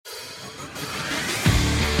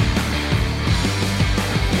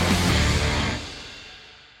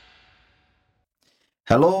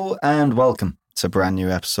Hello and welcome to a brand new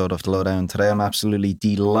episode of the Lowdown. Today I'm absolutely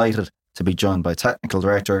delighted to be joined by technical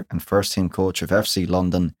director and first team coach of FC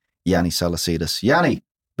London, YIANNIS TSALATSIDIS. Yanni,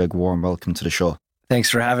 big warm welcome to the show. Thanks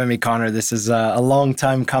for having me, Connor. This is a long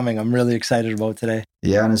time coming. I'm really excited about today.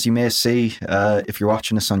 Yeah, and as you may see, if you're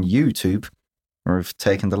watching this on YouTube, we've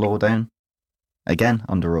taken the Lowdown again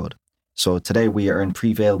on the road. So today we are in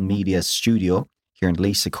Prevail Media's studio here in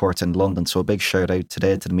Lisa Court in London. So a big shout out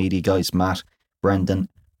today to the media guys, Matt, Brendan,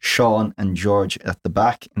 Sean and George at the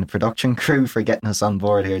back and the production crew for getting us on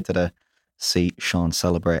board here today. See Sean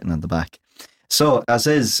celebrating in the back. So as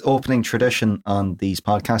is opening tradition on these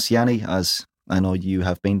podcasts, Yanni, as I know you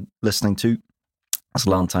have been listening to as a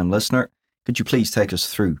long time listener, could you please take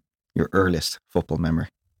us through your earliest football memory?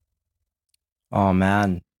 Oh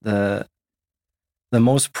man, the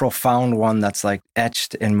most profound one that's like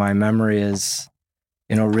etched in my memory is,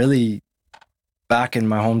 really back in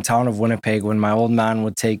my hometown of Winnipeg when my old man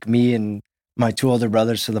would take me and my two older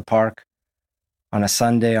brothers to the park on a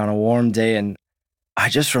Sunday, on a warm day. And I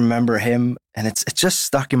just remember him, and it's just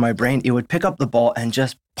stuck in my brain. He would pick up the ball and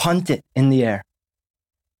just punt it in the air,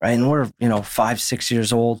 right? And we're, 5, 6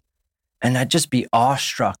 years old. And I'd just be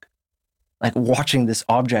awestruck, like watching this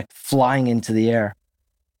object flying into the air.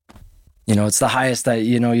 It's the highest that,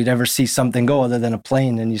 you'd ever see something go other than a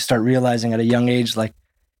plane. And you start realizing at a young age, like,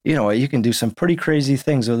 you can do some pretty crazy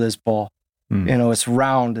things with this ball. It's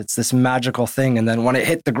round, it's this magical thing. And then when it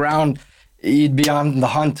hit the ground, you'd be on the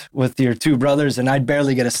hunt with your two brothers, and I'd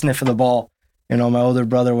barely get a sniff of the ball. My older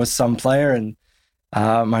brother was some player, and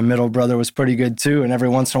my middle brother was pretty good too. And every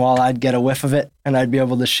once in a while, I'd get a whiff of it, and I'd be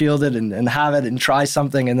able to shield it and have it and try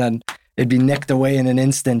something, and then it'd be nicked away in an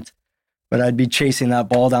instant. But I'd be chasing that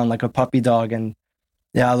ball down like a puppy dog. And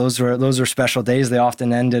yeah, those were special days. They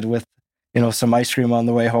often ended with some ice cream on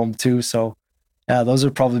the way home too. So yeah, those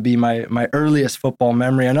would probably be my earliest football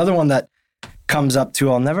memory. Another one that comes up too,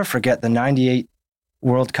 I'll never forget the 98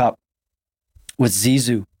 World Cup with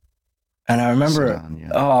Zizou. And I remember,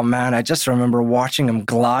 Oh man, I just remember watching him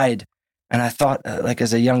glide. And I thought,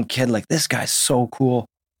 as a young kid, like, this guy's so cool.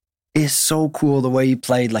 He's so cool the way he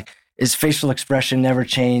played. Like, his facial expression never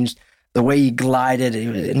changed. The way he glided,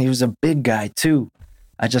 and he was a big guy too.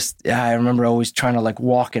 I remember always trying to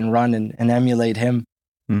walk and run and emulate him.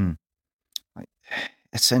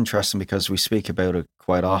 It's interesting because we speak about it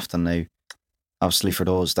quite often now. Obviously, for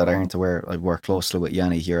those that aren't aware, I work closely with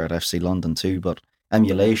Yanni here at FC London too, but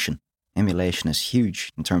emulation is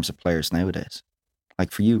huge in terms of players nowadays.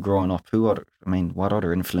 Like for you growing up, what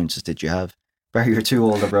other influences did you have? Barry, your two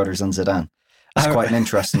older brothers and Zidane. It's quite an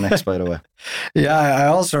interesting mix, by the way. Yeah, I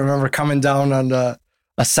also remember coming down on a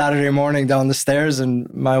Saturday morning down the stairs, and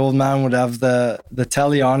my old man would have the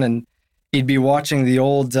telly on, and he'd be watching the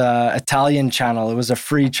old Italian channel. It was a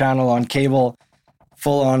free channel on cable,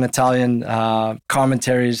 full-on Italian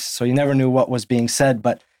commentaries, so you never knew what was being said,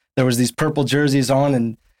 but there was these purple jerseys on,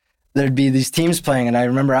 and there'd be these teams playing, and I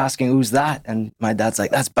remember asking, who's that? And my dad's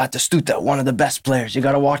like, that's Batistuta, one of the best players. You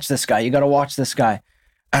got to watch this guy.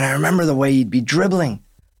 And I remember the way he'd be dribbling.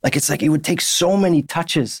 It's like he would take so many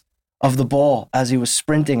touches of the ball as he was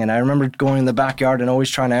sprinting. And I remember going in the backyard and always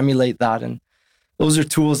trying to emulate that. And those are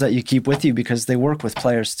tools that you keep with you because they work with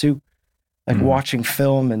players too. Watching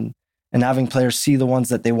film and having players see the ones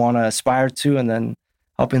that they want to aspire to, and then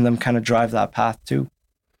helping them kind of drive that path too.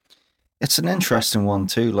 It's an interesting one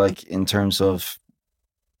too, in terms of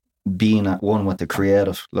being at one with the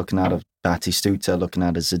creative, looking at a Batistuta, looking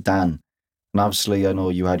at a Zidane. And obviously, I know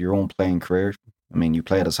you had your own playing career. You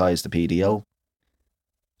played as high as the PDL.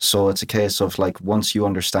 So it's a case of once you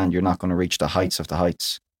understand you're not going to reach the heights of the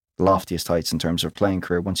heights, the loftiest heights in terms of playing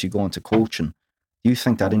career, once you go into coaching, do you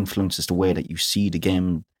think that influences the way that you see the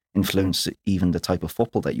game, influence even the type of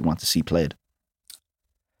football that you want to see played?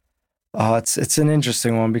 Oh, it's an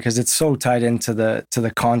interesting one because it's so tied into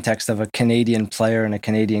the context of a Canadian player and a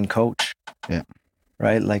Canadian coach. Yeah.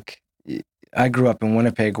 Right? I grew up in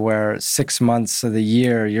Winnipeg where 6 months of the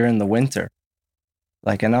year you're in the winter.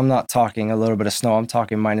 And I'm not talking a little bit of snow. I'm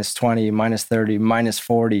talking -20, -30,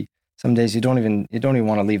 -40. Some days you don't even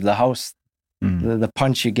want to leave the house. The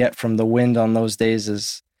punch you get from the wind on those days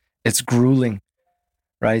it's grueling,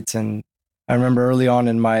 right? And I remember early on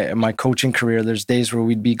in my coaching career, there's days where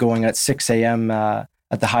we'd be going at 6 a.m. At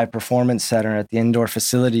the high performance center at the indoor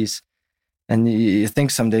facilities. And you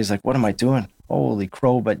think some days what am I doing? Holy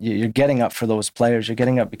crow. But you're getting up for those players. You're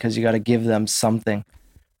getting up because you got to give them something,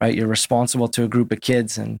 right? You're responsible to a group of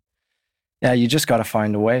kids, and yeah, you just got to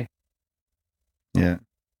find a way. Yeah.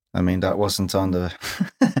 That wasn't on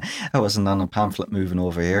the pamphlet moving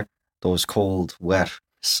over here. Those cold, wet,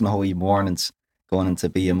 snowy mornings going into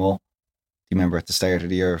BMO. you remember at the start of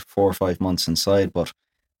the year, 4 or 5 months inside. But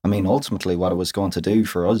I mean, ultimately, what it was going to do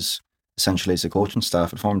for us, essentially as a coaching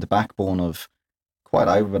staff, it formed the backbone of quite,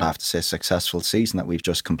 I would have to say, successful season that we've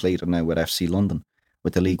just completed now with FC London,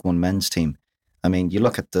 with the League One men's team. I mean, you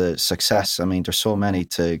look at the success, I mean, there's so many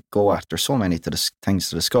to go at, there's so many things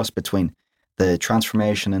to discuss between the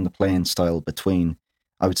transformation in the playing style, between,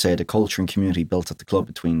 I would say, the culture and community built at the club,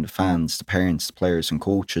 between the fans, the parents, the players and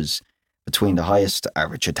coaches, between the highest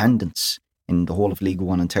average attendance in the whole of League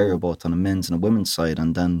One Ontario, both on a men's and a women's side.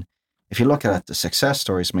 And then if you look at the success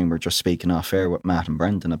stories, I mean, we're just speaking off air with Matt and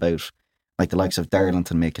Brendan about like the likes of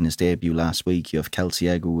Darlington making his debut last week. You have Kelsey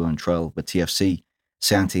Egu on trial with TFC,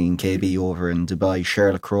 Santi and KB over in Dubai,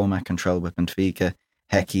 Charlotte Cromack on trial with Benfica,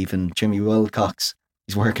 heck, even Jimmy Wilcox,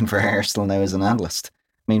 he's working for Arsenal now as an analyst.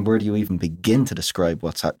 I mean, where do you even begin to describe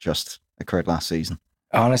what's just occurred last season?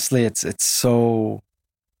 Honestly, it's so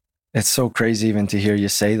crazy even to hear you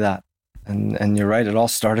say that. And you're right, it all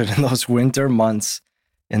started in those winter months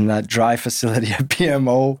in that dry facility at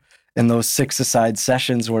PMO, in those 6-a-side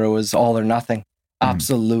sessions where it was all or nothing.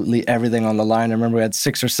 Absolutely everything on the line. I remember we had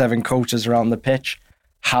 6 or 7 coaches around the pitch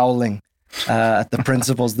howling at the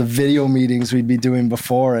principals, the video meetings we'd be doing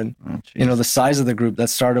before. And, the size of the group that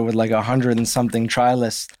started with like 100 and something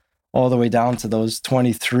trialists all the way down to those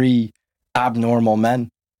 23 abnormal men,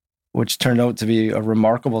 which turned out to be a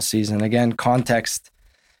remarkable season. Again, context,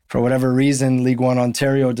 for whatever reason, League One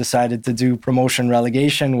Ontario decided to do promotion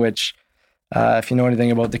relegation, which, if you know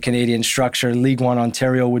anything about the Canadian structure, League One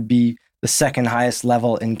Ontario would be the second highest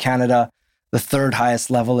level in Canada, the third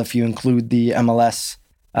highest level if you include the MLS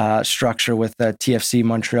structure with TFC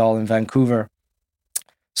Montreal and Vancouver.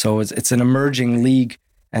 So it's an emerging league,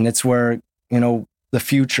 and it's where, the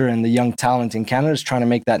future and the young talent in Canada is trying to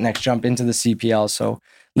make that next jump into the CPL. So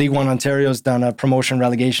League One Ontario's done a promotion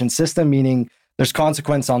relegation system, meaning there's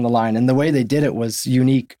consequence on the line. And the way they did it was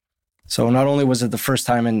unique. So not only was it the first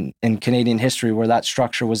time in Canadian history where that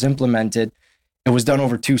structure was implemented, it was done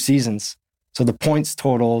over 2 seasons. So the points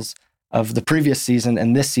totals of the previous season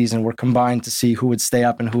and this season were combined to see who would stay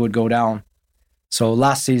up and who would go down. So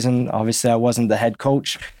last season, obviously I wasn't the head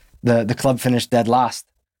coach. The club finished dead last,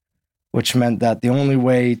 which meant that the only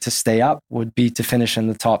way to stay up would be to finish in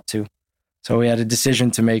the top 2. So we had a decision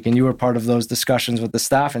to make, and you were part of those discussions with the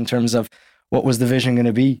staff in terms of what was the vision going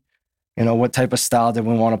to be? What type of style did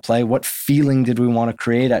we want to play? What feeling did we want to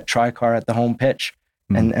create at Tricar at the home pitch?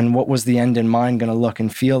 And what was the end in mind going to look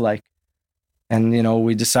and feel like? And,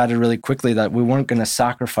 we decided really quickly that we weren't going to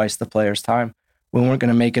sacrifice the players' time. We weren't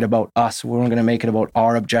going to make it about us. We weren't going to make it about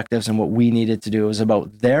our objectives and what we needed to do. It was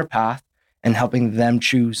about their path and helping them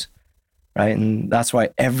choose, right? And that's why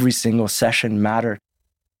every single session mattered.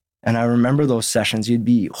 And I remember those sessions, you'd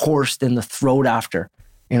be hoarse in the throat after.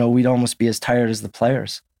 We'd almost be as tired as the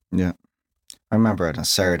players. Yeah. I remember it on a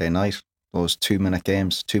Saturday night, those 2-minute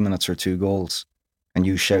games, 2 minutes or 2 goals, and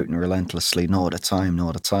you shouting relentlessly, no, the time.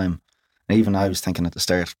 And even I was thinking at the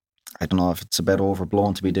start, I don't know if it's a bit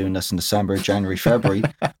overblown to be doing this in December, January, February,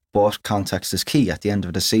 but context is key. At the end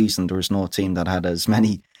of the season, there was no team that had as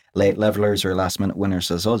many late levelers or last minute winners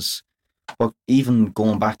as us. But even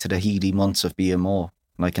going back to the heady months of BMO,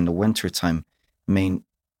 like in the winter time, I mean,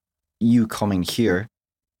 you coming here,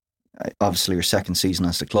 obviously your second season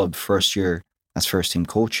as the club, first year as first team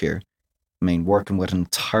coach here, I mean, working with an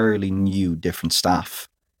entirely new, different staff,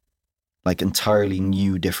 like entirely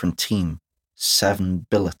new, different team, 7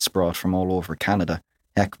 billets brought from all over Canada,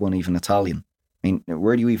 heck, one even Italian. I mean,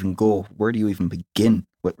 where do you even go? Where do you even begin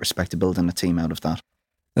with respect to building a team out of that?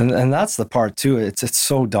 And that's the part too. It's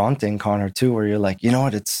so daunting, Connor, too, where you're like, you know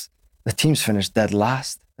what, it's the team's finished dead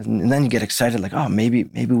last. And then you get excited, like, oh, maybe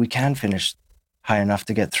we can finish high enough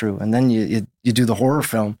to get through. And then you do the horror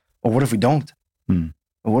film. Well, what if we don't? Well,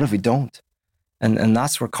 what if we don't? And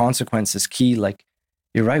that's where consequence is key. Like,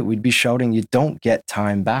 you're right, we'd be shouting, you don't get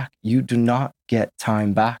time back. You do not get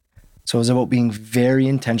time back. So it was about being very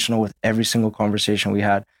intentional with every single conversation we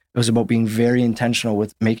had. It was about being very intentional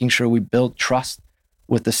with making sure we build trust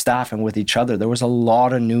with the staff and with each other. There was a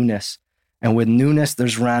lot of newness. And with newness,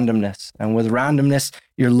 there's randomness. And with randomness,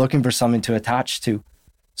 you're looking for something to attach to.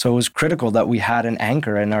 So it was critical that we had an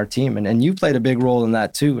anchor in our team. And you played a big role in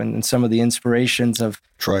that too. And some of the inspirations of...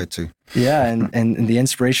 Tried to. Yeah, and the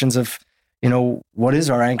inspirations of, what is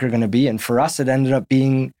our anchor going to be? And for us, it ended up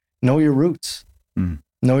being know your roots.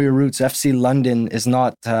 Know your roots. FC London is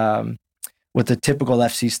not what the typical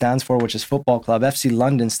FC stands for, which is football club. FC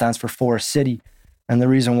London stands for Forest City. And the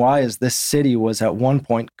reason why is this city was at one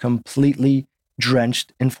point completely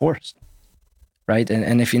drenched in forest, right?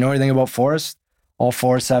 And if you know anything about forest, all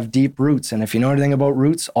forests have deep roots. And if you know anything about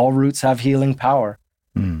roots, all roots have healing power.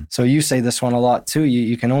 So you say this one a lot too.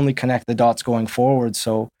 You can only connect the dots going forward.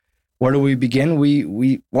 So where do we begin?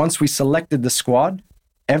 We once we selected the squad,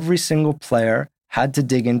 every single player had to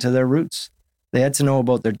dig into their roots. They had to know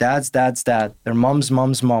about their dad's dad, their mom's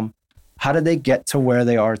mom. How did they get to where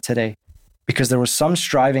they are today? Because there was some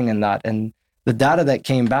striving in that. And the data that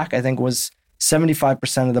came back, I think, was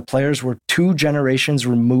 75% of the players were 2 generations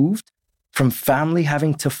removed from family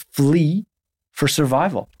having to flee for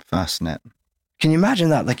survival. Fascinating. Can you imagine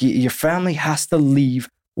that? Like your family has to leave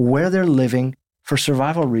where they're living for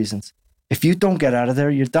survival reasons. If you don't get out of there,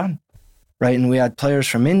 you're done, right? And we had players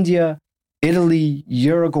from India, Italy,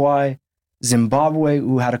 Uruguay, Zimbabwe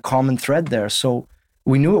who had a common thread there. So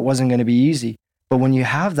we knew it wasn't going to be easy. But when you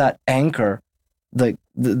have that anchor,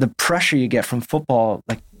 the pressure you get from football,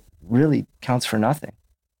 like, really counts for nothing.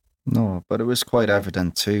 No, but it was quite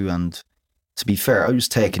evident too. And to be fair, I was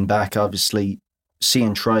taken back, obviously,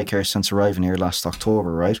 seeing Tricare since arriving here last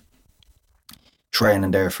October, right?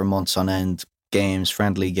 Training there for months on end, games,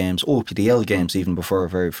 friendly games, OPDL games, even before our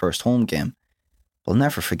very first home game. I'll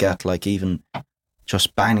never forget, like, even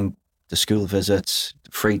just banning the school visits,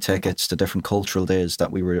 free tickets to different cultural days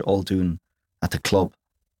that we were all doing at the club.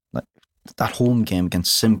 Like, that home game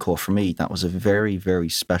against Simcoe, for me, that was a very, very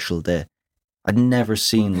special day. I'd never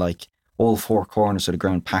seen, like, all 4 corners of the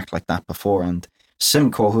ground packed like that before. And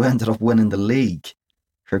Simcoe, who ended up winning the league,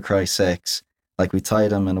 for Christ's sakes, like, we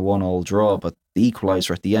tied them in a 1-1 draw, but the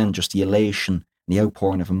equaliser at the end, just the elation, the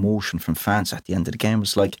outpouring of emotion from fans at the end of the game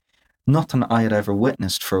was like nothing I had ever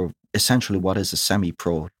witnessed for essentially what is a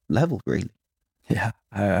semi-pro level, really. Yeah,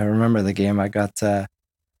 I remember the game. I got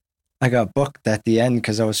booked at the end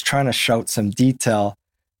because I was trying to shout some detail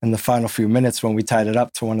in the final few minutes when we tied it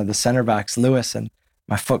up to one of the centre backs, Lewis, and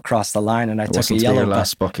my foot crossed the line and I took a yellow. Your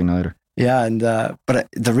last booking either. Yeah, and but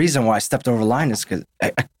the reason why I stepped over the line is because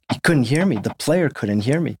he couldn't hear me. The player couldn't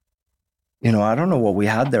hear me. You know, I don't know what we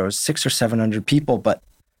had there. It was 600 or 700 people, but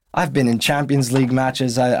I've been in Champions League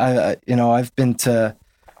matches. I've been to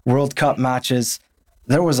World Cup matches.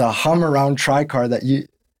 There was a hum around Tricar that you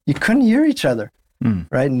couldn't hear each other,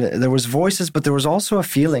 right? And there was voices, but there was also a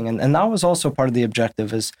feeling, and that was also part of the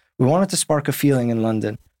objective. Is we wanted to spark a feeling in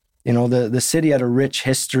London. You know, the city had a rich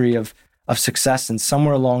history of success, and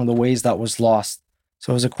somewhere along the ways that was lost.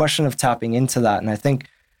 So it was a question of tapping into that, and I think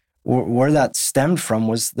where that stemmed from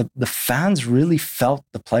was the fans really felt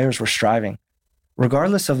the players were striving.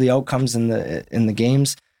 Regardless of the outcomes in the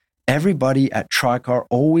games, everybody at Tricar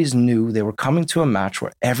always knew they were coming to a match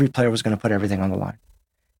where every player was going to put everything on the line.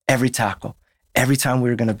 Every tackle, every time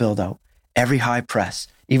we were going to build out, every high press,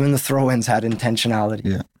 even the throw-ins had intentionality.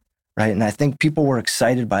 Yeah. Right? And I think people were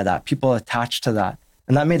excited by that. People attached to that.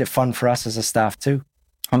 And that made it fun for us as a staff too.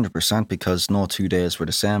 100%, because no 2 days were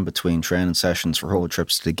the same between training sessions for road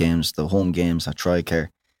trips to the games, the home games at Tricare.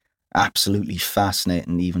 Absolutely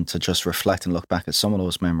fascinating, even to just reflect and look back at some of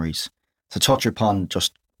those memories. To touch upon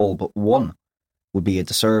just all but one would be a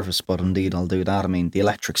disservice, but indeed I'll do that. I mean, the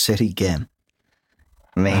Electric City game.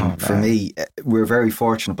 I mean, for me, we're very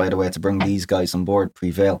fortunate, by the way, to bring these guys on board,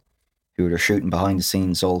 Prevail, who are shooting behind the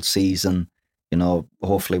scenes all season. You know,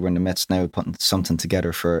 hopefully we're in the midst now putting something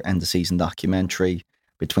together for end of season documentary.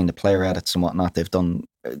 Between the player edits and whatnot, they've done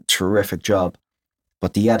a terrific job.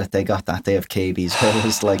 But the edit they got that day of KB's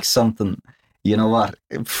was like something, you know what,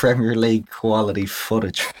 Premier League quality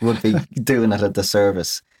footage would be doing it a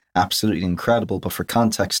disservice. Absolutely incredible. But for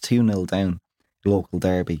context, 2-0 down, local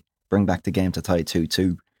derby, bring back the game to tie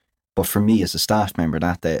 2-2. But for me as a staff member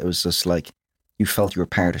that day, it was just like you felt you were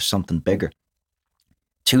part of something bigger.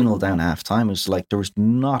 2-0 down at half time, it was like there was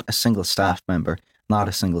not a single staff member, not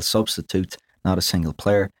a single substitute, not a single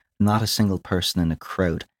player, not a single person in the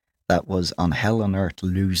crowd that was on hell on earth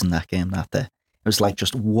losing that game that day. It was like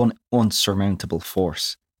just one unsurmountable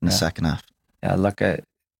force in the second half. Yeah, look at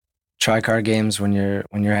Tricar games when you're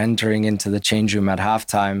entering into the change room at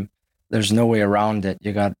halftime. There's no way around it.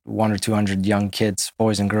 You got 100 or 200 young kids,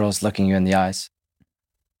 boys and girls, looking you in the eyes,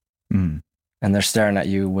 and they're staring at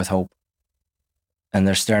you with hope, and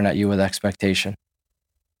they're staring at you with expectation.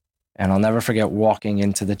 And I'll never forget walking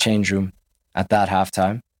into the change room at that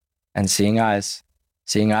halftime and seeing eyes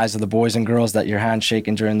of the boys and girls that you're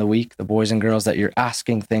handshaking during the week, the boys and girls that you're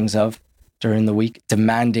asking things of during the week,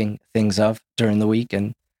 demanding things of during the week.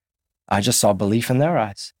 And I just saw belief in their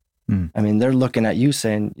eyes. I mean, they're looking at you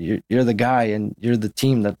saying, you're the guy and you're the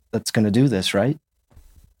team that's going to do this, right?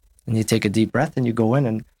 And you take a deep breath and you go in.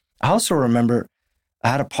 And I also remember I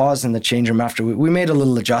had a pause in the change room after we made a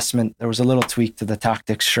little adjustment. There was a little tweak to the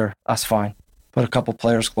tactics. Sure, that's fine. Put a couple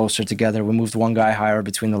players closer together. We moved one guy higher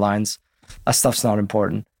between the lines. That stuff's not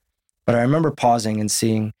important. But I remember pausing and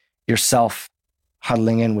seeing yourself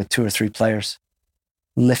huddling in with 2 or 3 players,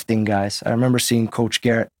 lifting guys. I remember seeing Coach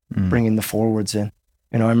Garrett bringing the forwards in.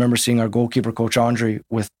 You know, I remember seeing our goalkeeper, Coach Andre,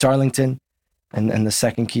 with Darlington and the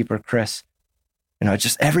second keeper, Chris. You know,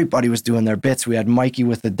 just everybody was doing their bits. We had Mikey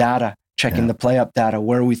with the data, checking the play up data.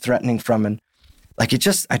 Where are we threatening from? And like, I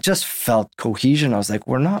just felt cohesion. I was like,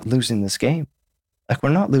 we're not losing this game. Like, we're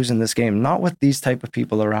not losing this game. Not with these type of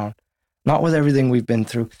people around. Not with everything we've been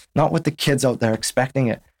through. Not with the kids out there expecting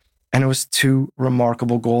it. And it was 2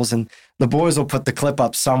 remarkable goals. And the boys will put the clip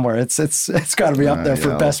up somewhere. It's got to be up there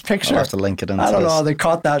for best picture. I'll have to link it into I don't know this. how they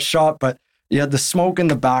caught that shot, but you had the smoke in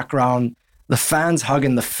the background, the fans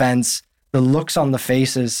hugging the fence, the looks on the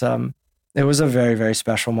faces. It was a very, very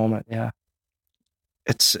special moment. Yeah.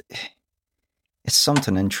 It's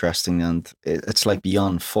something interesting, and it's like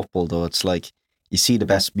beyond football, though. It's like you see the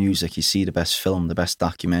best music, you see the best film, the best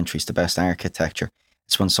documentaries, the best architecture.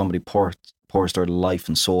 It's when somebody pours their life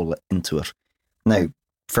and soul into it. Now,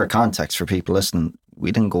 for context, for people listening,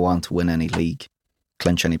 we didn't go on to win any league,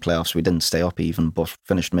 clinch any playoffs. We didn't stay up even, but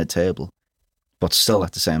finished mid-table. But still,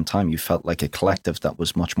 at the same time, you felt like a collective that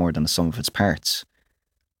was much more than the sum of its parts.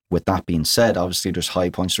 With that being said, obviously there's high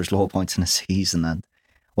points, there's low points in the season, and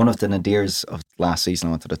one of the nadirs of last season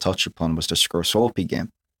I wanted to touch upon was the Scorsoppi game.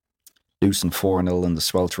 Losing 4-0 in the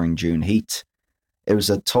sweltering June heat. It was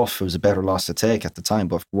a better loss to take at the time,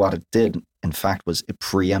 but what it did, in fact, was it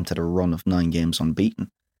preempted a run of 9 games unbeaten.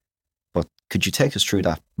 But could you take us through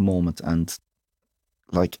that moment, and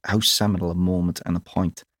like how seminal a moment and a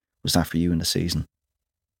point was that for you in the season?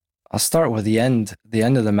 I'll start with the end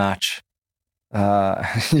of the match.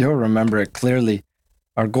 You'll remember it clearly.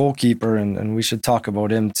 Our goalkeeper, and we should talk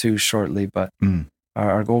about him too shortly, but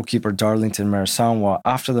our goalkeeper, Darlington Marasanwa,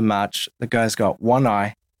 after the match, the guy's got one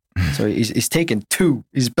eye. So he's taken 2.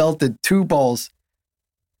 He's belted 2 balls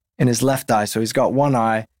in his left eye. So he's got one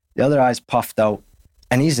eye, the other eye's puffed out,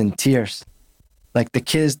 and he's in tears. Like, the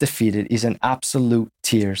kid is defeated. He's in absolute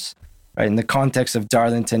tears. Right? In the context of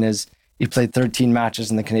Darlington is he played 13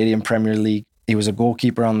 matches in the Canadian Premier League. He was a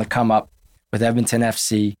goalkeeper on the come up with Edmonton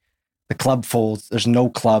FC. The club folds. There's no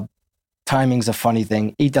club. Timing's a funny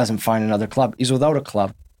thing. He doesn't find another club. He's without a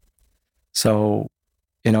club. So,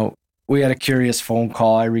 you know, we had a curious phone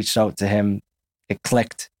call. I reached out to him. It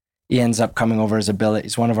clicked. He ends up coming over as a billet.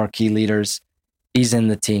 He's one of our key leaders. He's in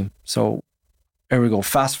the team. So here we go.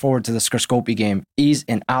 Fast forward to the Scorsoppi game. He's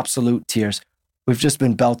in absolute tears. We've just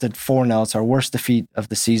been belted 4-0. It's our worst defeat of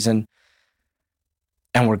the season.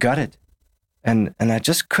 And we're gutted. And I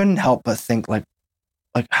just couldn't help but think, like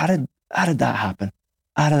how did that happen?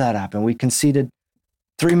 How did that happen? We conceded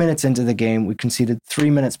 3 minutes into the game. We conceded 3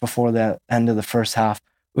 minutes before the end of the first half.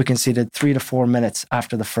 We conceded 3 to 4 minutes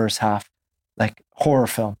after the first half. Like, horror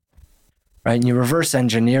film, right? And you reverse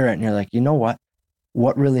engineer it and you're like, you know what?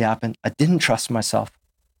 What really happened? I didn't trust myself.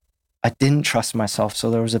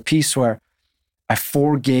 So there was a piece where I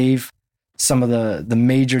forgave some of the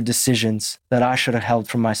major decisions that I should have held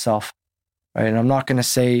for myself, right? And I'm not going to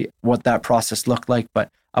say what that process looked like, but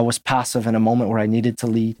I was passive in a moment where I needed to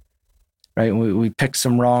lead, right? And we picked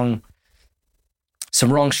some wrong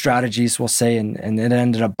strategies, we'll say, and it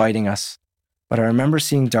ended up biting us. But I remember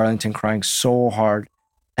seeing Darlington crying so hard,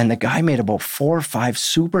 and the guy made about 4 or 5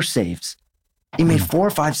 super saves. He made 4 or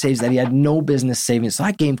 5 saves that he had no business saving. So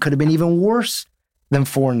that game could have been even worse than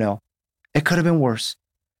 4-0. It could have been worse.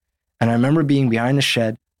 And I remember being behind the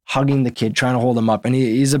shed, hugging the kid, trying to hold him up. And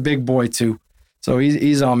he's a big boy too. So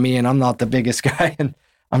he's on me, and I'm not the biggest guy. And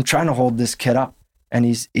I'm trying to hold this kid up. And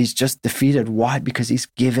he's just defeated. Why? Because he's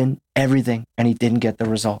given everything and he didn't get the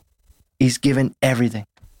result. He's given everything.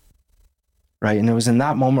 Right? And it was in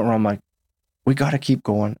that moment where I'm like, we got to keep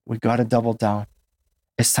going. We got to double down.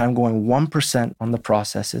 It's time going 1% on the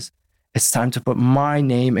processes. It's time to put my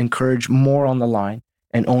name and courage more on the line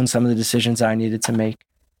and own some of the decisions I needed to make.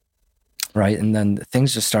 Right? And then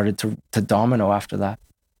things just started to domino after that.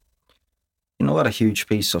 You know what a huge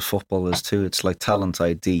piece of football is too? It's like talent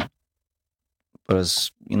ID. But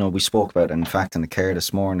as you know, we spoke about, in fact, in the care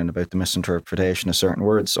this morning about the misinterpretation of certain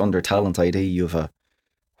words. Under talent ID, you have a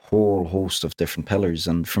whole host of different pillars.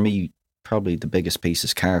 And for me, probably the biggest piece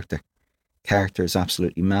is character. Character is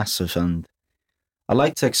absolutely massive. And I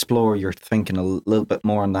like to explore your thinking a little bit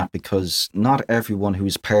more on that, because not everyone who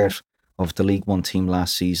was part of the League One team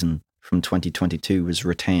last season from 2022 was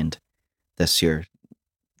retained this year.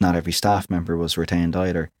 Not every staff member was retained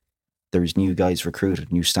either. There was new guys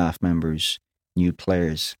recruited, new staff members, new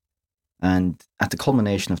players. And at the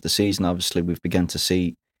culmination of the season, obviously, we've begun to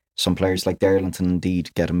see some players like Darlington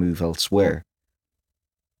indeed get a move elsewhere.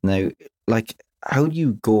 Now, like, how do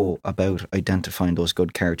you go about identifying those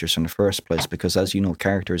good characters in the first place? Because as you know,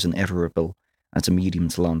 character is an iterable It's a medium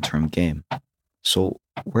to long-term game. So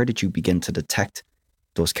where did you begin to detect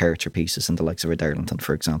those character pieces in the likes of a Darlington,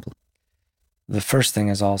 for example? The first thing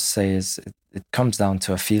is I'll say is it comes down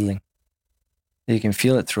to a feeling. You can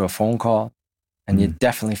feel it through a phone call, and you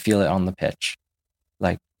definitely feel it on the pitch.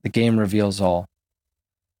 Like, the game reveals all.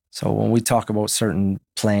 So when we talk about certain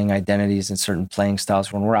playing identities and certain playing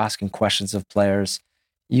styles, when we're asking questions of players,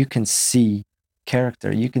 you can see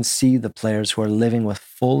character. You can see the players who are living with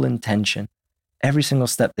full intention. Every single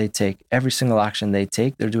step they take, every single action they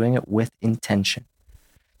take, they're doing it with intention.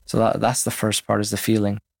 So that's the first part, is the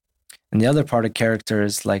feeling. And the other part of character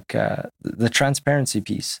is like the transparency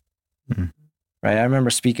piece. Right? I remember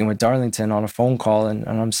speaking with Darlington on a phone call, and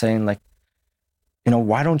I'm saying, like,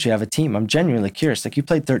 why don't you have a team? I'm genuinely curious. Like, you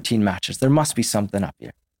played 13 matches. There must be something up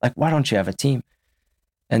here. Like, why don't you have a team?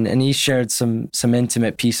 And he shared some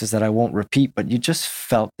intimate pieces that I won't repeat, but you just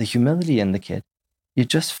felt the humility in the kid. You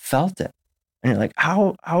just felt it. And you're like,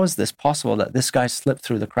 how is this possible that this guy slipped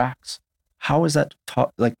through the cracks? How is that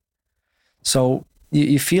so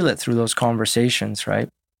you feel it through those conversations, right?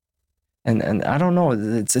 And I don't know,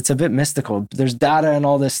 it's a bit mystical. There's data and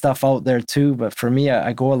all this stuff out there too, but for me,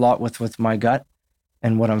 I go a lot with my gut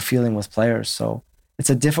and what I'm feeling with players. So it's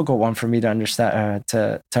a difficult one for me to understand,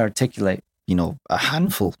 to articulate. A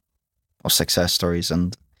handful of success stories,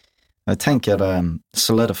 and I think it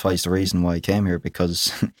solidifies the reason why I came here,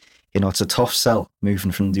 because it's a tough sell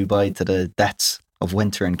moving from Dubai to the depths of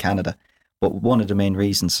winter in Canada. But one of the main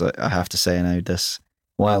reasons I have to say now,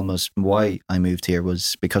 why I moved here,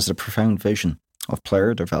 was because of the profound vision of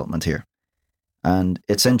player development here. And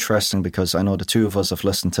it's interesting because I know the two of us have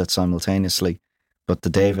listened to it simultaneously, but the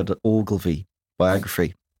David Ogilvy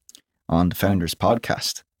biography on the Founders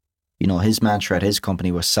podcast, his mantra at his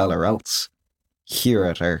company was sell or else. Here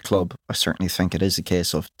at our club, I certainly think it is a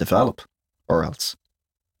case of develop or else.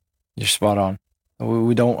 You're spot on.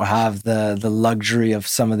 We don't have the luxury of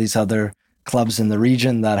some of these other clubs in the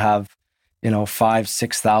region that have 5,000,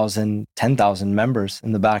 6,000, 10,000 members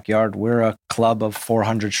in the backyard. We're a club of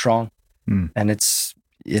 400 strong, and it's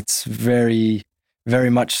very, very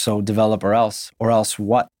much so develop or else. Or else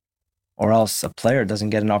what? Or else a player doesn't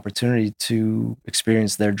get an opportunity to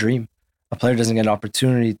experience their dream. A player doesn't get an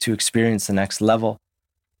opportunity to experience the next level.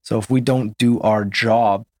 So if we don't do our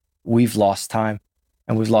job, we've lost time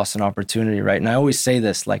and we've lost an opportunity, right? And I always say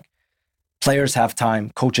this, like, players have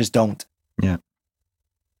time, coaches don't. Yeah.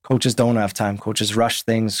 Coaches don't have time. Coaches rush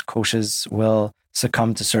things. Coaches will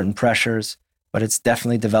succumb to certain pressures, but it's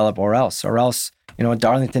definitely develop or else. Or else,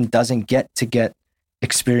 Darlington doesn't get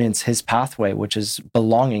experience his pathway, which is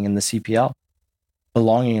belonging in the CPL,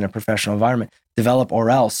 belonging in a professional environment. Develop or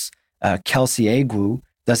else, Kelsey Agwu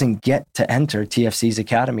doesn't get to enter TFC's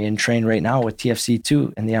academy and train right now with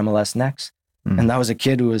TFC2 in the MLS Next. And that was a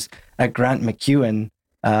kid who was at Grant McEwen,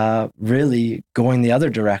 really going the other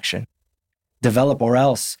direction. Develop or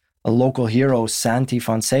else, a local hero, Santi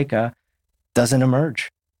Fonseca, doesn't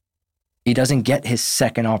emerge. He doesn't get his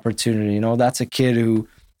second opportunity. That's a kid who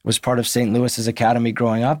was part of St. Louis's academy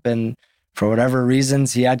growing up, and for whatever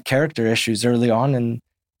reasons, he had character issues early on, and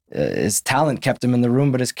his talent kept him in the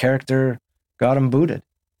room, but his character got him booted,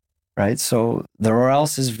 right? So the or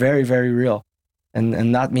else is very, very real.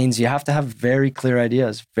 And that means you have to have very clear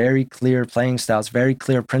ideas, very clear playing styles, very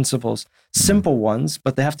clear principles, simple ones,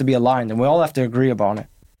 but they have to be aligned, and we all have to agree upon it,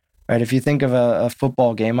 right? If you think of a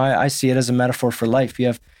football game, I see it as a metaphor for life. You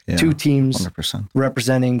have two teams 100%.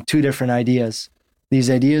 representing two different ideas. These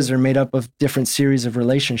ideas are made up of different series of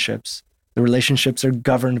relationships. The relationships are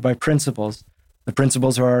governed by principles. The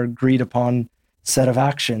principles are our agreed upon set of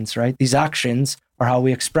actions, right? These actions are how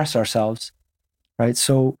we express ourselves, right?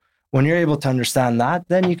 So when you're able to understand that,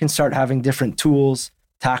 then you can start having different tools,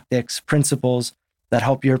 tactics, principles that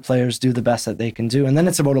help your players do the best that they can do. And then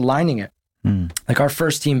it's about aligning it. Like, our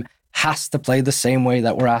first team has to play the same way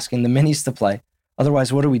that we're asking the minis to play.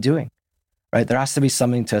 Otherwise, what are we doing? Right? There has to be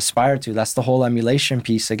something to aspire to. That's the whole emulation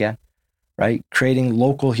piece again, right? Creating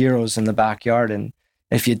local heroes in the backyard. And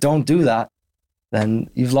if you don't do that, then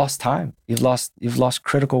you've lost time. You've lost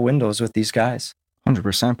critical windows with these guys.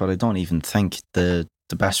 100%, but I don't even think the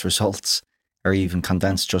best results are even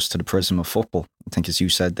condensed just to the prism of football. I think, as you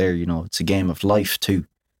said there, it's a game of life too.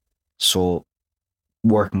 So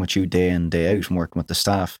working with you day in, day out, and working with the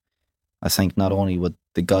staff, I think not only would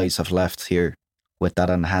the guys have left here with that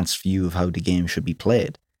enhanced view of how the game should be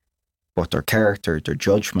played, but their character, their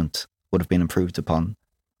judgment would have been improved upon.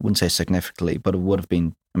 I wouldn't say significantly, but it would have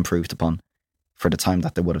been improved upon for the time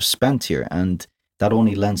that they would have spent here. And that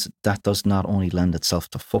does not only lend itself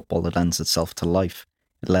to football, it lends itself to life.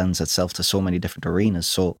 It lends itself to so many different arenas.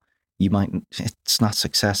 So, it's not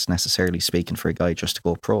success necessarily speaking for a guy just to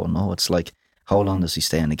go pro. No, it's like, how long does he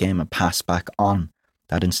stay in the game and pass back on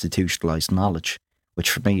that institutionalized knowledge, which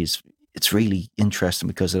for me it's really interesting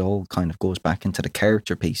because it all kind of goes back into the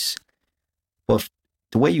character piece. But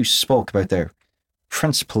the way you spoke about their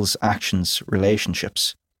principles, actions,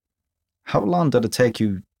 relationships, how long did it take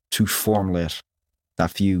you to formulate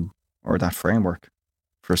that view or that framework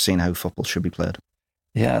for seeing how football should be played?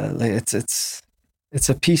 Yeah, it's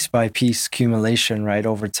a piece by piece accumulation, right,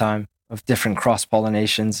 over time of different cross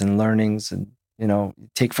pollinations and learnings, and you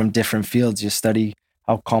take from different fields. You study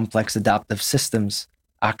how complex adaptive systems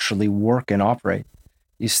actually work and operate.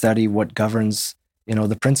 You study what governs,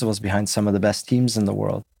 the principles behind some of the best teams in the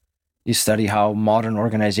world. You study how modern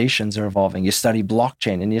organizations are evolving. You study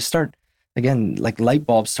blockchain, and you start, again, like light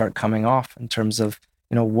bulbs start coming off in terms of,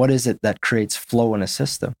 what is it that creates flow in a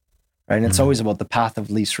system, right? And it's always about the path of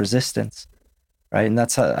least resistance, right? And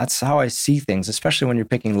that's how I see things, especially when you're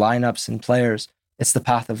picking lineups and players. It's the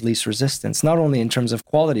path of least resistance, not only in terms of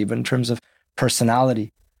quality, but in terms of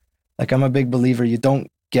personality. Like, I'm a big believer, you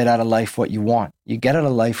don't get out of life what you want. You get out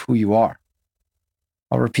of life who you are.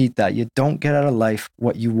 I'll repeat that. You don't get out of life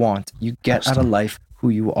what you want. You get out of life who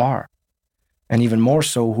you are. And even more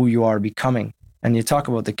so, who you are becoming. And you talk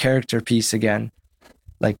about the character piece again.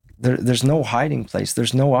 Like, there's no hiding place.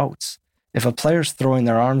 There's no outs. If a player's throwing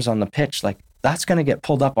their arms on the pitch, like, that's going to get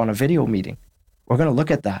pulled up on a video meeting. We're going to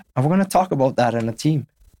look at that. And we're going to talk about that in a team.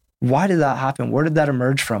 Why did that happen? Where did that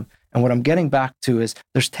emerge from? And what I'm getting back to is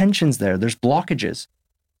there's tensions there. There's blockages,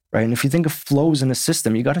 right? And if you think of flows in a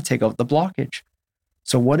system, you got to take out the blockage.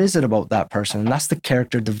 So what is it about that person? And that's the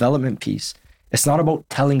character development piece. It's not about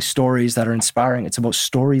telling stories that are inspiring. It's about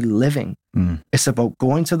story living. It's about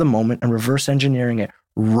going to the moment and reverse engineering it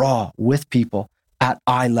raw with people at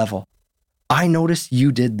eye level. I noticed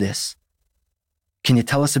you did this. Can you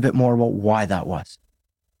tell us a bit more about why that was?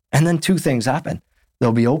 And then two things happen.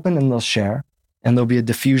 They'll be open and they'll share, and there'll be a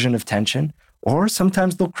diffusion of tension, or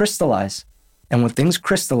sometimes they'll crystallize. And when things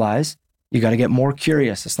crystallize, you got to get more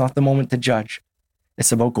curious. It's not the moment to judge.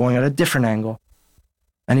 It's about going at a different angle.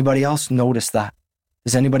 Anybody else notice that?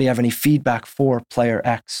 Does anybody have any feedback for player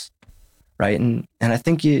X? Right? And I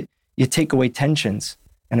think you take away tensions.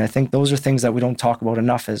 And I think those are things that we don't talk about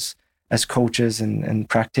enough as coaches and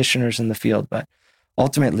practitioners in the field. But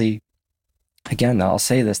ultimately, again, I'll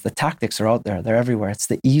say this, the tactics are out there. They're everywhere. It's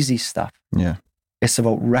the easy stuff. Yeah. It's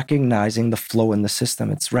about recognizing the flow in the system.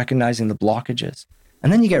 It's recognizing the blockages.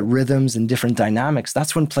 And then you get rhythms and different dynamics.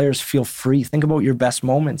 That's when players feel free. Think about your best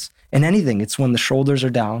moments in anything. It's when the shoulders are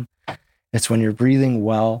down. It's when you're breathing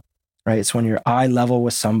well, right? It's when you're eye level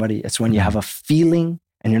with somebody. It's when you have a feeling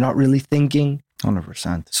and you're not really thinking.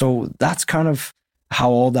 100%. So that's kind of how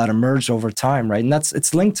all that emerged over time, right? And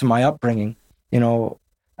it's linked to my upbringing.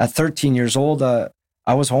 At 13 years old, I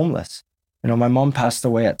was homeless. My mom passed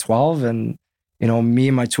away at 12, and, me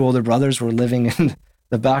and my two older brothers were living in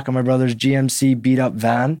the back of my brother's GMC beat up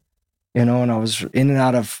van, and I was in and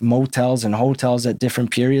out of motels and hotels at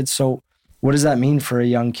different periods. So what does that mean for a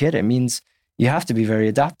young kid? It means you have to be very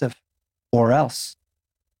adaptive or else,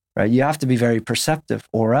 right? You have to be very perceptive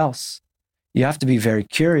or else. You have to be very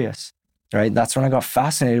curious, right? That's when I got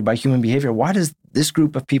fascinated by human behavior. Why does this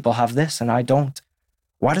group of people have this and I don't?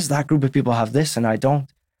 Why does that group of people have this and I don't?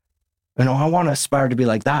 I want to aspire to be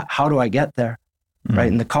like that. How do I get there?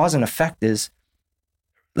 Right? And the cause and effect is,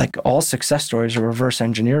 like, all success stories are reverse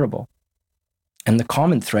engineerable. And the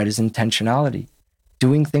common thread is intentionality,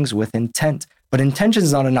 doing things with intent. But intention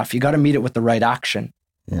is not enough. You got to meet it with the right action.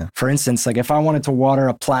 Yeah. For instance, like if I wanted to water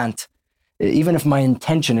a plant, even if my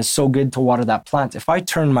intention is so good to water that plant, if I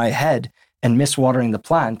turn my head and miss watering the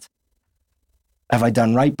plant, have I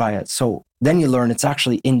done right by it? So then you learn it's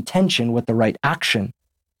actually intention with the right action.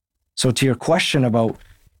 So to your question about,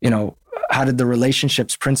 how did the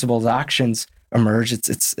relationships, principles, actions emerge?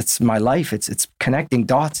 It's my life. It's connecting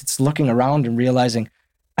dots. It's looking around and realizing,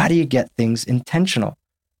 how do you get things intentional?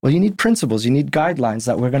 Well, you need principles. You need guidelines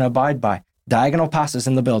that we're going to abide by. Diagonal passes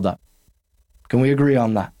in the build-up. Can we agree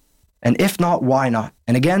on that? And if not, why not?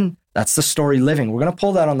 And again, that's the story living. We're going to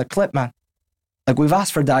pull that on the clip, man. Like, we've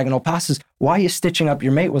asked for diagonal passes. Why are you stitching up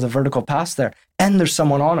your mate with a vertical pass there? And there's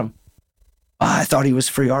someone on him. I thought he was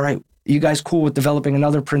free. All right. You guys cool with developing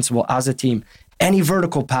another principle as a team? Any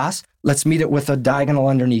vertical pass, let's meet it with a diagonal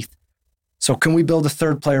underneath. So can we build a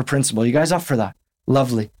third player principle? You guys up for that?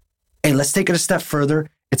 Lovely. Hey, let's take it a step further.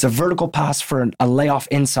 It's a vertical pass for a layoff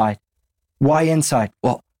inside. Why inside?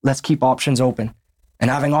 Well, let's keep options open. And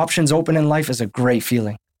having options open in life is a great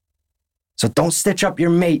feeling. So don't stitch up your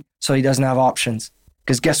mate so he doesn't have options.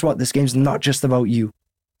 Because guess what? This game's not just about you.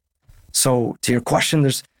 So to your question,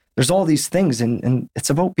 There's all these things, and it's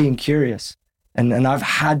about being curious. And I've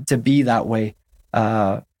had to be that way,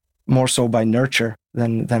 more so by nurture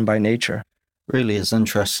than by nature. Really is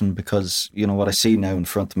interesting because, what I see now in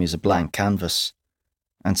front of me is a blank canvas.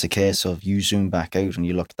 And it's a case of you zoom back out and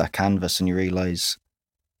you look at that canvas and you realize,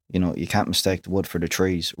 you can't mistake the wood for the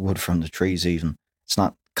trees, wood from the trees even. It's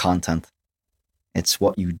not content. It's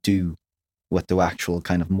what you do with the actual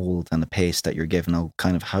kind of mold and the paste that you're given out,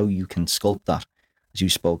 kind of how you can sculpt that, as you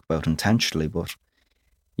spoke about intentionally. But,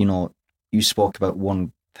 you spoke about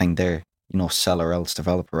one thing there, sell or else,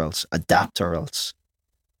 develop or else, adapt or else.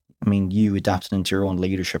 I mean, you adapted into your own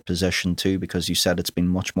leadership position too, because you said it's been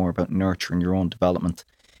much more about nurturing your own development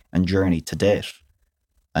and journey to date.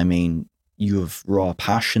 I mean, you have raw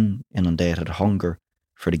passion, inundated hunger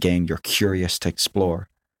for the game. You're curious to explore.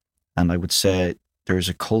 And I would say there's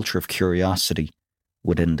a culture of curiosity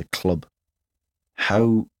within the club.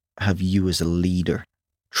 How have you as a leader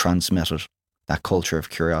transmitted that culture of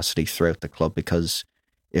curiosity throughout the club? Because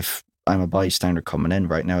if I'm a bystander coming in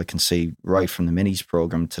right now, I can see right from the minis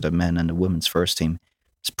program to the men and the women's first team,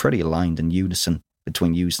 it's pretty aligned in unison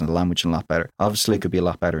between using the language a lot better. Obviously, it could be a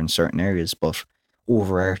lot better in certain areas, but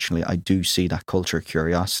overarchingly, I do see that culture of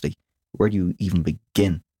curiosity. Where do you even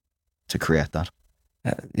begin to create that?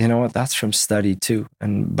 You know what? That's from study too.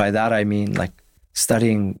 And by that, I mean like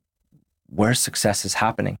studying where success is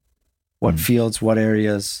happening, what fields, what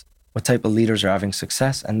areas, what type of leaders are having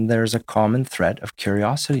success. And there's a common thread of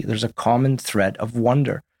curiosity. There's a common thread of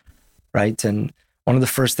wonder, right? And one of the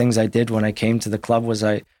first things I did when I came to the club was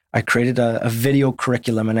I created a video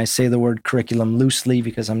curriculum. And I say the word curriculum loosely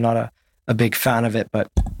because I'm not a big fan of it, but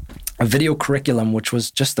a video curriculum, which was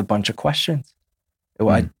just a bunch of questions.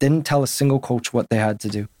 I didn't tell a single coach what they had to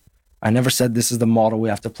do. I never said this is the model we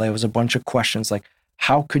have to play. It was a bunch of questions like,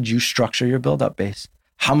 how could you structure your build-up base?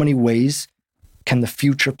 How many ways can the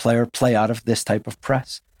future player play out of this type of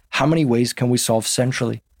press? How many ways can we solve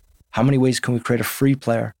centrally? How many ways can we create a free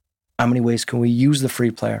player? How many ways can we use the free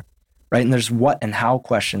player? Right? And there's what and how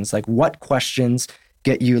questions. Like what questions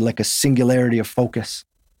get you like a singularity of focus?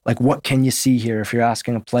 Like what can you see here if you're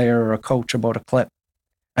asking a player or a coach about a clip?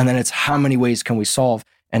 And then it's how many ways can we solve?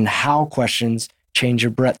 And how questions change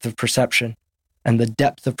your breadth of perception and the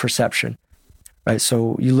depth of perception, right?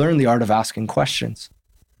 So you learn the art of asking questions,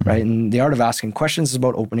 right? And the art of asking questions is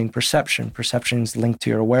about opening perception. Perception is linked to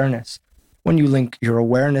your awareness. When you link your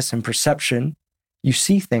awareness and perception, you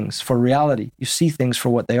see things for reality. You see things for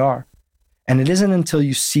what they are. And it isn't until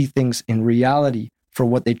you see things in reality for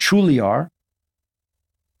what they truly are,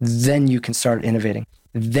 then you can start innovating.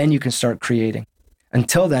 Then you can start creating.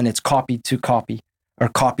 Until then, it's copy to copy, or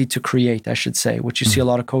copy to create, I should say, which you see a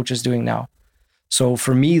lot of coaches doing now. So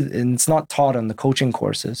for me, and it's not taught on the coaching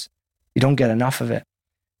courses. You don't get enough of it.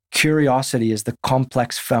 Curiosity is the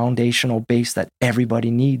complex foundational base that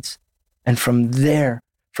everybody needs. And from there,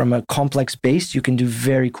 from a complex base, you can do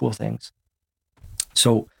very cool things.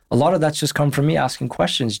 So a lot of that's just come from me asking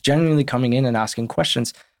questions, genuinely coming in and asking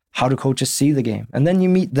questions. How do coaches see the game? And then you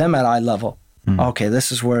meet them at eye level. Okay, this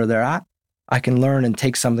is where they're at. I can learn and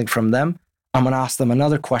take something from them. I'm going to ask them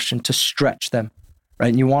another question to stretch them, right?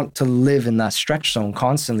 And you want to live in that stretch zone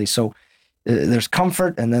constantly. So there's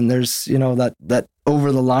comfort, and then there's, that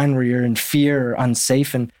over the line where you're in fear or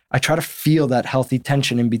unsafe. And I try to feel that healthy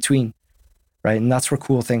tension in between, right? And that's where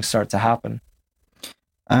cool things start to happen.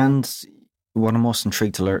 And what I'm most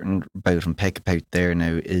intrigued to learn about and pick about there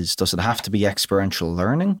now is, does it have to be experiential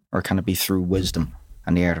learning, or can it be through wisdom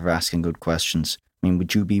and the art of asking good questions? I mean,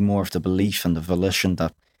 would you be more of the belief and the volition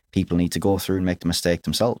that people need to go through and make the mistake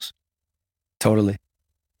themselves? Totally.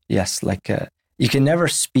 Yes. Like you can never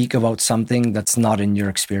speak about something that's not in your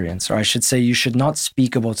experience. Or I should say, you should not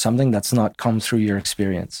speak about something that's not come through your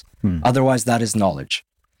experience. Otherwise, that is knowledge.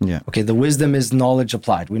 Yeah. Okay. The wisdom is knowledge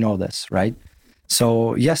applied. We know this, right?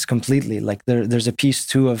 So yes, completely. Like there's a piece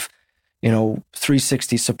too of,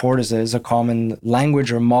 360 support is a common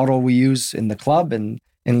language or model we use in the club and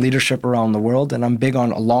in leadership around the world. And I'm big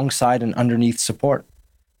on alongside and underneath support.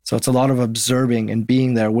 So it's a lot of observing and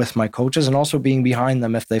being there with my coaches and also being behind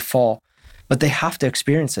them if they fall. But they have to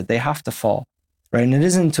experience it. They have to fall, right? And it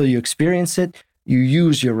isn't until you experience it, you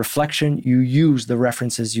use your reflection, you use the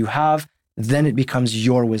references you have, then it becomes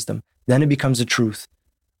your wisdom. Then it becomes a truth,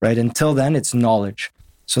 right? Until then, it's knowledge.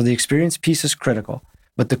 So the experience piece is critical.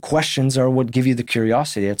 But the questions are what give you the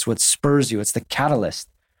curiosity. It's what spurs you. It's the catalyst.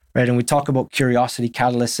 Right. And we talk about curiosity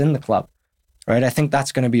catalysts in the club, right? I think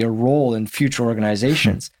that's going to be a role in future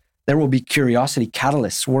organizations. There will be curiosity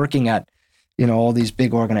catalysts working at, all these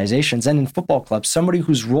big organizations and in football clubs, somebody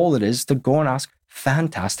whose role it is to go and ask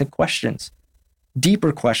fantastic questions,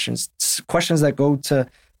 deeper questions, questions that go to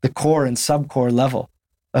the core and subcore level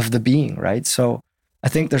of the being, right? So I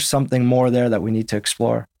think there's something more there that we need to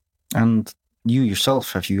explore. And you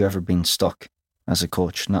yourself, have you ever been stuck as a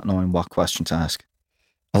coach, not knowing what question to ask?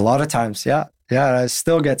 A lot of times, yeah. Yeah, I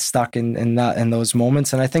still get stuck in those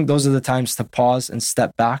moments. And I think those are the times to pause and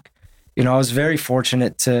step back. You know, I was very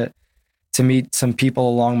fortunate to meet some people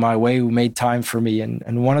along my way who made time for me.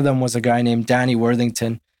 And one of them was a guy named Danny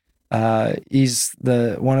Worthington. He's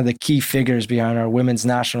one of the key figures behind our women's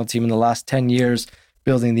national team in the last 10 years,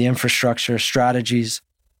 building the infrastructure, strategies,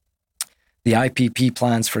 the IPP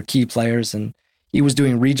plans for key players. And he was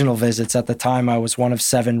doing regional visits. At the time, I was one of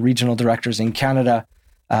 7 regional directors in Canada,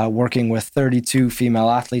 working with 32 female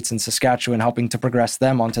athletes in Saskatchewan, helping to progress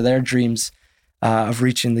them onto their dreams of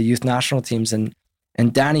reaching the youth national teams. And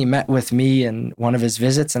Danny met with me in one of his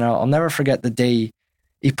visits, and I'll never forget the day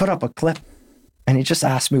he put up a clip and he just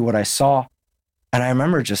asked me what I saw. And I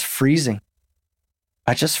remember just freezing.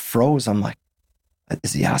 I just froze. I'm like,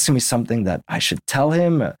 is he asking me something that I should tell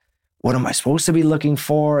him? What am I supposed to be looking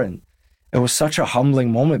for? And it was such a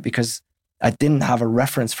humbling moment because I didn't have a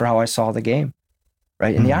reference for how I saw the game,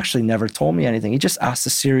 right? And he actually never told me anything. He just asked a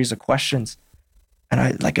series of questions.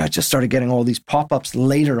 And I just started getting all these pop-ups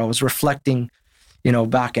later. I was reflecting, you know,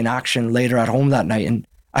 back in action later at home that night. And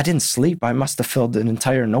I didn't sleep. I must have filled an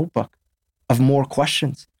entire notebook of more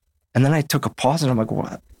questions. And then I took a pause and I'm like,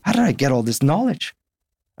 what? How did I get all this knowledge?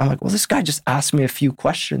 I'm like, well, this guy just asked me a few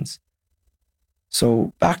questions.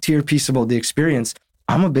 So back to your piece about the experience,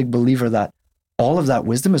 I'm a big believer that all of that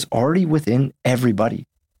wisdom is already within everybody.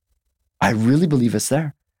 I really believe it's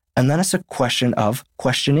there. And then it's a question of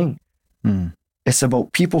questioning. It's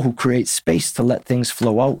about people who create space to let things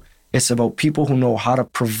flow out. It's about people who know how to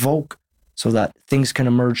provoke so that things can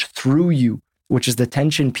emerge through you, which is the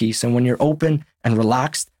tension piece. And when you're open and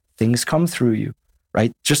relaxed, things come through you,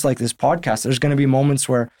 right? Just like this podcast, there's going to be moments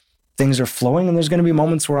where things are flowing and there's going to be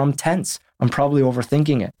moments where I'm tense. I'm probably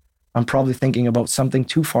overthinking it. I'm probably thinking about something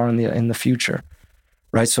too far in the future,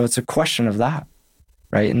 right? So it's a question of that,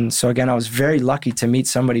 right? And so again, I was very lucky to meet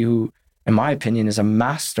somebody who, in my opinion, is a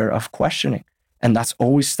master of questioning. And that's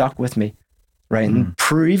always stuck with me, right? And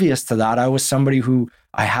previous to that, I was somebody who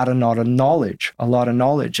I had a lot of knowledge.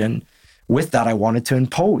 And with that, I wanted to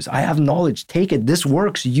impose. I have knowledge, take it. This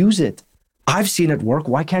works, use it. I've seen it work.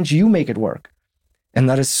 Why can't you make it work? And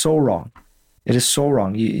that is so wrong. It is so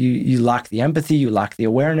wrong. You lack the empathy, you lack the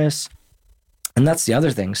awareness. And that's the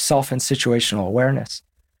other thing, self and situational awareness,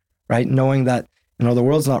 right? Knowing that, you know, the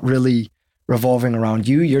world's not really revolving around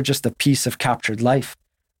you. You're just a piece of captured life,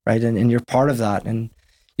 right? And you're part of that. And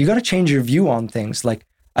you got to change your view on things. Like,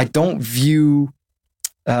 I don't view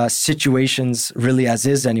situations really as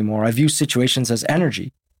is anymore. I view situations as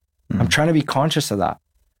energy. I'm trying to be conscious of that,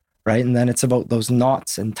 right? And then it's about those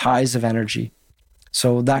knots and ties of energy.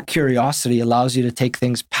 So that curiosity allows you to take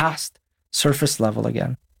things past surface level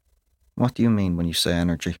again. What do you mean when you say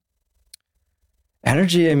energy?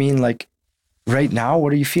 Energy, I mean, like right now,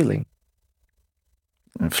 what are you feeling?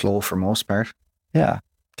 And flow for most part. Yeah.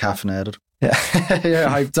 Caffeinated. Yeah. Yeah,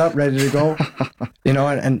 hyped up, ready to go. You know,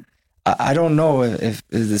 and I don't know if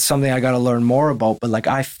it's something I got to learn more about, but like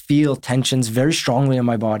I feel tensions very strongly in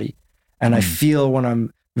my body. And I feel when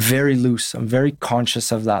I'm very loose, I'm very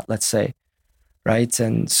conscious of that, let's say. Right.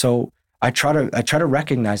 And so I try to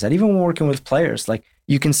recognize that even when working with players, like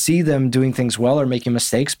you can see them doing things well or making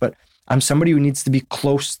mistakes, but I'm somebody who needs to be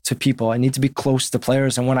close to people. I need to be close to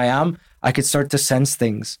players. And when I am, I could start to sense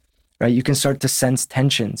things, right? You can start to sense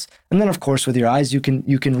tensions. And then of course, with your eyes, you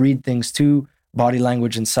can read things too, body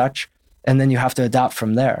language and such. And then you have to adapt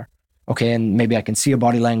from there. Okay. And maybe I can see a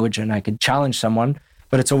body language and I could challenge someone,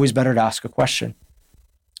 but it's always better to ask a question.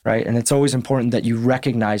 Right. And it's always important that you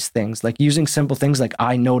recognize things, like using simple things like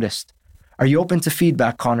I noticed. Are you open to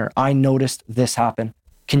feedback, Connor? I noticed this happen.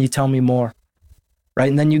 Can you tell me more? Right.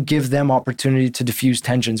 And then you give them opportunity to diffuse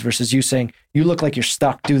tensions versus you saying, you look like you're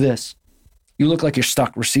stuck. Do this. You look like you're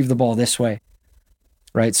stuck. Receive the ball this way.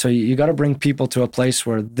 Right. So you got to bring people to a place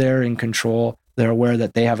where they're in control. They're aware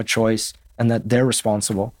that they have a choice and that they're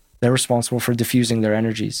responsible. They're responsible for diffusing their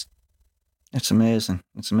energies. It's amazing.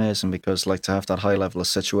 It's amazing because like to have that high level of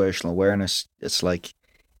situational awareness, it's like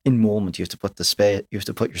in moment you have to put you have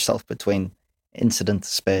to put yourself between incident,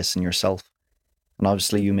 space and yourself. And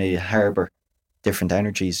obviously you may harbor different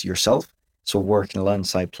energies yourself. So working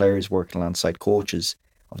alongside players, working alongside coaches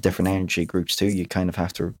of different energy groups too, you kind of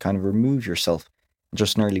have to kind of remove yourself and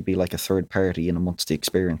just nearly be like a third party in amongst the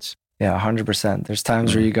experience. Yeah, 100%. There's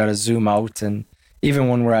times where you got to zoom out, and even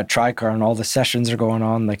when we're at Tricar and all the sessions are going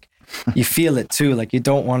on, like you feel it too. Like you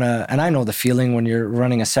don't want to, and I know the feeling when you're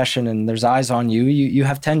running a session and there's eyes on you, you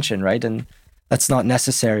have tension, right? And That's not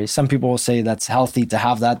necessary. Some people will say that's healthy to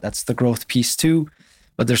have that. That's the growth piece too.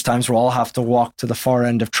 But there's times where I'll have to walk to the far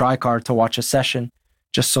end of Tricar to watch a session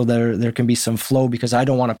just so there can be some flow, because I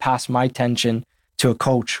don't want to pass my tension to a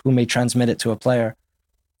coach who may transmit it to a player,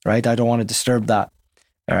 right? I don't want to disturb that.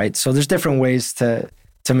 All right. So there's different ways to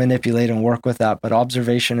manipulate and work with that. But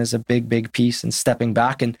observation is a big, big piece, and stepping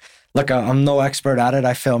back. And look, I'm no expert at it.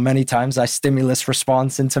 I fail many times. I stimulus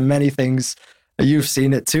response into many things. You've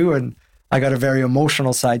seen it too. And I got a very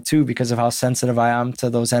emotional side too, because of how sensitive I am to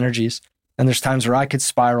those energies. And there's times where I could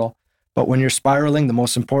spiral. But when you're spiraling, the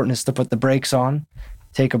most important is to put the brakes on,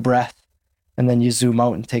 take a breath, and then you zoom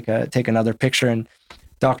out and take another picture. And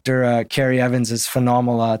Dr. Kerry Evans is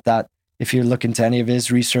phenomenal at that. If you look into any of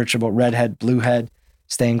his research about redhead, bluehead,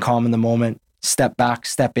 staying calm in the moment, step back,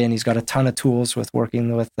 step in, he's got a ton of tools with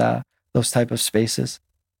working with those type of spaces.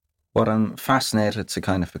 What I'm fascinated to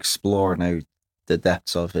kind of explore now the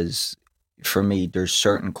depths of is, for me, there's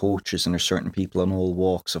certain coaches and there's certain people in all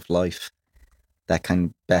walks of life that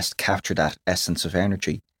can best capture that essence of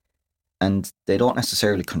energy. And they don't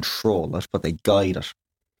necessarily control it, but they guide it.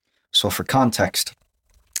 So for context,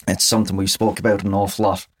 it's something we spoke about an awful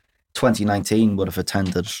lot. 2019 would have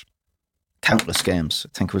attended countless games.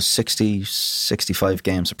 I think it was 60, 65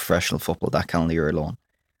 games of professional football that calendar year alone.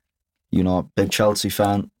 You know, big Chelsea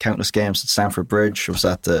fan, countless games at Stamford Bridge. I was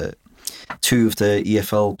at the 2 of the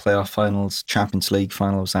EFL playoff finals, Champions League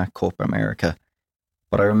finals at Copa America.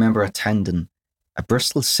 But I remember attending a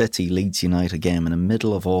Bristol City Leeds United game in the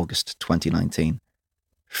middle of August 2019.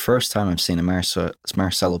 First time I've seen a Marcelo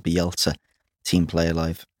Bielsa team play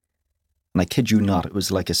live. And I kid you not, it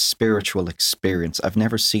was like a spiritual experience. I've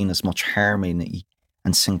never seen as much harmony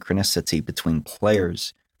and synchronicity between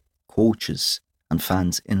players, coaches, and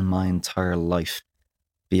fans in my entire life.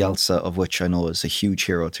 Bielsa, of which I know is a huge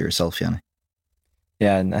hero to yourself, Yanni.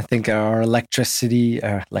 Yeah, and I think our Electric City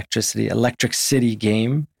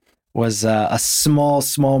game was a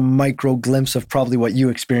small micro glimpse of probably what you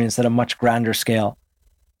experienced at a much grander scale.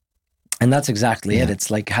 And that's exactly it. It's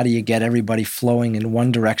like, how do you get everybody flowing in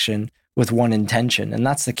one direction with one intention? And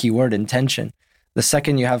that's the key word, intention. The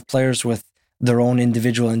second you have players with their own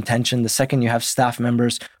individual intention, the second you have staff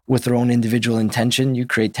members with their own individual intention, you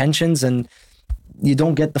create tensions and you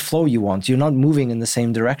don't get the flow you want. You're not moving in the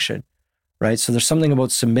same direction, right? So there's something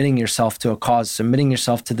about submitting yourself to a cause, submitting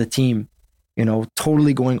yourself to the team, you know,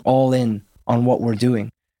 totally going all in on what we're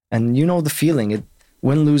doing. And you know the feeling,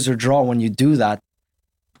 win, lose, or draw. When you do that,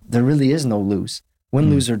 there really is no lose. Win,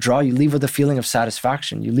 lose, or draw, you leave with a feeling of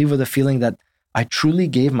satisfaction. You leave with a feeling that I truly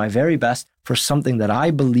gave my very best for something that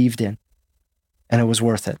I believed in, and it was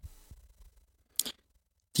worth it.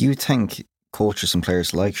 Do you think coaches and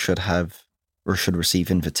players alike should have or should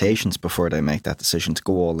receive invitations before they make that decision to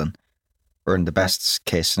go all in? Or in the best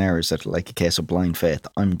case scenario, is it like a case of blind faith?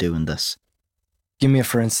 I'm doing this. Give me a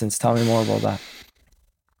for instance. Tell me more about that.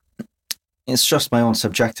 It's just my own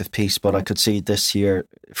subjective piece, but I could see this year,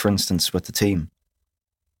 for instance, with the team.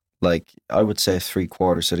 Like, I would say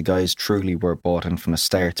 3/4 of the guys truly were bought in from the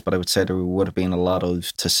start, but I would say there would have been a lot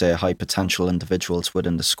of, to say, high potential individuals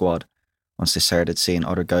within the squad. Once they started seeing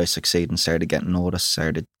other guys succeed and started getting noticed,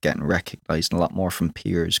 started getting recognised a lot more from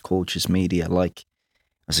peers, coaches, media, like,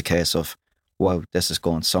 it was a case of, wow, this is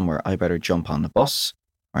going somewhere. I better jump on the bus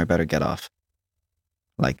or I better get off.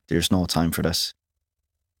 Like, there's no time for this.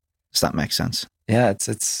 Does that make sense? Yeah,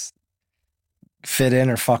 it's fit in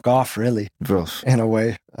or fuck off, really, Rough. in a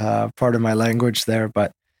way. Part of my language there.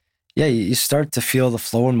 But yeah, you start to feel the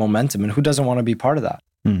flow and momentum. And who doesn't want to be part of that?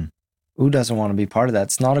 Who doesn't want to be part of that?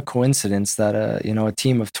 It's not a coincidence that, a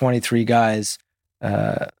team of 23 guys,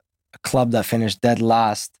 a club that finished dead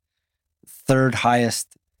last, third highest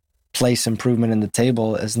place improvement in the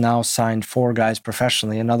table, has now signed 4 guys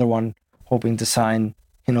professionally. Another one hoping to sign,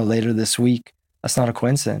 later this week. That's not a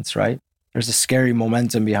coincidence, right? There's a scary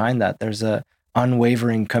momentum behind that. There's a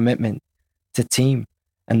unwavering commitment to team.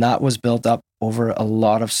 And that was built up over a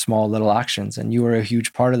lot of small little actions. And you were a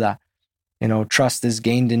huge part of that. Trust is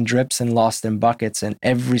gained in drips and lost in buckets. And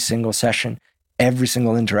every single session, every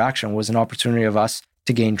single interaction was an opportunity of us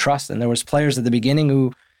to gain trust. And there was players at the beginning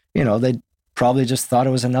who, they probably just thought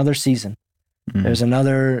it was another season. There's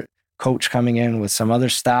another coach coming in with some other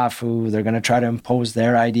staff who they're going to try to impose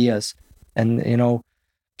their ideas. And,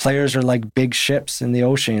 players are like big ships in the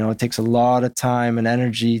ocean. It takes a lot of time and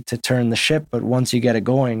energy to turn the ship. But once you get it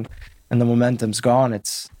going and the momentum's gone,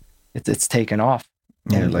 it's taken off.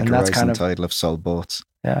 Yeah, and like that's a rising tide lifts all boats.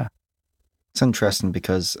 Yeah. It's interesting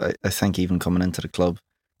because I think even coming into the club,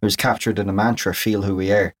 it was captured in a mantra, feel who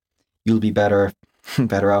we are. You'll be better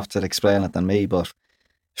off to explain it than me. But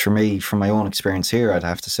for me, from my own experience here, I'd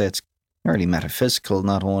have to say it's really metaphysical,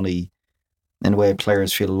 not only in the way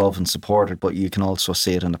players feel loved and supported, but you can also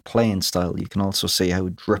see it in the playing style. You can also see how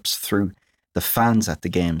it drips through the fans at the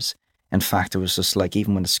games. In fact, it was just like,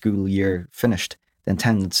 even when the school year finished, the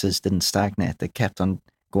attendances didn't stagnate. They kept on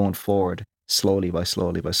going forward, slowly by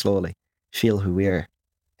slowly by slowly. Feel who we are.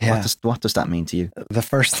 Yeah. What does that mean to you? The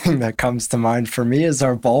first thing that comes to mind for me is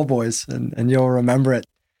our ball boys, and you'll remember it.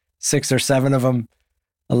 6 or 7 of them,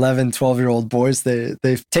 11, 12-year-old boys,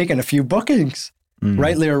 they've taken a few bookings,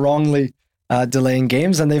 rightly or wrongly, delaying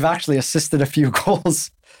games, and they've actually assisted a few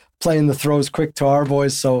goals, playing the throws quick to our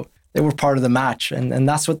boys. So they were part of the match. And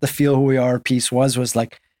that's what the Feel Who We Are piece was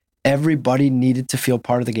like, everybody needed to feel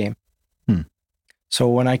part of the game. So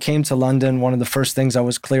when I came to London, one of the first things I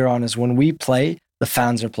was clear on is, when we play, the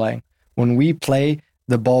fans are playing. When we play,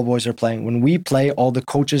 the ball boys are playing. When we play, all the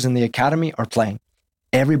coaches in the academy are playing.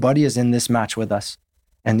 Everybody is in this match with us.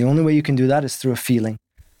 And the only way you can do that is through a feeling,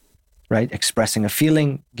 right? Expressing a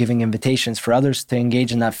feeling, giving invitations for others to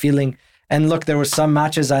engage in that feeling. And look, there were some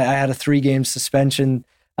matches, I had a 3-game suspension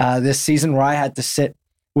this season where I had to sit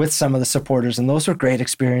with some of the supporters. And those were great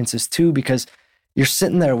experiences too, because you're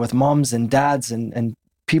sitting there with moms and dads and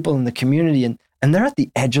people in the community, and they're at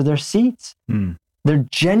the edge of their seats. They're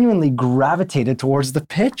genuinely gravitated towards the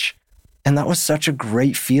pitch. And that was such a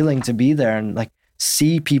great feeling to be there and like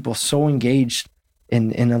see people so engaged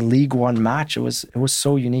in a League One match. It was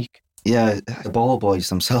so unique. Yeah, the ball boys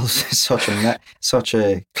themselves is such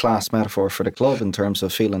a class metaphor for the club in terms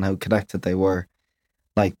of feeling how connected they were.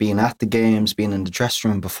 Like being at the games, being in the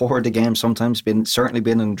dressing room before the game, sometimes certainly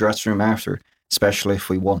being in the dressing room after, especially if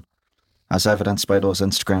we won, as evidenced by those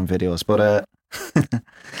Instagram videos. But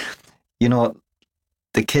you know,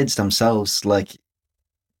 the kids themselves, like,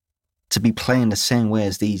 to be playing the same way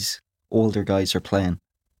as these older guys are playing,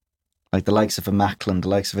 like the likes of a Macklin, the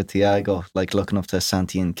likes of a Thiago, like looking up to a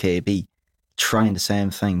Santi and KB, trying the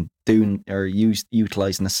same thing,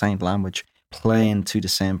 utilising the same language, playing to the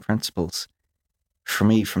same principles. For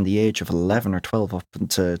me, from the age of 11 or 12 up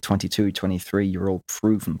into 22, 23-year-old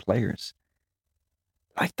proven players,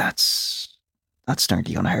 like that's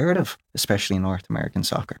nearly unheard of, especially in North American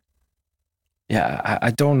soccer. Yeah,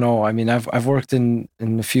 I don't know. I mean, I've worked in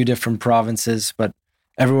a few different provinces, but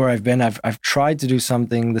everywhere I've been, I've tried to do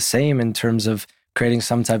something the same in terms of creating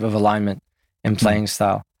some type of alignment in playing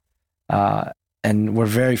style. And we're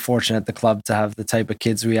very fortunate at the club to have the type of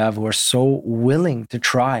kids we have who are so willing to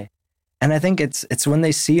try. And I think it's when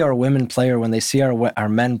they see our women play, or when they see our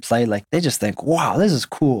men play, like they just think, wow, this is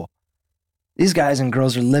cool. These guys and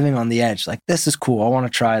girls are living on the edge. Like, this is cool. I want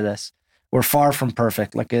to try this. We're far from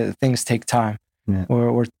perfect. Like, things take time. Yeah.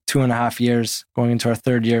 We're 2.5 years going into our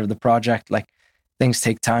 3rd year of the project. Like, things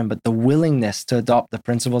take time, but the willingness to adopt the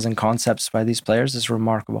principles and concepts by these players is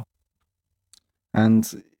remarkable.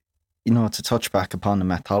 And, you know, to touch back upon the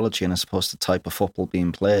methodology and I suppose the type of football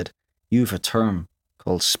being played, you have a term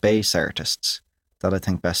called space artists that I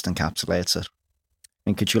think best encapsulates it.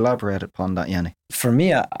 And could you elaborate upon that, Yanni? For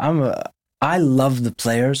me, I love the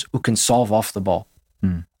players who can solve off the ball.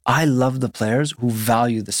 I love the players who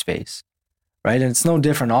value the space, right? And it's no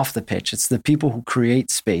different off the pitch. It's the people who create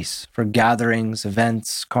space for gatherings,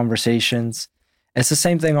 events, conversations. It's the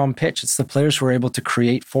same thing on pitch. It's the players who are able to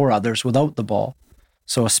create for others without the ball.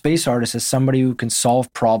 So a space artist is somebody who can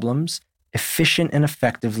solve problems efficient and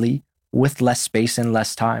effectively with less space and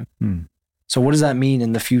less time. So what does that mean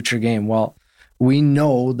in the future game? Well, we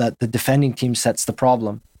know that the defending team sets the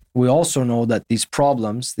problem. We also know that these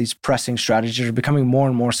problems, these pressing strategies are becoming more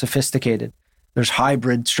and more sophisticated. There's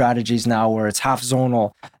hybrid strategies now where it's half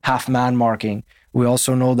zonal, half man marking. We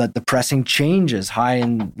also know that the pressing changes high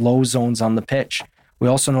and low zones on the pitch. We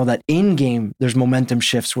also know that in game, there's momentum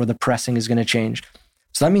shifts where the pressing is going to change.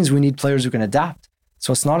 So that means we need players who can adapt.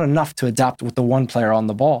 So it's not enough to adapt with the one player on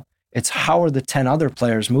the ball. It's how are the 10 other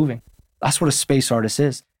players moving? That's what a space artist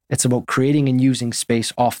is. It's about creating and using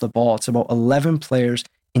space off the ball. It's about 11 players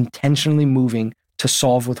intentionally moving to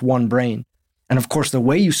solve with one brain. And of course, the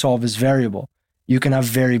way you solve is variable. You can have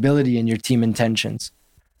variability in your team intentions,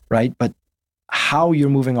 right? But how you're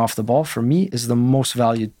moving off the ball, for me, is the most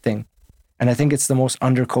valued thing. And I think it's the most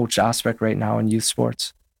undercoached aspect right now in youth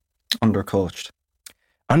sports. Undercoached?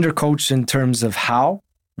 Undercoached in terms of how.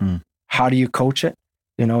 How do you coach it?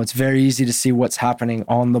 You know, it's very easy to see what's happening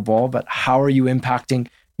on the ball, but how are you impacting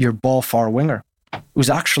your ball far winger, who's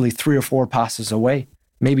actually 3 or 4 passes away,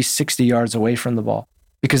 maybe 60 yards away from the ball,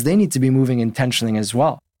 because they need to be moving intentionally as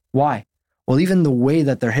well. Why? Well, even the way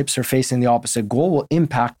that their hips are facing the opposite goal will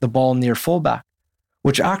impact the ball near fullback,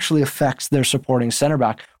 which actually affects their supporting center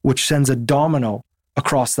back, which sends a domino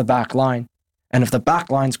across the back line. And if the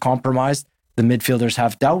back line's compromised, the midfielders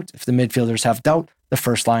have doubt. If the midfielders have doubt, the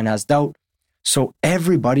first line has doubt. So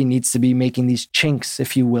everybody needs to be making these chinks,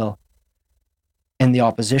 if you will, in the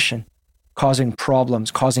opposition, causing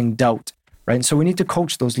problems, causing doubt, right? And so we need to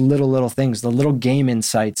coach those little things, the little game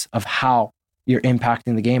insights of how you're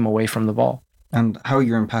impacting the game away from the ball. And how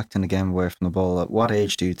you're impacting the game away from the ball. At what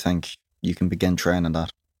age do you think you can begin training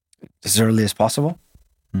that? As early as possible.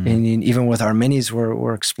 And even with our minis,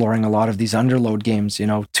 we're exploring a lot of these underload games,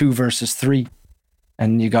 2 versus 3.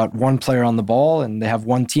 And you got one player on the ball and they have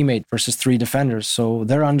one teammate versus 3 defenders. So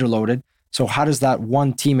they're underloaded. So how does that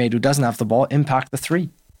one teammate who doesn't have the ball impact the 3?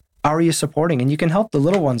 How are you supporting? And you can help the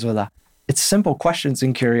little ones with that. It's simple questions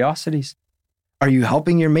and curiosities. Are you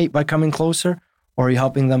helping your mate by coming closer? Or are you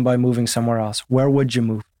helping them by moving somewhere else? Where would you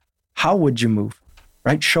move? How would you move?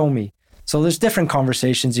 Right? Show me. So there's different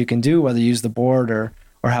conversations you can do, whether you use the board or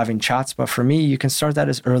having chats. But for me, you can start that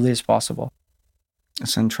as early as possible.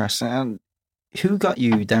 That's interesting. And who got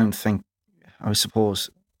you down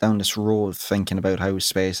this road thinking about how a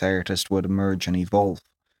space artist would emerge and evolve?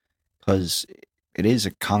 Because it is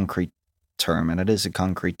a concrete term and it is a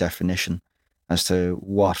concrete definition as to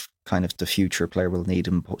what kind of the future player will need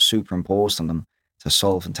superimposed on them to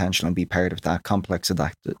solve intention and be part of that complex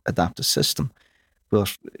adaptive system.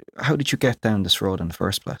 But how did you get down this road in the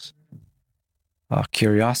first place?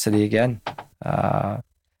 Curiosity again.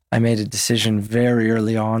 I made a decision very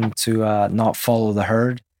early on to not follow the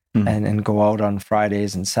herd and go out on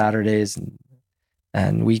Fridays and Saturdays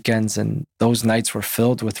and weekends. And those nights were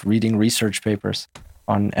filled with reading research papers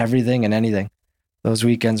on everything and anything. Those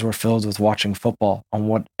weekends were filled with watching football on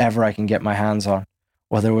whatever I can get my hands on.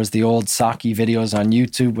 Whether it was the old Saki videos on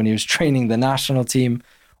YouTube when he was training the national team,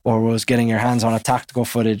 or was getting your hands on a tactical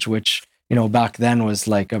footage, which, back then was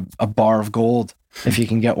like a bar of gold if you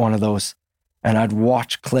can get one of those. And I'd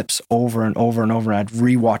watch clips over and over and over. I'd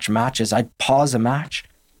rewatch matches. I'd pause a match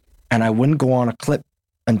and I wouldn't go on a clip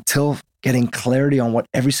until getting clarity on what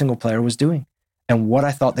every single player was doing and what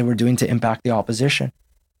I thought they were doing to impact the opposition.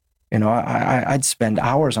 I'd spend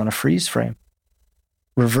hours on a freeze frame,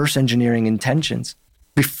 reverse engineering intentions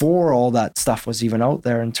before all that stuff was even out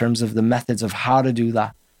there in terms of the methods of how to do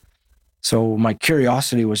that. So my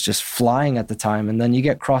curiosity was just flying at the time. And then you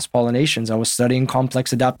get cross-pollinations. I was studying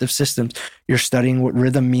complex adaptive systems. You're studying what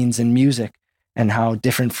rhythm means in music and how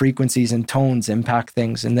different frequencies and tones impact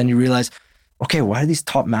things. And then you realize, okay, why are these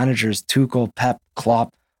top managers, Tuchel, Pep,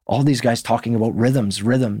 Klopp, all these guys talking about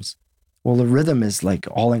rhythms? Well, the rhythm is like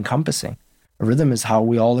all-encompassing. A rhythm is how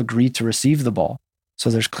we all agree to receive the ball.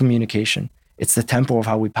 So there's communication. It's the tempo of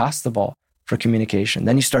how we pass the ball for communication.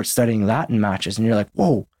 Then you start studying that in matches and you're like,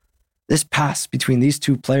 whoa, this pass between these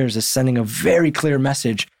two players is sending a very clear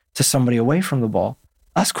message to somebody away from the ball.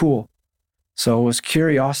 That's cool. So it was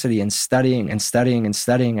curiosity and studying.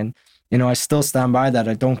 And, I still stand by that.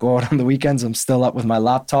 I don't go out on the weekends. I'm still up with my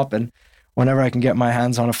laptop. And whenever I can get my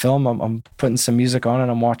hands on a film, I'm putting some music on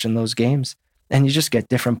and I'm watching those games. And you just get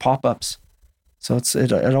different pop-ups. So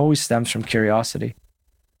it always stems from curiosity.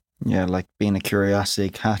 Yeah, like being a curiosity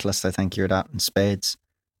catalyst, I think you're that in spades.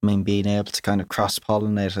 I mean, being able to kind of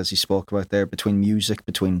cross-pollinate, as you spoke about there, between music,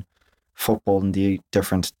 between football and the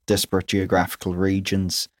different disparate geographical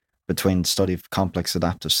regions, between study of complex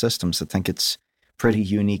adaptive systems. I think it's pretty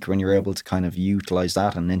unique when you're able to kind of utilize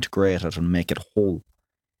that and integrate it and make it whole.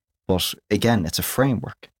 But again, it's a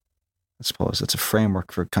framework. I suppose it's a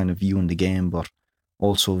framework for kind of viewing the game, but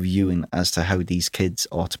also viewing as to how these kids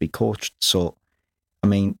ought to be coached. So, I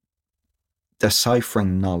mean,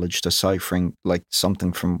 deciphering knowledge, deciphering like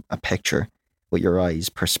something from a picture with your eyes,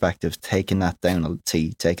 perspective, taking that down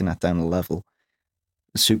a level,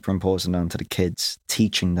 superimposing onto the kids,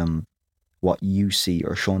 teaching them what you see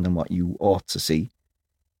or showing them what you ought to see.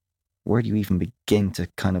 Where do you even begin to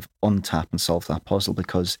kind of untap and solve that puzzle?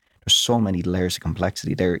 Because there's so many layers of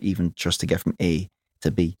complexity there, even just to get from A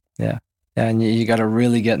to B. Yeah. And you got to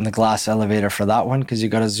really get in the glass elevator for that one, because you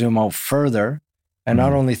got to zoom out further and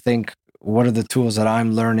not only think, what are the tools that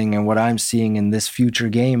I'm learning and what I'm seeing in this future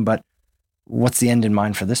game, but what's the end in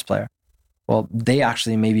mind for this player? Well, they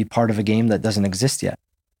actually may be part of a game that doesn't exist yet.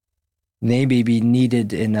 They may be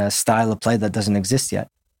needed in a style of play that doesn't exist yet.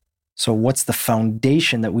 So what's the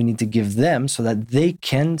foundation that we need to give them so that they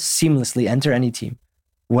can seamlessly enter any team,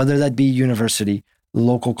 whether that be university,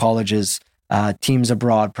 local colleges, teams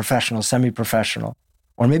abroad, professional, semi-professional,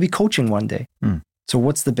 or maybe coaching one day. So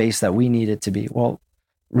what's the base that we need it to be? Well,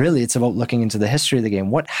 really, it's about looking into the history of the game.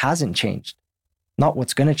 What hasn't changed? Not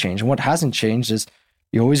what's going to change. And what hasn't changed is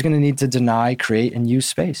you're always going to need to deny, create, and use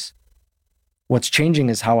space. What's changing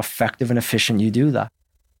is how effective and efficient you do that.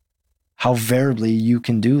 How variably you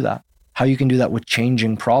can do that. how you can do that with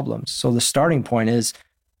changing problems. So the starting point is,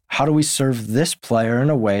 how do we serve this player in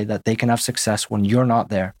a way that they can have success when you're not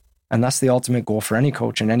there? And that's the ultimate goal for any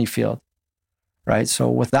coach in any field, right? So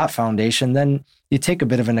with that foundation, then you take a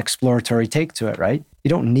bit of an exploratory take to it, right? You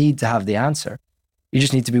don't need to have the answer. You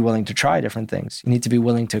just need to be willing to try different things. You need to be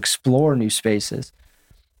willing to explore new spaces.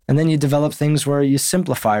 And then you develop things where you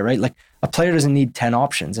simplify, right? Like a player doesn't need 10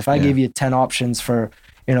 options. If I gave you 10 options for,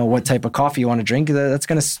 what type of coffee you want to drink, that's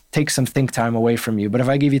going to take some think time away from you. But if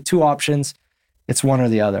I give you 2 options, it's one or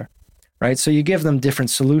the other, right? So you give them different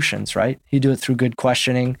solutions, right? You do it through good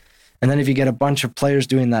questioning. And then if you get a bunch of players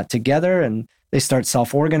doing that together and they start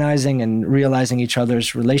self-organizing and realizing each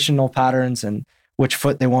other's relational patterns and which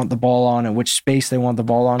foot they want the ball on and which space they want the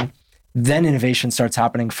ball on, then innovation starts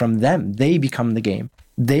happening from them. They become the game.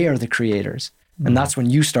 They are the creators. And that's when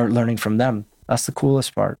you start learning from them. That's the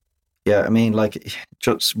coolest part. Yeah, I mean, like,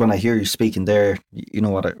 just when I hear you speaking there,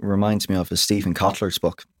 what it reminds me of is Stephen Kotler's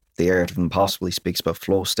book, The Art of Impossible. He speaks about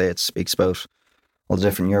flow states, speaks about all the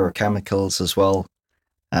different neurochemicals as well.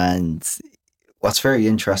 And what's very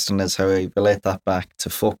interesting is how I relate that back to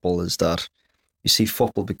football is that you see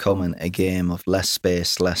football becoming a game of less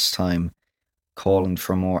space, less time, calling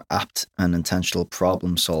for more apt and intentional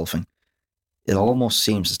problem solving. It almost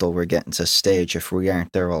seems as though we're getting to a stage, if we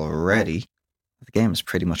aren't there already, the game is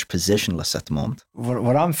pretty much positionless at the moment.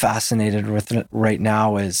 What I'm fascinated with right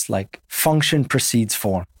now is like function precedes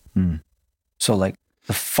form. So like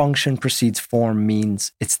the function precedes form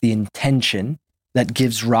means it's the intention that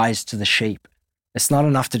gives rise to the shape. It's not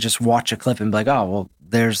enough to just watch a clip and be like, oh, well,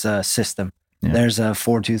 there's a system. Yeah. There's a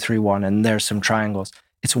 4-2-3-1 and there's some triangles.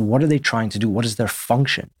 It's what are they trying to do? What is their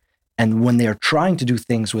function? And when they are trying to do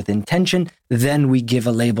things with intention, then we give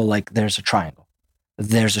a label like there's a triangle.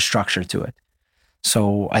 There's a structure to it.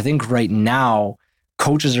 So I think right now,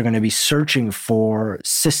 coaches are going to be searching for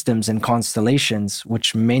systems and constellations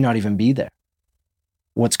which may not even be there.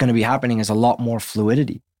 What's going to be happening is a lot more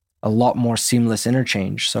fluidity, a lot more seamless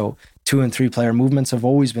interchange. So 2 and 3 player movements have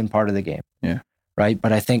always been part of the game. Yeah. Right.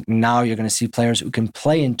 But I think now you're going to see players who can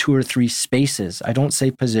play in 2 or 3 spaces. I don't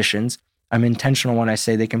say positions. I'm intentional when I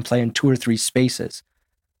say they can play in 2 or 3 spaces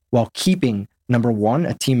while keeping, number 1,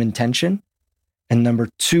 a team intention, and number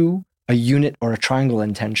 2, a unit or a triangle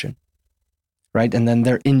intention, right? And then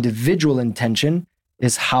their individual intention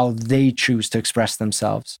is how they choose to express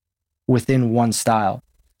themselves within one style.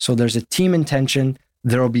 So there's a team intention.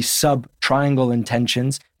 There will be sub-triangle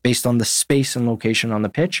intentions based on the space and location on the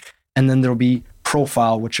pitch. And then there'll be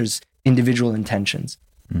profile, which is individual intentions.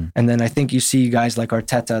 And then I think you see guys like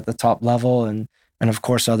Arteta at the top level and of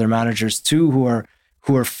course other managers too who are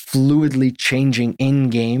fluidly changing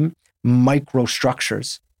in-game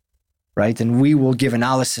microstructures, right? And we will give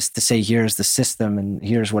analysis to say, here's the system and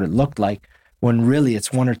here's what it looked like, when really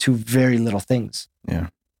it's 1 or 2 very little things. Yeah.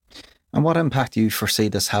 And what impact do you foresee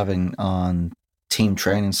this having on team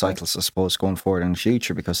training cycles, I suppose, going forward in the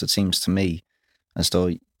future? Because it seems to me as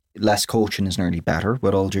though less coaching is nearly better,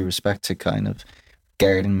 with all due respect to kind of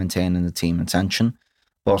guarding, maintaining the team intention.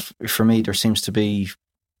 But for me, there seems to be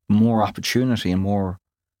more opportunity and more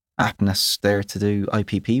aptness there to do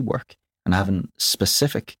IPP work and having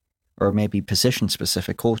specific or maybe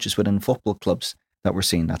position-specific coaches within football clubs that we're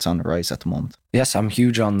seeing that's on the rise at the moment. Yes, I'm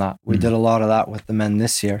huge on that. We did a lot of that with the men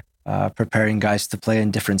this year, preparing guys to play in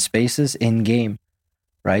different spaces in-game,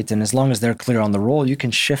 right? And as long as they're clear on the role, you can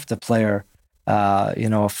shift a player,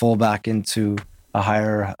 a fullback into a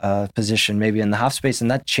higher position, maybe in the half space,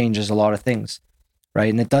 and that changes a lot of things, right?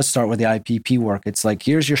 And it does start with the IPP work. It's like,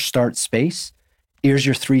 here's your start space, here's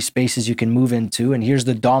your 3 spaces you can move into, and here's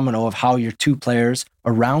the domino of how your 2 players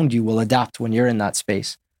around you will adapt when you're in that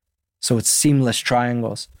space. So it's seamless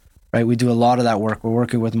triangles, right? We do a lot of that work. We're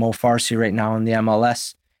working with Mo Farsi right now in the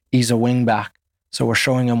MLS. He's a wing back. So we're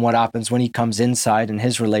showing him what happens when he comes inside and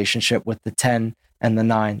his relationship with the 10 and the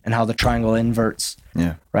 9 and how the triangle inverts.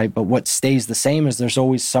 Yeah. Right. But what stays the same is there's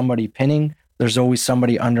always somebody pinning, there's always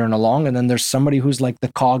somebody under and along, and then there's somebody who's like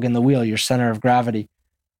the cog in the wheel, your center of gravity,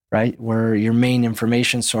 right? Where your main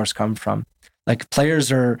information source comes from. Like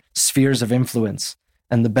players are spheres of influence.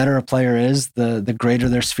 And the better a player is, the greater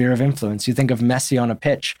their sphere of influence. You think of Messi on a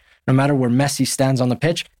pitch. No matter where Messi stands on the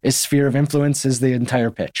pitch, his sphere of influence is the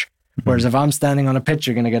entire pitch. Whereas if I'm standing on a pitch,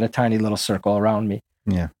 you're going to get a tiny little circle around me.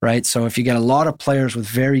 Yeah. Right. So if you get a lot of players with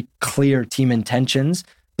very clear team intentions,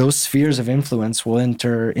 those spheres of influence will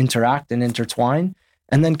interact and intertwine.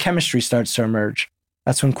 And then chemistry starts to emerge.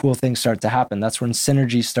 That's when cool things start to happen. That's when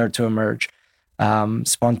synergies start to emerge.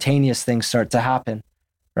 Spontaneous things start to happen.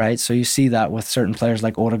 Right. So you see that with certain players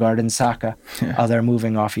like Odegaard and Saka, how they're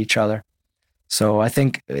moving off each other. So I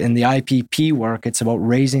think in the IPP work, it's about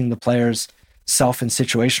raising the players' self and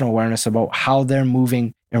situational awareness about how they're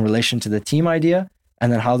moving in relation to the team idea,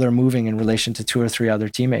 and then how they're moving in relation to 2 or 3 other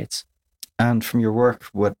teammates. And from your work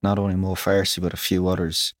with not only Mo Farsi, but a few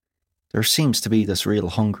others, there seems to be this real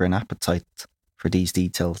hunger and appetite for these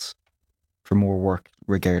details, for more work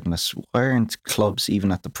regarding this. Why aren't clubs,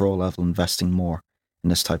 even at the pro level, investing more in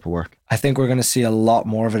this type of work? I think we're going to see a lot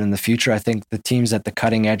more of it in the future. I think the teams at the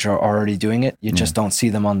cutting edge are already doing it. You just don't see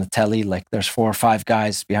them on the telly. Like there's 4 or 5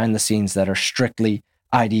 guys behind the scenes that are strictly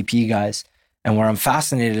IDP guys. And where I'm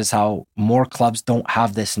fascinated is how more clubs don't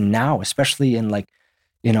have this now, especially in like,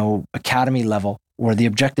 you know, academy level, where the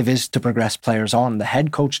objective is to progress players on. The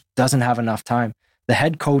head coach doesn't have enough time. The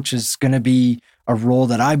head coach is going to be a role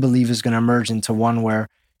that I believe is going to emerge into one where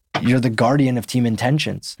you're the guardian of team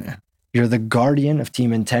intentions. Yeah. You're the guardian of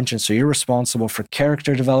team intentions. So you're responsible for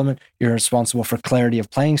character development. You're responsible for clarity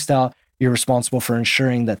of playing style. You're responsible for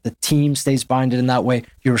ensuring that the team stays binded in that way.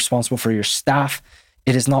 You're responsible for your staff.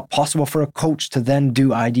 It is not possible for a coach to then do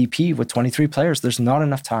IDP with 23 players. There's not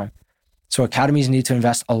enough time. So academies need to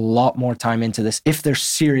invest a lot more time into this if they're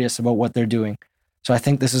serious about what they're doing. So I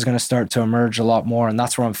think this is going to start to emerge a lot more. And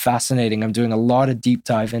that's where I'm fascinating. I'm doing a lot of deep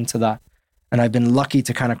dive into that. And I've been lucky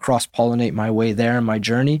to kind of cross-pollinate my way there in my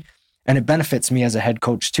journey. And it benefits me as a head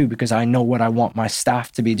coach too, because I know what I want my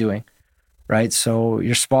staff to be doing, right? So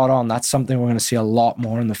you're spot on. That's something we're going to see a lot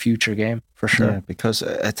more in the future game, for sure. Yeah, because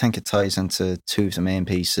I think it ties into 2 of the main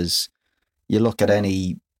pieces. You look at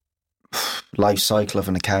any life cycle of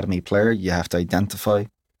an academy player, you have to identify,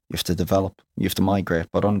 you have to develop, you have to migrate.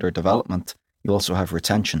 But under development, you also have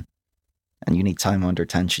retention. And you need time under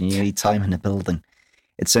tension. You need time in the building.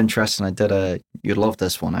 It's interesting. You'd love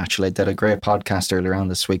this one actually. I did a great podcast earlier on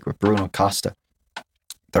this week with Bruno Costa,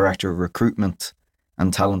 Director of Recruitment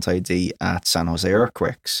and Talent ID at San Jose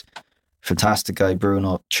Earthquakes. Fantastic guy,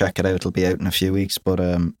 Bruno. Check it out. It'll be out in a few weeks. But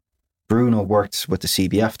Bruno worked with the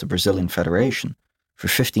CBF, the Brazilian Federation, for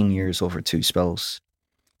 15 years over 2 spells.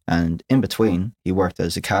 And in between, he worked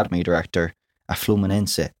as Academy Director at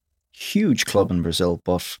Fluminense. Huge club in Brazil,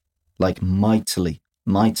 but like mightily,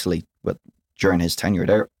 during his tenure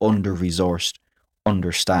there, under-resourced,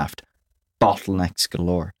 understaffed, bottlenecks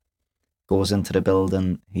galore. Goes into the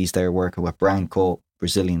building, he's there working with Branco,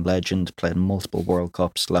 Brazilian legend, played multiple World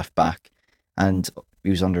Cups, left back, and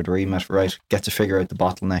he was under the remit, right, get to figure out the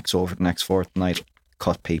bottlenecks over the next fortnight,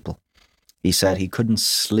 cut people. He said he couldn't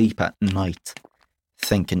sleep at night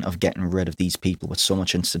thinking of getting rid of these people with so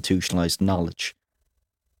much institutionalized knowledge.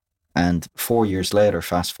 And 4 years later,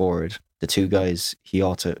 fast forward, the 2 guys he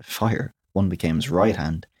ought to fire, one became his right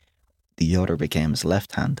hand, the other became his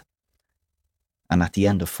left hand. And at the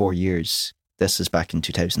end of 4 years, this is back in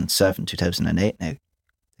 2007, 2008 now,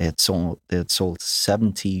 they had sold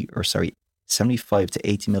 75 to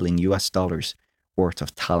 80 million US dollars worth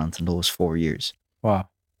of talent in those 4 years. Wow.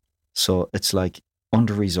 So it's like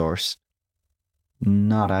under-resourced,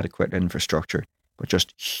 not adequate infrastructure, but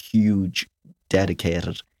just huge,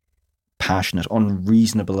 dedicated, passionate,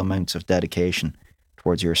 unreasonable amounts of dedication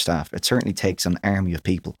towards your staff. It certainly takes an army of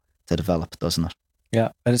people to develop, doesn't it? Yeah,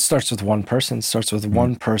 and it starts with one person. It starts with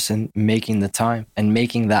one person making the time and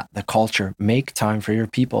making that the culture. Make time for your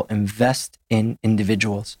people. Invest in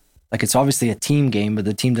individuals. Like it's obviously a team game, but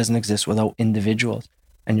the team doesn't exist without individuals.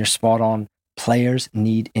 And you're spot on. Players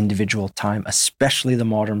need individual time, especially the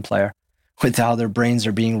modern player, with how their brains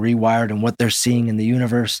are being rewired and what they're seeing in the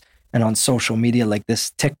universe and on social media, like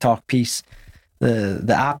this TikTok piece.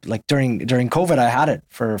 The app, like during COVID, I had it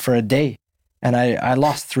for a day, and I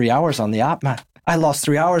lost 3 hours on the app, man. I lost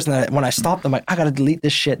 3 hours, and when I stopped, I'm like, I gotta delete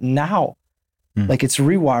this shit now. Like it's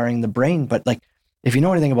rewiring the brain. But like, if you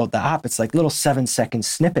know anything about the app, it's like little 7-second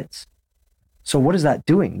snippets. So what is that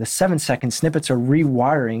doing? The 7-second snippets are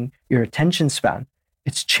rewiring your attention span.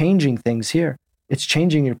 It's changing things here. It's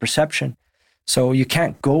changing your perception. So you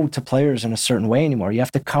can't go to players in a certain way anymore. You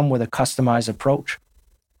have to come with a customized approach.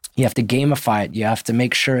 You have to gamify it. You have to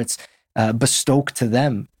make sure it's bespoke to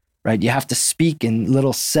them, right? You have to speak in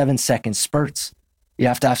little 7-second spurts. You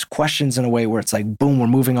have to ask questions in a way where it's like, boom, we're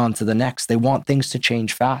moving on to the next. They want things to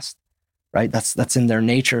change fast, right? That's in their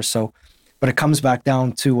nature. So, but it comes back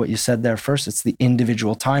down to what you said there first. It's the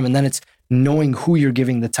individual time. And then it's knowing who you're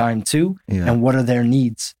giving the time to and what are their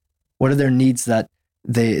needs. What are their needs that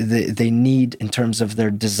they need in terms of their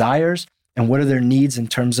desires, and what are their needs in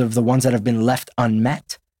terms of the ones that have been left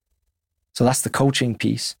unmet. So that's the coaching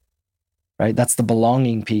piece, right? That's the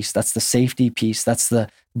belonging piece. That's the safety piece. That's the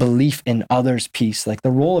belief in others piece. Like the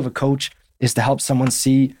role of a coach is to help someone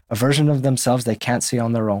see a version of themselves they can't see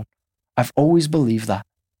on their own. I've always believed that,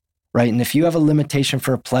 right? And if you have a limitation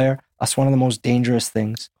for a player, That's one of the most dangerous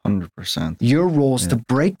things. 100%. Your role is to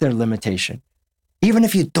break their limitation. Even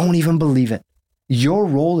if you don't even believe it, your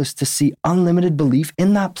role is to see unlimited belief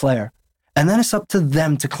in that player. And then it's up to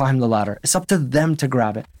them to climb the ladder. It's up to them to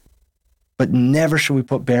grab it. But never should we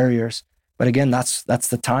put barriers. But again, that's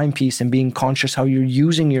the time piece and being conscious how you're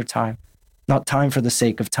using your time, not time for the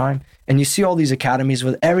sake of time. And you see all these academies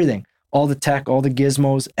with everything, all the tech, all the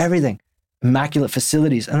gizmos, everything, immaculate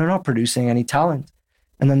facilities, and they're not producing any talent.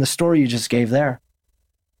 And then the story you just gave there,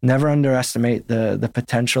 never underestimate the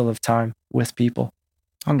potential of time with people.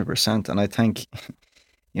 100%. And I think,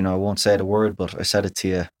 I won't say the word, but I said it to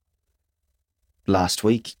you last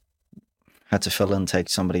week. Had to fill in, take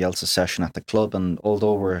somebody else's session at the club. And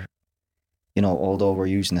although we're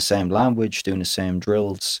using the same language, doing the same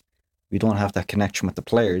drills, we don't have that connection with the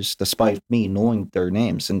players, despite me knowing their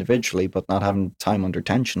names individually, but not having time under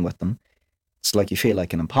tension with them. It's like you feel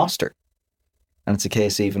like an imposter. And it's a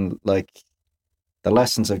case even like the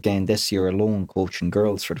lessons I've gained this year alone, coaching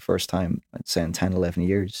girls for the first time, I'd say in 10, 11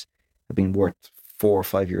 years, have been worth 4 or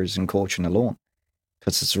 5 years in coaching alone.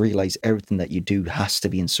 Because it's realised everything that you do has to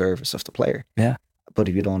be in service of the player. Yeah. But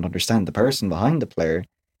if you don't understand the person behind the player,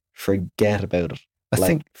 forget about it.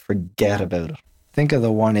 Forget about it. Think of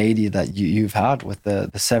the 180 that you've had with the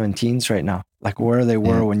 17s right now. Like where they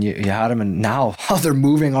were when you had them, and now how they're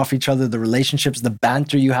moving off each other, the relationships, the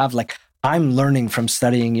banter you have. Like I'm learning from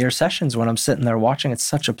studying your sessions when I'm sitting there watching. It's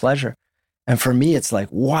such a pleasure. And for me, it's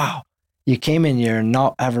like, wow, you came in here and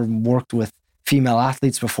not ever worked with female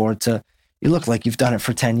athletes before to, you look like you've done it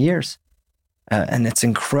for 10 years. And it's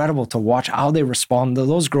incredible to watch how they respond.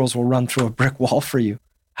 Those girls will run through a brick wall for you.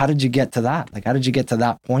 How did you get to that? Like, how did you get to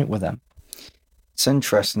that point with them? It's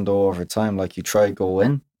interesting though, over time, like you try to go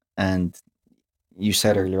in and you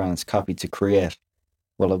said earlier on, it's copy to create.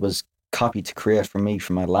 Well, it was copy to create for me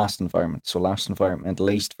from my last environment. So last environment, at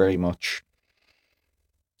least very much,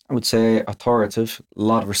 I would say authoritative, a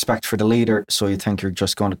lot of respect for the leader. So you think you're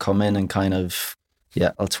just going to come in and kind of,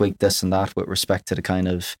 I'll tweak this and that with respect to the kind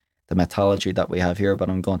of the methodology that we have here, but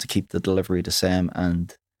I'm going to keep the delivery the same.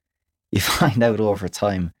 And you find out over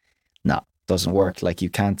time, it doesn't work. Like you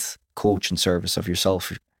can't coach in service of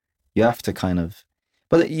yourself. You have to kind of,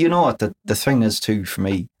 but you know what, the thing is too, for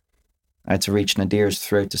me, I had to reach nadirs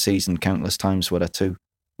throughout the season countless times with it too.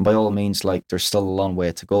 And by all means, like there's still a long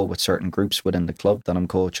way to go with certain groups within the club that I'm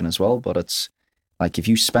coaching as well. But it's like, if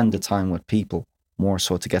you spend the time with people more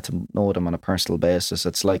so to get to know them on a personal basis,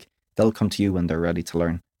 it's like they'll come to you when they're ready to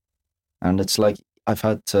learn. And it's like, I've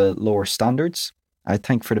had to lower standards. I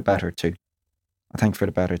think for the better too. I think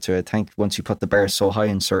once you put the bar so high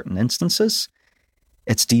in certain instances,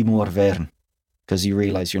 it's demotivating because you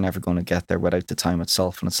realise you're never going to get there without the time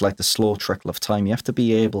itself. And it's like the slow trickle of time. You have to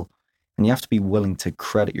be able, and you have to be willing to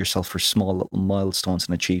credit yourself for small little milestones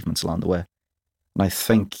and achievements along the way. And I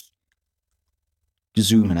think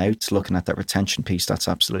zooming out, looking at that retention piece, that's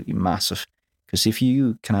absolutely massive. Because if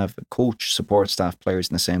you can have a coach, support staff, players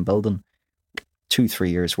in the same building,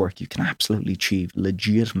 2-3 years work, you can absolutely achieve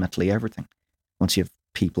legitimately everything once you have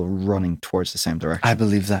people running towards the same direction. I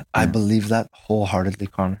believe that. Yeah. I believe that wholeheartedly,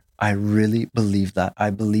 Connor. I really believe that. I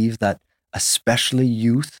believe that especially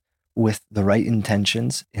youth with the right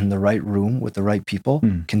intentions in the right room with the right people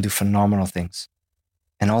can do phenomenal things.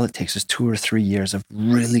 And all it takes is 2 or 3 years of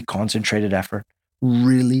really concentrated effort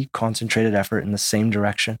in the same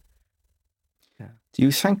direction. Yeah. Do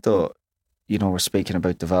you think though, we're speaking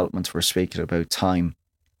about development, we're speaking about time.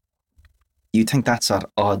 You think that's at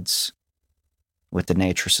odds with the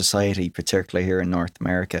nature of society, particularly here in North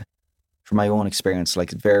America? From my own experience,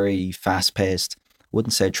 like very fast-paced, I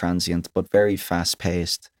wouldn't say transient, but very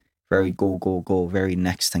fast-paced, very go, very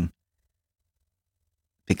next thing.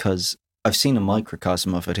 Because I've seen a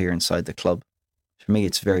microcosm of it here inside the club. For me,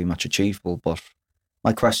 it's very much achievable, but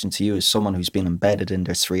my question to you is someone who's been embedded in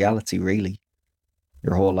this reality, really,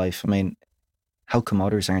 your whole life. I mean, how come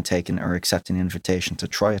others aren't taking or accepting the invitation to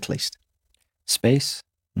try at least? Space.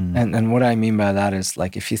 And what I mean by that is,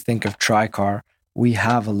 like, if you think of Tricar, we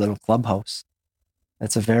have a little clubhouse.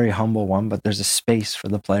 It's a very humble one, but there's a space for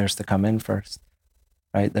the players to come in first,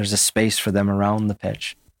 right? There's a space for them around the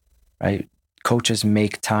pitch, right? Coaches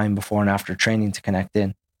make time before and after training to connect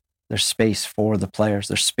in. There's space for the players.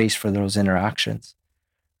 There's space for those interactions,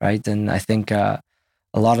 right? And I think a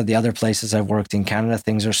lot of the other places I've worked in Canada,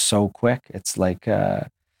 things are so quick. It's like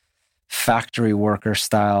factory worker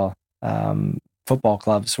style football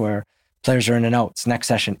clubs where players are in and out. It's next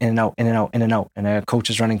session, in and out, in and out, in and out. And a coach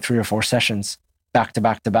is running 3 or 4 sessions back to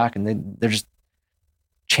back to back. And they're just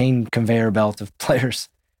chain conveyor belt of players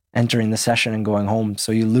entering the session and going home.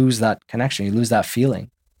 So you lose that connection. You lose that feeling.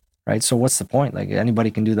 right? So what's the point? Like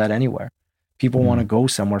anybody can do that anywhere. People want to go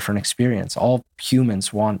somewhere for an experience. All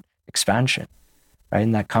humans want expansion, right?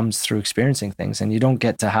 And that comes through experiencing things. And you don't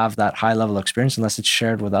get to have that high level experience unless it's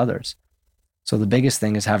shared with others. So the biggest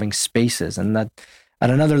thing is having spaces, and that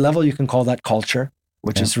at another level, you can call that culture,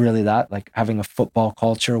 which is really that, like having a football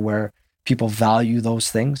culture where people value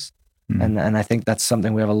those things. And I think that's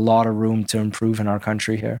something we have a lot of room to improve in our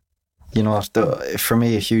country here. You know, for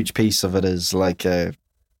me, a huge piece of it is like, well,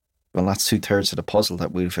 that's 2/3 of the puzzle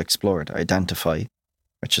that we've explored. Identify,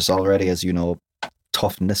 which is already, as you know,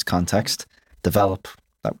 tough in this context. Develop,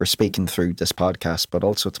 that we're speaking through this podcast, but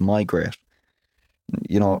also to migrate.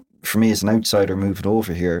 You know, for me as an outsider moving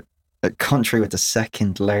over here, a country with the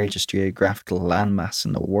second largest geographical landmass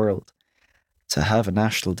in the world, to have a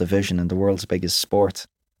national division in the world's biggest sport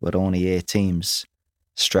with only 8 teams,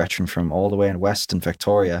 stretching from all the way in Western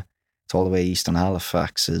Victoria to all the way east in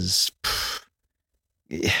Halifax, is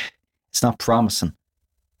it's not promising,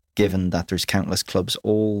 given that there's countless clubs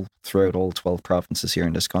all throughout all 12 provinces here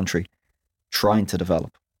in this country trying to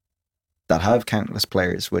develop, that have countless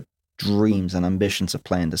players with dreams and ambitions of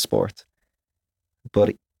playing the sport.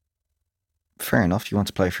 But fair enough, you want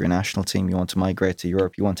to play for your national team, you want to migrate to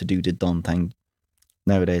Europe, you want to do the done thing.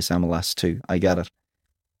 Nowadays, MLS too, I get it.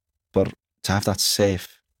 But to have that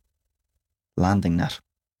safe landing net,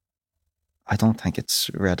 I don't think it's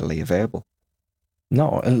readily available.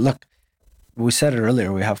 No, look, we said it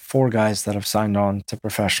earlier, we have 4 guys that have signed on to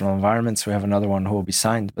professional environments. We have another one who will be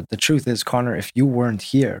signed. But the truth is, Connor, if you weren't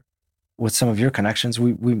here with some of your connections,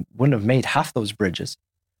 we wouldn't have made half those bridges,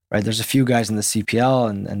 right? There's a few guys in the CPL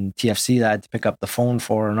and TFC that I had to pick up the phone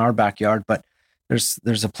for in our backyard, but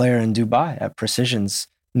there's a player in Dubai at Precision's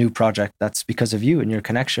new project that's because of you and your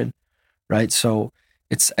connection, right? So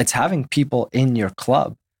it's having people in your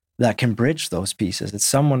club that can bridge those pieces. It's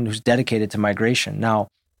someone who's dedicated to migration. Now,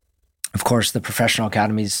 of course, the professional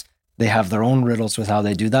academies, they have their own riddles with how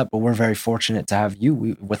they do that, but we're very fortunate to have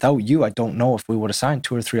you. Without you, I don't know if we would have signed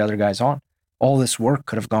 2 or 3 other guys on. All this work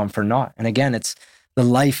could have gone for naught. And again, it's the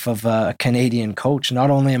life of a Canadian coach. Not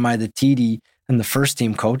only am I the TD and the first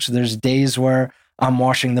team coach, there's days where I'm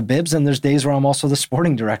washing the bibs, and there's days where I'm also the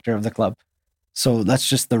sporting director of the club. So that's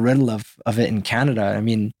just the riddle of it in Canada. I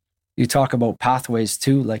mean, you talk about pathways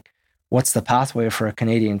too. Like, what's the pathway for a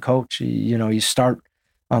Canadian coach? You know, you start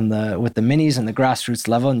with the minis and the grassroots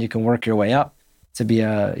level, and you can work your way up to be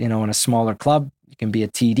in a smaller club. You can be a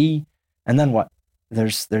TD, and then what?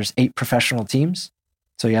 There's 8 professional teams,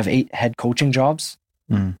 so you have 8 head coaching jobs,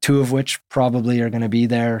 2 of which probably are going to be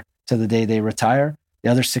there to the day they retire. The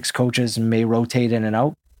other 6 coaches may rotate in and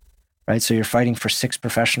out, right? So you're fighting for 6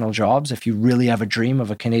 professional jobs if you really have a dream of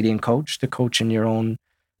a Canadian coach to coach in your own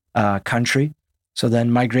country. So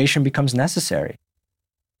then migration becomes necessary,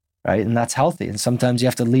 right? And that's healthy. And sometimes you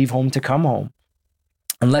have to leave home to come home.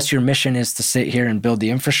 Unless your mission is to sit here and build the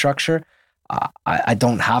infrastructure, I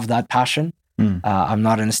don't have that passion. I'm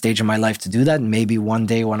not in a stage of my life to do that. And maybe one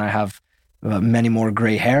day when I have many more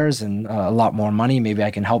gray hairs and a lot more money, maybe I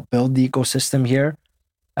can help build the ecosystem here.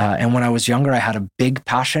 And when I was younger, I had a big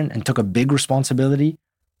passion and took a big responsibility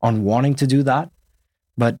on wanting to do that.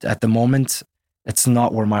 But at the moment, it's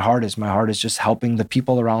not where my heart is. My heart is just helping the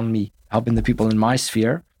people around me, helping the people in my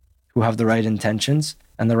sphere who have the right intentions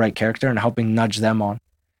and the right character, and helping nudge them on.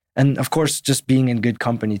 And of course, just being in good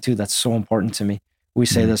company too. That's so important to me. We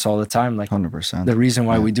say this all the time. Like 100%. The reason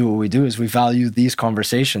why we do what we do is we value these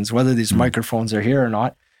conversations. Whether these microphones are here or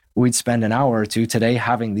not, we'd spend an hour or 2 today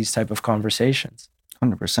having these type of conversations.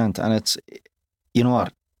 100%. And it's, you know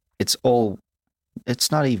what? It's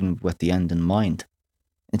not even with the end in mind.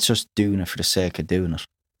 It's just doing it for the sake of doing it.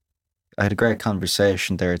 I had a great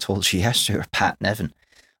conversation there, I told you yesterday, with Pat Nevin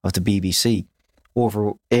of the BBC.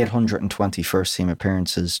 Over 820 first team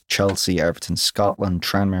appearances, Chelsea, Everton, Scotland,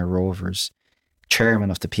 Tranmere Rovers, chairman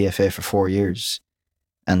of the PFA for 4 years.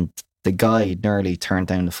 And the guy nearly turned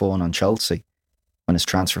down the phone on Chelsea when his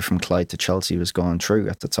transfer from Clyde to Chelsea was going through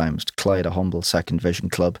at the time. It was Clyde, a humble second division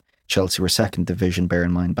club. Chelsea were second division, bear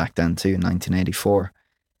in mind, back then too, in 1984.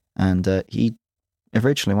 And he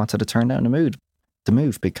originally wanted to turn down the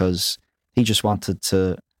move because he just wanted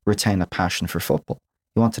to retain a passion for football.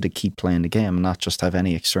 He wanted to keep playing the game and not just have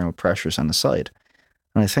any external pressures on the side.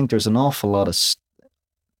 And I think there's an awful lot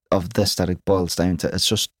of this that it boils down to. It's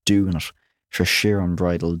just doing it for sheer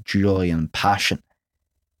unbridled joy and passion.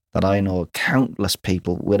 That I know countless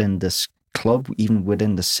people within this club, even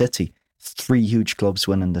within the city, 3 huge clubs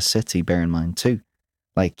within the city, bear in mind too.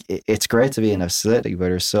 Like, it's great to be in a city where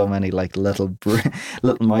there's so many like little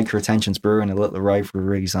micro tensions brewing and little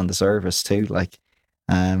rivalries on the surface too. Like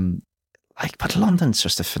like, but London's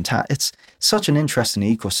just a fantastic, it's such an interesting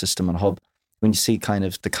ecosystem and hub when you see kind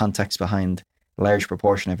of the context behind a large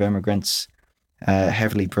proportion of immigrants,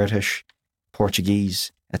 heavily British,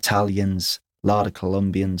 Portuguese, Italians, a lot of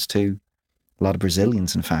Colombians too, a lot of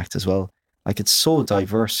Brazilians, in fact, as well. Like, it's so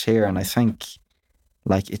diverse here, and I think,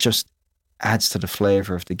 like, it just adds to the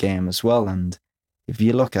flavour of the game as well. And if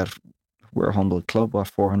you look at, we're a humble club, what,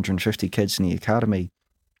 450 kids in the academy,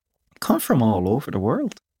 come from all over the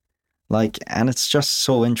world. Like, and it's just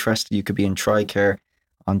so interesting. You could be in Tricare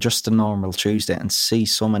on just a normal Tuesday and see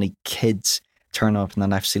so many kids turn up in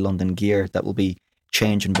an FC London gear that will be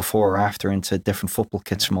changing before or after into different football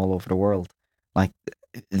kits from all over the world. Like,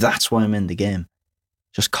 that's why I'm in the game.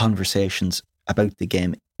 Just conversations about the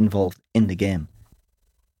game, involved in the game.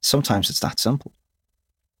 Sometimes it's that simple.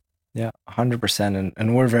 Yeah, 100%.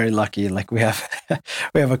 And we're very lucky. Like, we have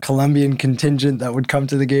a Colombian contingent that would come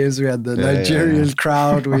to the games. We had the Nigerian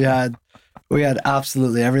crowd. We had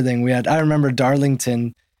absolutely everything. I remember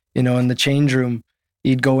Darlington, in the change room,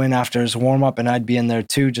 he'd go in after his warm up and I'd be in there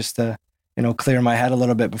too, just to, clear my head a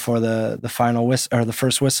little bit before the final whistle or the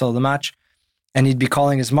first whistle of the match. And he'd be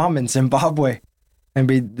calling his mom in Zimbabwe and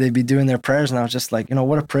they'd be doing their prayers. And I was just like,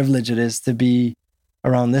 what a privilege it is to be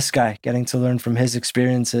around this guy, getting to learn from his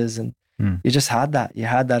experiences. And you just had that. You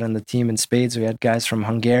had that in the team in spades. We had guys from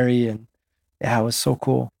Hungary, and yeah, it was so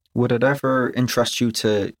cool. Would it ever interest you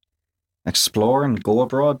to explore and go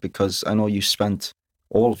abroad? Because I know you spent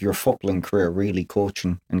all of your footballing career really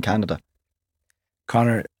coaching in Canada.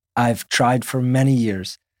 Connor, I've tried for many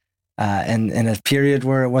years, and in a period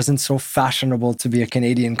where it wasn't so fashionable to be a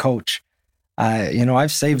Canadian coach.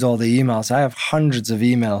 I've saved all the emails. I have hundreds of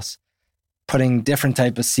emails putting different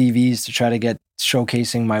type of CVs to try to get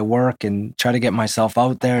showcasing my work and try to get myself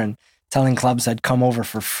out there, and telling clubs I'd come over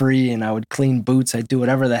for free and I would clean boots. I'd do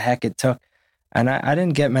whatever the heck it took. And I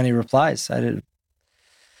didn't get many replies.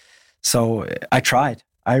 So I tried.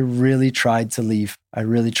 I really tried to leave. I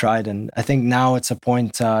really tried. And I think now it's a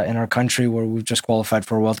point in our country where we've just qualified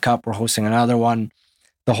for a World Cup. We're hosting another one.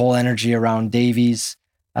 The whole energy around Davies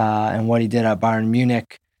and what he did at Bayern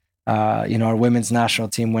Munich, our women's national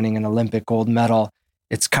team winning an Olympic gold medal.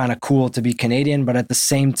 It's kind of cool to be Canadian, but at the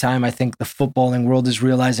same time, I think the footballing world is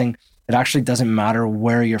realizing it actually doesn't matter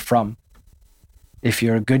where you're from. If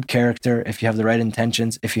you're a good character, if you have the right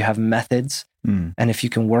intentions, if you have methods, and if you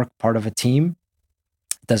can work part of a team,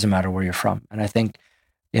 it doesn't matter where you're from. And I think,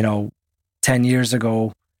 10 years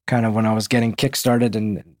ago, kind of when I was getting kickstarted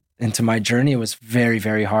and into my journey, it was very,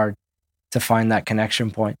 very hard to find that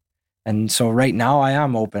connection point. And so right now I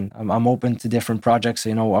am open. I'm open to different projects.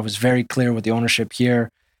 I was very clear with the ownership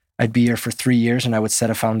here. I'd be here for 3 years and I would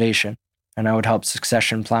set a foundation and I would help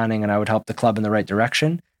succession planning and I would help the club in the right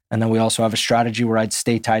direction. And then we also have a strategy where I'd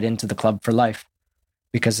stay tied into the club for life,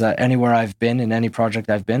 because anywhere I've been, in any project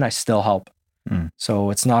I've been, I still help.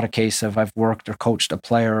 So it's not a case of I've worked or coached a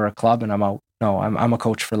player or a club and I'm out. No, I'm a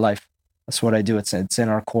coach for life. That's what I do. It's in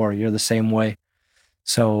our core. You're the same way.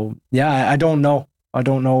 So yeah, I don't know. I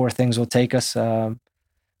don't know where things will take us. But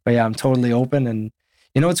yeah, I'm totally open. And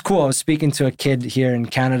it's cool. I was speaking to a kid here in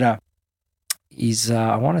Canada. He's,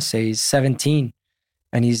 I want to say he's 17.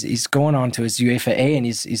 And he's going on to his UEFA A, and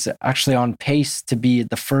he's actually on pace to be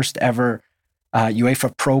the first ever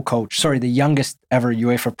UEFA Pro coach. Sorry, the youngest ever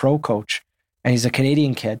UEFA Pro coach. And he's a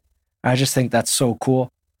Canadian kid. I just think that's so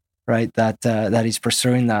cool, right? That he's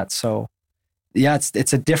pursuing that. So yeah,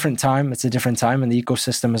 it's a different time. It's a different time, and the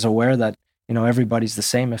ecosystem is aware that everybody's the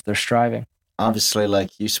same if they're striving. Obviously,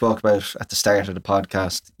 like you spoke about at the start of the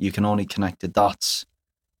podcast, you can only connect the dots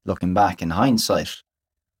looking back in hindsight.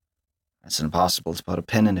 It's impossible to put a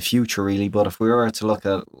pin in the future, really. But if we were to look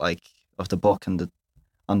at of the book and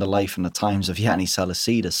on the life and the times of YIANNIS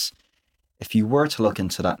TSALATSIDIS, if you were to look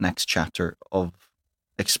into that next chapter of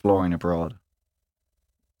exploring abroad,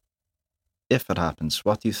 if it happens,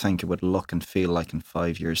 what do you think it would look and feel like in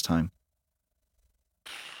 5 years' time?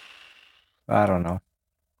 I don't know,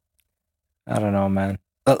 man.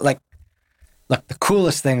 But look, the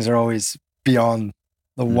coolest things are always beyond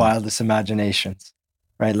the wildest imaginations.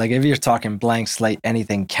 Right? Like if you're talking blank slate,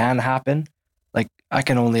 anything can happen. Like I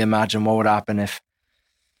can only imagine what would happen if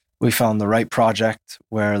we found the right project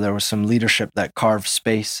where there was some leadership that carved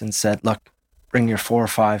space and said, look, bring your 4 or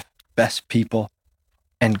 5 best people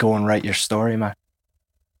and go and write your story, man.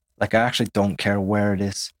 Like I actually don't care where it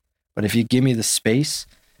is. But if you give me the space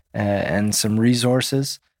and some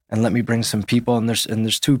resources and let me bring some people, and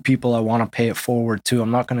there's 2 people I want to pay it forward to.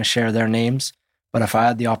 I'm not going to share their names, but if I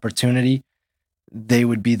had the opportunity, they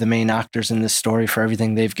would be the main actors in this story for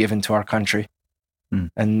everything they've given to our country.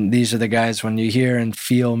 And these are the guys, when you hear and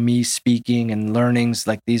feel me speaking and learnings,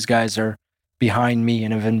 like these guys are behind me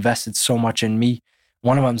and have invested so much in me.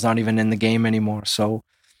 One of them's not even in the game anymore. So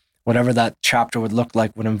whatever that chapter would look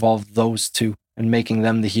like would involve those two and making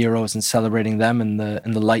them the heroes and celebrating them in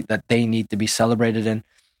the light that they need to be celebrated in.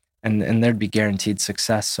 And there'd be guaranteed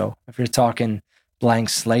success. So if you're talking blank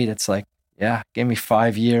slate, it's like, yeah, give me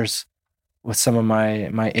 5 years with some of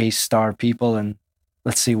my A-star people and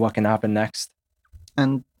let's see what can happen next.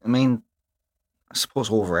 And I mean, I suppose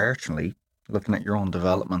overarchingly, looking at your own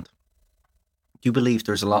development, do you believe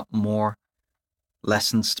there's a lot more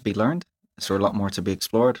lessons to be learned? Is there a lot more to be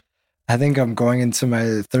explored? I think I'm going into my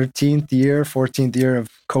 14th year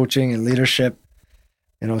of coaching and leadership,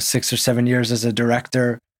 6 or 7 years as a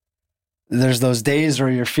director. There's those days where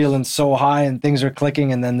you're feeling so high and things are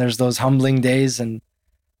clicking, and then there's those humbling days. And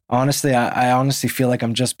honestly, I honestly feel like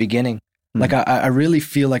I'm just beginning. Like I really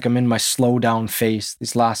feel like I'm in my slow down phase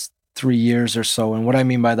these last 3 years or so. And what I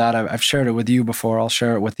mean by that, I've shared it with you before. I'll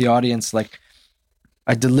share it with the audience. Like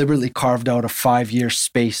I deliberately carved out a 5-year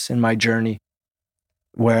space in my journey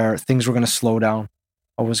where things were going to slow down.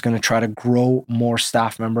 I was going to try to grow more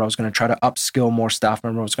staff member. I was going to try to upskill more staff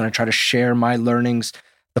member. I was going to try to share my learnings,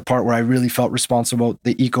 the part where I really felt responsible about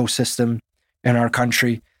the ecosystem in our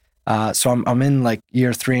country. So I'm in like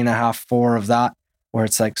year 3.5, 4 of that, where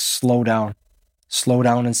it's like slow down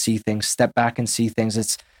and see things, step back and see things.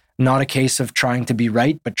 It's not a case of trying to be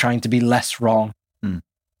right, but trying to be less wrong.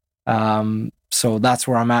 So that's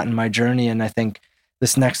where I'm at in my journey. And I think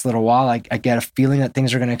this next little while, I get a feeling that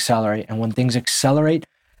things are going to accelerate. And when things accelerate,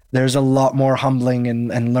 there's a lot more humbling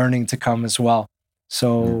and learning to come as well.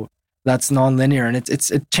 So that's nonlinear. And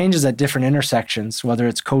it changes at different intersections, whether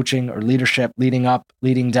it's coaching or leadership, leading up,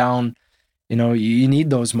 leading down. You need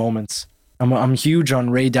those moments. I'm huge on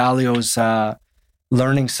Ray Dalio's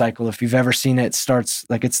learning cycle. If you've ever seen it, it starts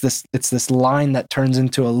like it's this line that turns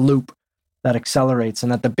into a loop that accelerates.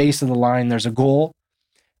 And at the base of the line, there's a goal.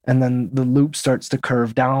 And then the loop starts to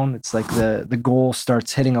curve down. It's like the goal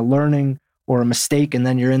starts hitting a learning or a mistake. And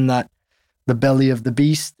then you're in the belly of the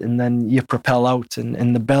beast, and then you propel out.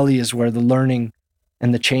 And the belly is where the learning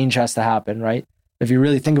and the change has to happen, right? If you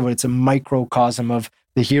really think of it, it's a microcosm of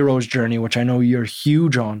the hero's journey, which I know you're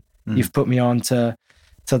huge on. You've put me on to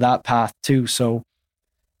that path too. So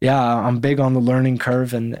yeah, I'm big on the learning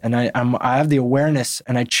curve, and I have the awareness,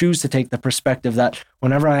 and I choose to take the perspective that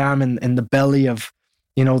whenever I am in the belly of,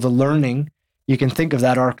 the learning, you can think of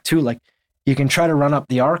that arc too. Like you can try to run up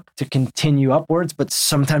the arc to continue upwards, but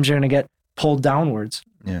sometimes you're going to get pulled downwards.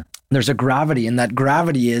 Yeah. There's a gravity, and that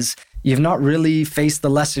gravity is you've not really faced the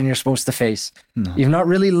lesson you're supposed to face. No. You've not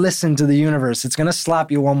really listened to the universe. It's going to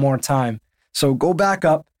slap you one more time. So go back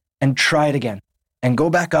up and try it again, and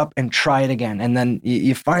go back up and try it again. And then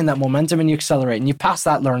you find that momentum and you accelerate and you pass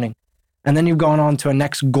that learning. And then you've gone on to a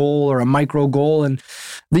next goal or a micro goal, and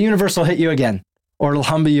the universe will hit you again, or it'll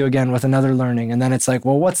humble you again with another learning. And then it's like,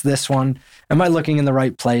 well, what's this one? Am I looking in the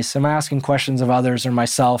right place? Am I asking questions of others or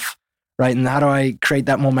myself? Right. And how do I create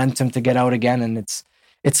that momentum to get out again? And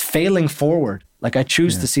it's failing forward. Like I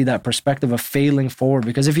choose to see that perspective of failing forward,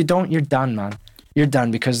 because if you don't, you're done, man. You're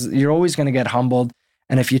done, because you're always going to get humbled.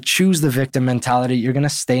 And if you choose the victim mentality, you're going to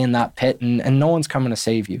stay in that pit, and no one's coming to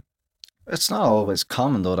save you. It's not always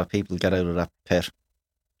common, though, that people get out of that pit.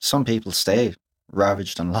 Some people stay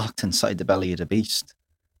ravaged and locked inside the belly of the beast.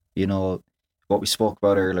 What we spoke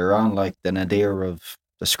about earlier on, like the nadir of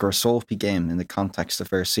the Scorsese game in the context of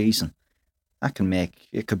their season. That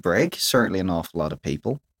could break certainly an awful lot of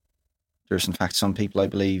people. There's in fact some people, I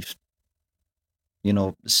believe,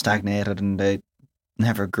 stagnated and they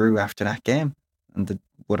never grew after that game, and they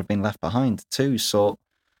would have been left behind too. So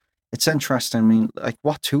it's interesting. I mean, like,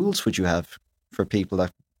 what tools would you have for people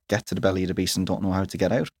that get to the belly of the beast and don't know how to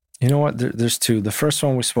get out? You know what? There's two. The first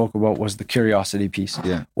one we spoke about was the curiosity piece.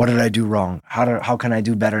 Yeah. What did I do wrong? How can I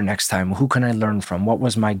do better next time? Who can I learn from? What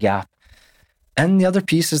was my gap? And the other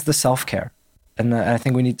piece is the self-care. And I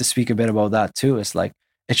think we need to speak a bit about that too. It's like,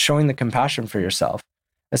 it's showing the compassion for yourself.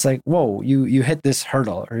 It's like, whoa, you hit this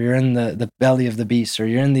hurdle, or you're in the belly of the beast, or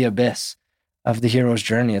you're in the abyss of the hero's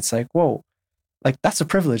journey. It's like, whoa, like that's a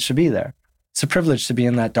privilege to be there. It's a privilege to be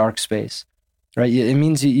in that dark space, right? It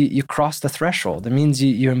means you crossed the threshold. It means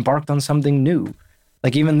you embarked on something new.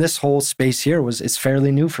 Like even this whole space here it's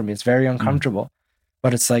fairly new for me. It's very uncomfortable,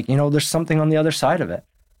 but it's like, there's something on the other side of it.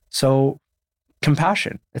 So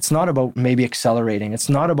compassion, it's not about maybe accelerating. It's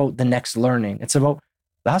not about the next learning. It's about,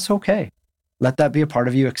 that's okay. Let that be a part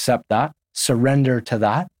of you. Accept that, surrender to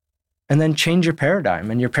that, and then change your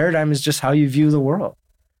paradigm. And your paradigm is just how you view the world,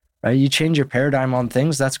 right? You change your paradigm on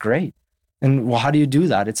things, that's great. And well, how do you do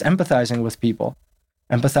that? It's empathizing with people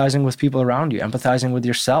around you, empathizing with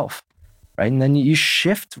yourself, right? And then you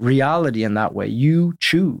shift reality in that way. You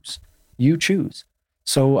choose.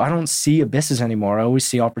 So I don't see abysses anymore. I always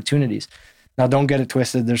see opportunities. Now, don't get it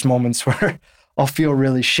twisted. There's moments where I'll feel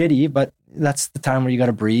really shitty, but that's the time where you got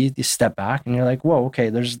to breathe. You step back and you're like, whoa, okay,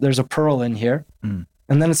 there's a pearl in here. Mm.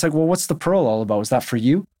 And then it's like, well, what's the pearl all about? Was that for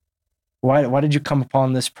you? Why did you come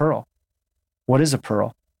upon this pearl? What is a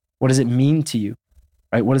pearl? What does it mean to you?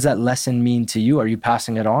 Right? What does that lesson mean to you? Are you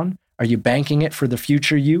passing it on? Are you banking it for the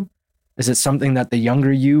future you? Is it something that the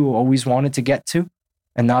younger you always wanted to get to?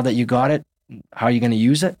 And now that you got it, how are you going to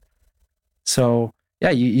use it? So yeah,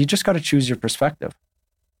 you just got to choose your perspective.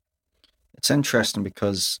 It's interesting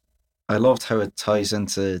because I loved how it ties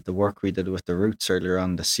into the work we did with the Roots earlier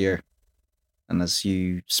on this year. And as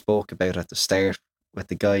you spoke about at the start with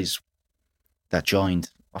the guys that joined,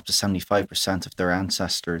 up to 75% of their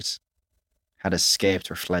ancestors had escaped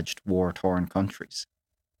or fled war-torn countries.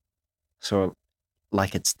 So,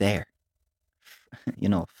 like, it's there.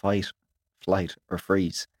 Fight, flight, or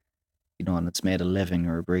freeze. And it's made a living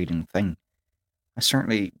or a breathing thing. I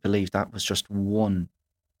certainly believe that was just one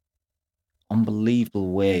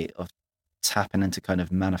unbelievable way of tapping into kind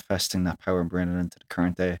of manifesting that power and bringing it into the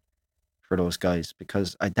current day for those guys,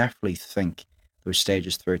 because I definitely think there were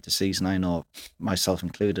stages throughout the season, I know myself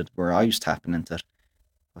included, where I was tapping into it,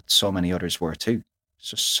 but so many others were too. It's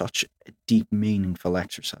just such a deep, meaningful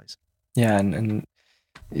exercise. Yeah, and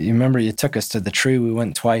you remember you took us to the tree. We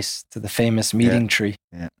went twice to the famous meeting tree.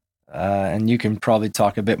 Yeah. And you can probably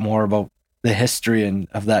talk a bit more about the history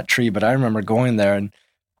of that tree, but I remember going there and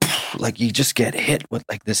like you just get hit with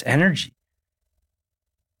like this energy.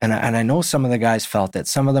 And I know some of the guys felt it,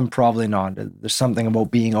 some of them probably not. There's something about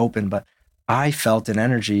being open, but I felt an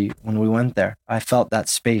energy when we went there. I felt that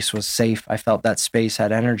space was safe. I felt that space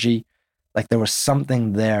had energy, like there was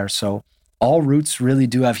something there. So all roots really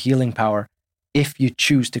do have healing power if you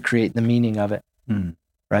choose to create the meaning of it,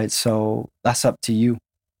 right? So that's up to you.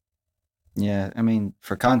 Yeah, I mean,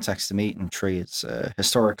 for context, the meeting tree, it's a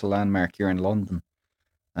historical landmark here in London.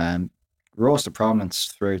 Rose to prominence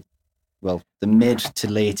throughout, the mid to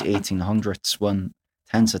late 1800s, when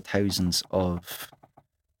tens of thousands of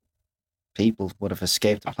people would have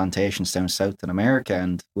escaped the plantations down south in America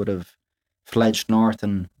and would have fledged north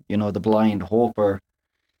in, the blind hope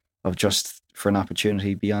of just for an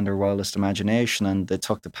opportunity beyond their wildest imagination. And they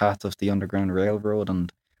took the path of the Underground Railroad,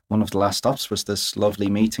 and one of the last stops was this lovely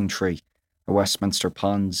meeting tree, the Westminster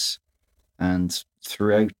Ponds. And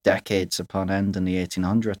throughout decades upon end in the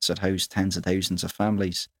 1800s, it housed tens of thousands of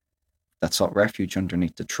families that sought refuge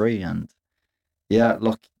underneath the tree. And yeah,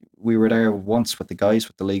 look, we were there once with the guys,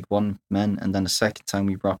 with the League One men, and then the second time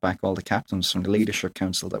we brought back all the captains from the leadership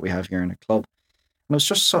council that we have here in the club. And it was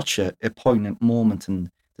just such a poignant moment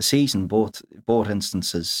in the season, both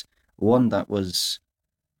instances. One that was,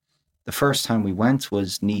 the first time we went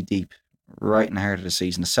was knee deep, right in the heart of the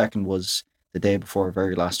season. The second was the day before our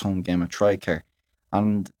very last home game at Tricare.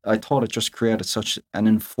 And I thought it just created such an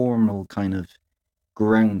informal kind of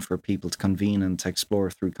ground for people to convene and to explore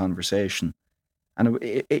through conversation. And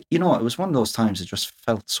it was one of those times it just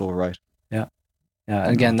felt so right. Yeah. Yeah.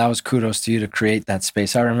 Again, that was kudos to you to create that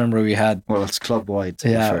space. I remember we had... Well, it's club-wide.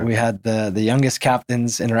 Yeah, we had the youngest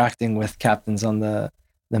captains interacting with captains on the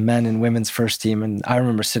men and women's first team. And I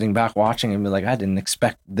remember sitting back watching and be like, I didn't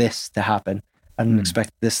expect this to happen. I didn't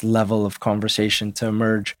expect this level of conversation to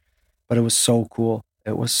emerge. But it was so cool.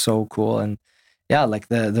 It was so cool. And yeah, like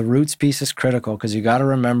the roots piece is critical, because you got to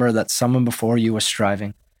remember that someone before you was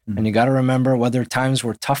striving. And you got to remember, whether times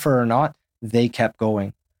were tougher or not, they kept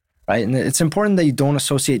going, right? And it's important that you don't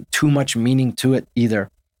associate too much meaning to it either.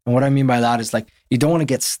 And what I mean by that is, like, you don't want to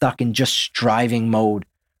get stuck in just striving mode,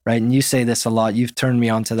 right? And you say this a lot. You've turned me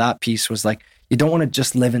on to that piece, was like, you don't want to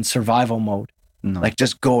just live in survival mode. No. Like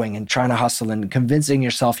just going and trying to hustle and convincing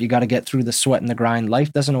yourself you got to get through the sweat and the grind.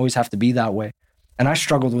 Life doesn't always have to be that way. And I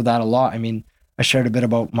struggled with that a lot. I mean, I shared a bit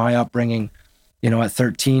about my upbringing. At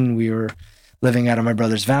 13, we were living out of my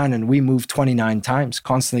brother's van, and we moved 29 times,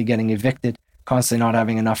 constantly getting evicted, constantly not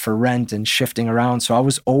having enough for rent and shifting around. So I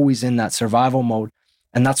was always in that survival mode.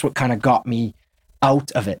 And that's what kind of got me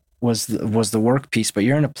out of it, was the work piece. But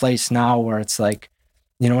you're in a place now where it's like,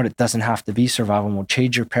 you know what, it doesn't have to be survival mode.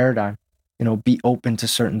 Change your paradigm, be open to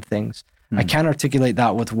certain things. I can't articulate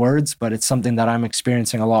that with words, but it's something that I'm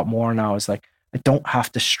experiencing a lot more now. Is like, I don't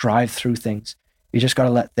have to strive through things. You just got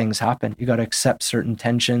to let things happen. You got to accept certain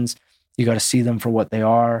tensions. You got to see them for what they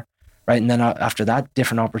are, right? And then after that,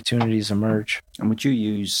 different opportunities emerge. And would you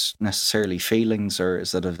use necessarily feelings, or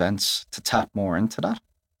is it events, to tap more into that?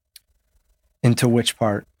 Into which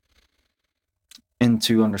part?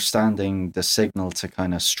 Into understanding the signal to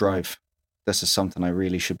kind of strive, this is something I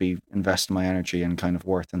really should be investing my energy and kind of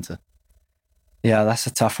worth into? Yeah, that's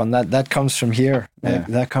a tough one. That comes from here. Yeah.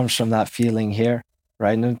 That comes from that feeling here,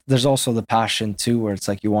 right? And there's also the passion too, where it's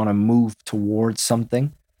like you want to move towards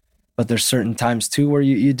something, but there's certain times too where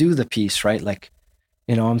you do the piece, right? Like,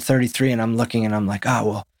 I'm 33 and I'm looking and I'm like,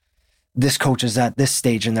 well, this coach is at this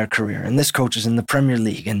stage in their career and this coach is in the Premier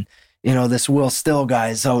League and, this Will Still guy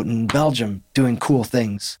is out in Belgium doing cool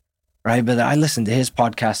things, right? But I listened to his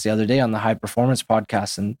podcast the other day on the High Performance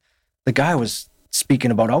podcast, and the guy was speaking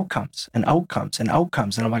about outcomes and outcomes and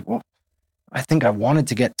outcomes. And I'm like, well, I think I wanted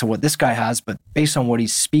to get to what this guy has, but based on what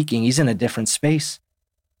he's speaking, he's in a different space.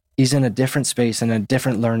 He's in a different space and a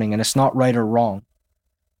different learning, and it's not right or wrong,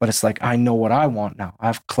 but it's like, I know what I want now. I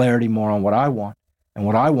have clarity more on what I want. And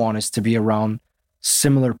what I want is to be around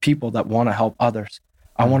similar people that want to help others.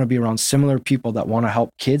 I want to be around similar people that want to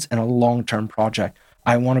help kids in a long-term project.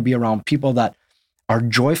 I want to be around people that are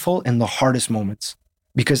joyful in the hardest moments,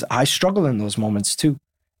 because I struggle in those moments too.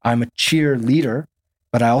 I'm a cheerleader,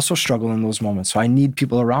 but I also struggle in those moments. So I need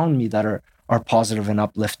people around me that are positive and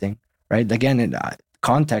uplifting, right? Again,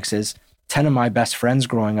 context is 10 of my best friends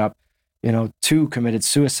growing up, 2 committed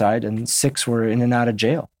suicide and 6 were in and out of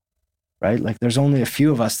jail, right? Like there's only a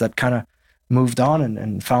few of us that kind of moved on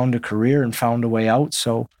and found a career and found a way out.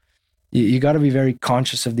 So you got to be very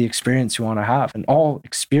conscious of the experience you want to have. And all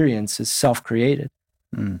experience is self-created,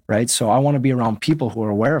 right? So I want to be around people who are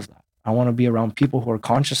aware of that. I want to be around people who are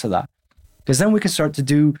conscious of that, because then we can start to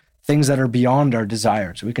do things that are beyond our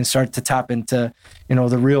desires. We can start to tap into,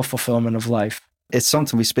 the real fulfillment of life. It's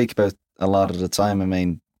something we speak about a lot of the time. I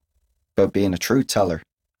mean, about being a truth teller.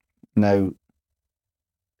 Now,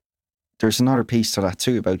 there's another piece to that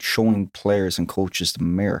too, about showing players and coaches the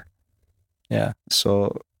mirror. Yeah.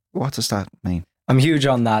 So what does that mean? I'm huge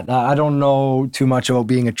on that. I don't know too much about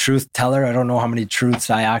being a truth teller. I don't know how many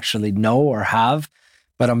truths I actually know or have,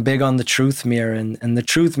 but I'm big on the truth mirror. And the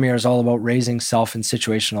truth mirror is all about raising self and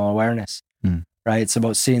situational awareness, right? It's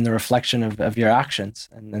about seeing the reflection of your actions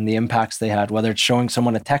and the impacts they had, whether it's showing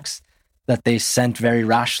someone a text that they sent very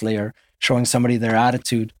rashly or showing somebody their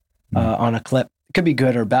attitude on a clip. It could be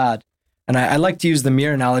good or bad. And I like to use the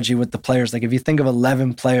mirror analogy with the players. Like if you think of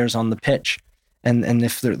 11 players on the pitch, and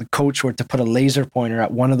if the coach were to put a laser pointer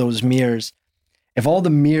at one of those mirrors, if all the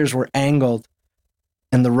mirrors were angled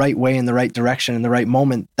in the right way, in the right direction, in the right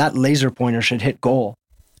moment, that laser pointer should hit goal,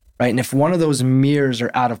 right? And if one of those mirrors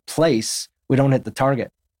are out of place, we don't hit the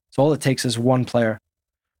target. So all it takes is one player,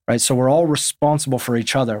 right? So we're all responsible for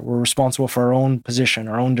each other. We're responsible for our own position,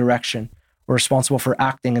 our own direction. We're responsible for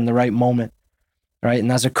acting in the right moment, right?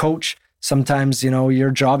 And as a coach, sometimes,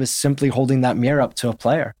 your job is simply holding that mirror up to a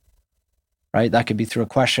player, right? That could be through a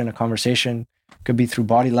question, a conversation, could be through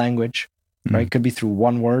body language, right? Could be through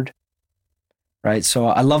one word, right? So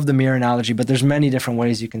I love the mirror analogy, but there's many different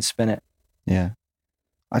ways you can spin it. Yeah.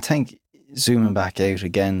 I think zooming back out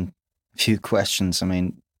again, a few questions. I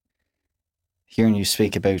mean, hearing you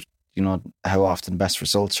speak about, how often best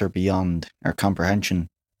results are beyond our comprehension,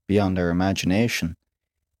 beyond our imagination.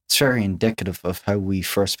 It's very indicative of how we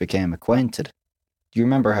first became acquainted. Do you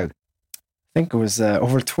remember how? I think it was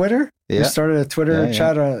over Twitter. Yeah. We started a Twitter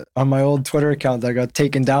chat on my old Twitter account that got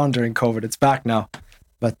taken down during COVID. It's back now.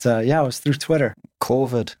 But it was through Twitter.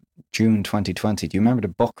 COVID, June 2020. Do you remember the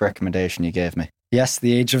book recommendation you gave me? Yes,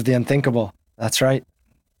 The Age of the Unthinkable. That's right.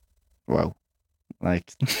 Wow.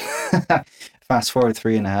 Like, fast forward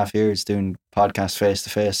 3.5 years doing podcasts face to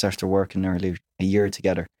face after working nearly a year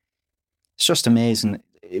together. It's just amazing.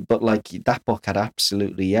 But like, that book had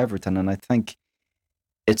absolutely everything. And I think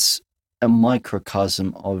it's a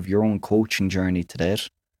microcosm of your own coaching journey to date,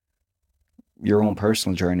 your own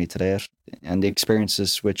personal journey to date, and the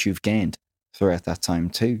experiences which you've gained throughout that time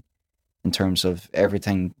too, in terms of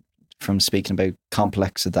everything from speaking about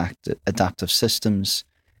complex adaptive systems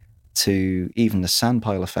to even the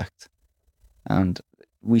sandpile effect. And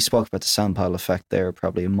we spoke about the sandpile effect there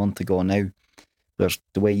probably a month ago now, but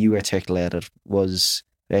the way you articulated was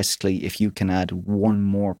basically, if you can add one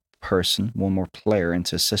more person, one more player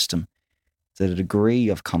into a system, the degree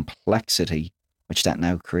of complexity which that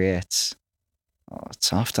now creates,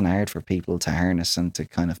 it's often hard for people to harness and to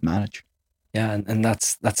kind of manage. Yeah, and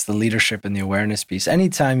that's the leadership and the awareness piece.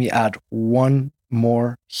 Anytime you add one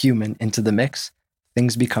more human into the mix,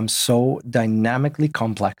 things become so dynamically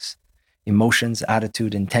complex. Emotions,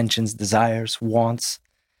 attitude, intentions, desires, wants,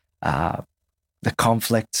 the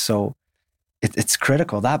conflict. So it's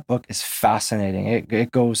critical. That book is fascinating.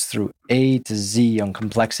 It goes through A to Z on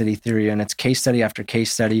complexity theory, and it's case study after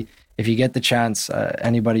case study. If you get the chance,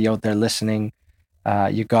 anybody out there listening,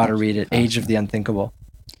 you got to read it. Age of the Unthinkable.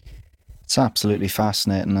 It's absolutely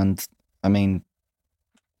fascinating. And I mean,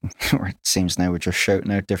 it seems now we're just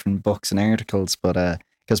shouting out different books and articles, but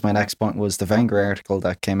because my next point was the Wenger article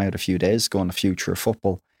that came out a few days ago on the future of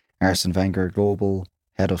football. Arsene Wenger, global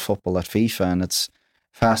head of football at FIFA, and it's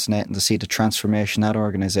fascinating to see the transformation that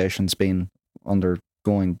organisation's been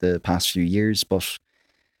undergoing the past few years. But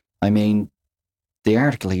I mean, the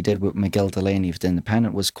article he did with Miguel Delaney of The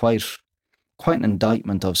Independent was quite an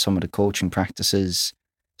indictment of some of the coaching practices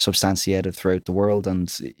substantiated throughout the world,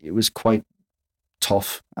 and it was quite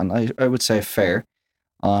tough, and I would say fair,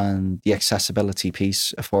 on the accessibility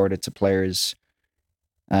piece afforded to players,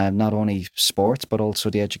 not only sports, but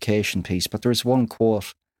also the education piece. But there's one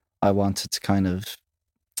quote I wanted to kind of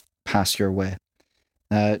pass your way.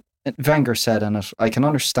 Wenger said in it, "I can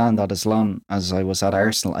understand that as long as I was at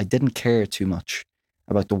Arsenal, I didn't care too much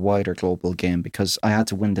about the wider global game because I had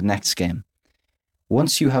to win the next game.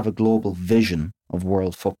 Once you have a global vision of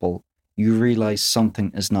world football, you realise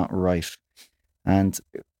something is not right." And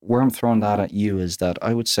where I'm throwing that at you is that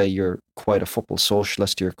I would say you're quite a football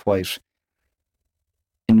socialist. You're quite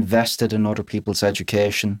invested in other people's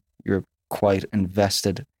education. You're quite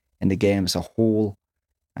invested in the game as a whole,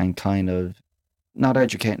 and kind of not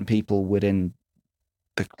educating people within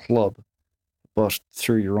the club, but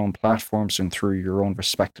through your own platforms and through your own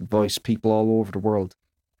respected voice, people all over the world.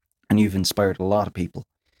 And you've inspired a lot of people.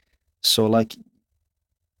 So, like,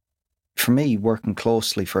 for me, working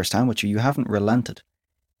closely firsthand with you, you haven't relented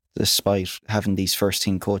despite having these first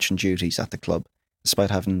team coaching duties at the club,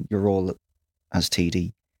 despite having your role as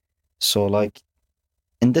TD. So, like,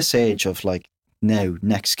 in this age of like now,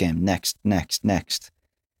 next game, next.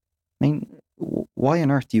 I mean, why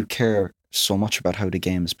on earth do you care so much about how the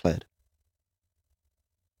game is played?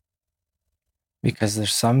 Because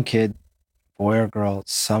there's some kid, boy or girl,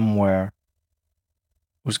 somewhere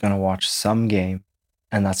who's going to watch some game,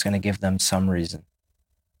 and that's going to give them some reason.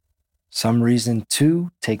 Some reason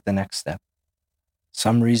to take the next step.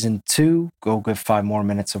 Some reason to go give 5 more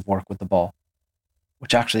minutes of work with the ball,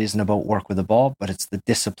 which actually isn't about work with the ball, but it's the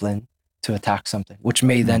discipline to attack something, which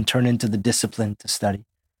may then turn into the discipline to study,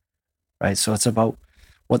 right? So it's about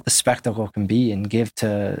what the spectacle can be and give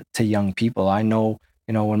to young people. I know,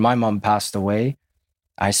 when my mom passed away,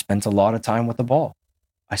 I spent a lot of time with the ball.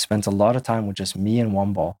 I spent a lot of time with just me and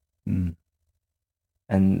one ball. Mm.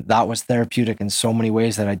 And that was therapeutic in so many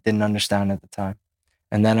ways that I didn't understand at the time.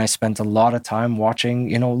 And then I spent a lot of time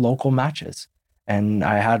watching, local matches. And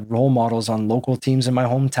I had role models on local teams in my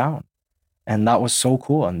hometown. And that was so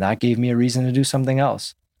cool. And that gave me a reason to do something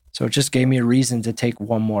else. So it just gave me a reason to take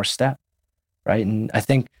one more step, right? And I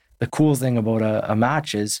think the cool thing about a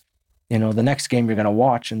match is, the next game you're going to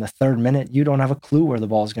watch, in the 3rd minute, you don't have a clue where the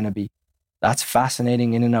ball is going to be. That's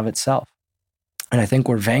fascinating in and of itself. And I think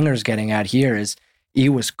where Wenger's getting at here is he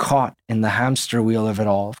was caught in the hamster wheel of it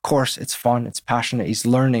all. Of course, it's fun, it's passionate, he's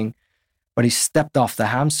learning, but he's stepped off the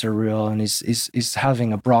hamster wheel and he's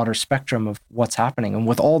having a broader spectrum of what's happening. And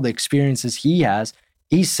with all the experiences he has,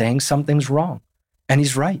 he's saying something's wrong. And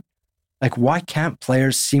he's right. Like, why can't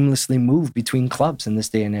players seamlessly move between clubs in this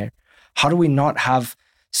day and age? How do we not have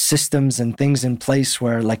systems and things in place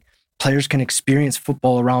where like players can experience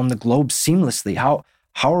football around the globe seamlessly? How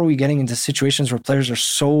are we getting into situations where players are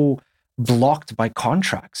so blocked by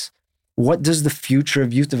contracts? What does the future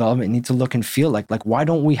of youth development need to look and feel like? Like, why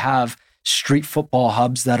don't we have street football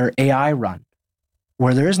hubs that are AI run,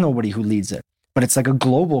 where there is nobody who leads it, but it's like a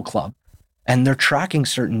global club and they're tracking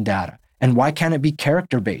certain data? And why can't it be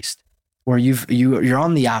character based, where you're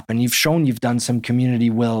on the app and you've shown you've done some community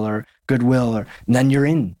will or goodwill, and then you're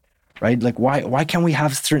in, right? Like, why can't we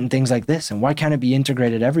have certain things like this? And why can't it be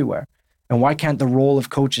integrated everywhere? And why can't the role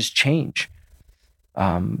of coaches change?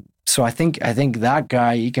 So I think that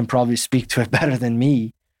guy, he can probably speak to it better than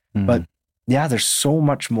me. But yeah, there's so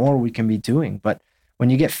much more we can be doing. But when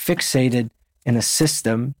you get fixated in a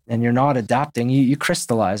system and you're not adapting, you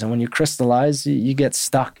crystallize. And when you crystallize, you get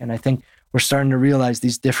stuck. And I think we're starting to realize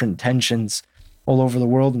these different tensions all over the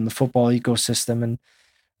world in the football ecosystem. And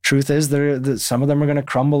truth is, some of them are going to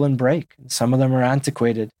crumble and break. Some of them are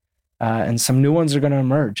antiquated. And some new ones are going to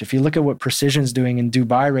emerge. If you look at what Precision's doing in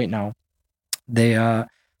Dubai right now, they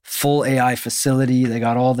full AI facility. They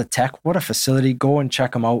got all the tech. What a facility. Go and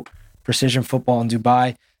check them out. Precision Football in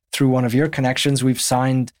Dubai. Through one of your connections, we've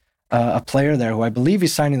signed a player there who I believe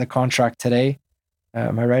is signing the contract today.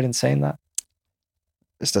 Am I right in saying that?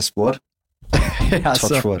 Is this wood? Yeah,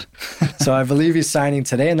 Touch wood. So I believe he's signing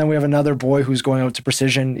today. And then we have another boy who's going out to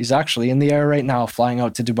Precision. He's actually in the air right now, flying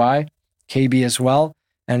out to Dubai. KB as well.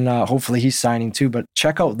 And hopefully he's signing too. But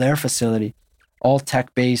check out their facility. All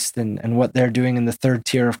tech-based and what they're doing in the 3rd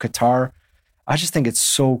tier of Qatar. I just think it's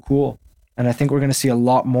so cool. And I think we're going to see a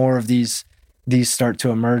lot more of these start to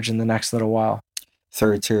emerge in the next little while.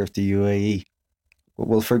 Third tier of the UAE.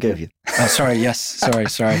 We'll forgive you. Oh, sorry. Yes.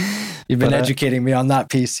 Sorry. You've been educating me on that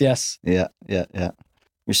piece. Yes. Yeah.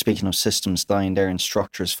 You're speaking of systems dying there and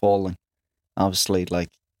structures falling. Obviously, like,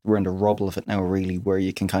 we're in the rubble of it now, really, where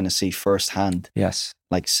you can kind of see firsthand. Yes.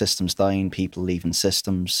 Like, systems dying, people leaving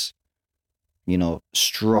systems,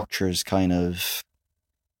 structures kind of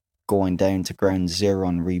going down to ground zero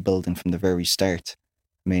and rebuilding from the very start.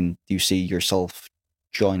 I mean, do you see yourself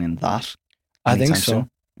joining that? I think so. Soon?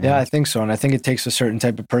 Yeah, I think so. And I think it takes a certain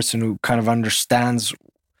type of person who kind of understands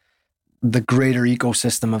the greater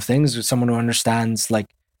ecosystem of things, someone who understands like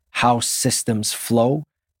how systems flow,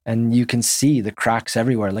 and you can see the cracks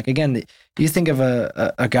everywhere. Like, again, you think of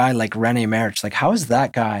a guy like René Mertz, like how is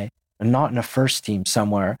that guy not in a first team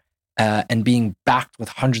somewhere and being backed with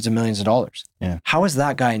hundreds of millions of dollars? Yeah. How is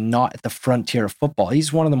that guy not at the frontier of football?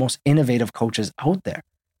 He's one of the most innovative coaches out there.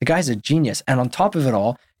 The guy's a genius. And on top of it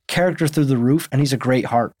all, character through the roof, and he's a great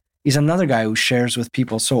heart. He's another guy who shares with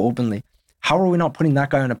people so openly. How are we not putting that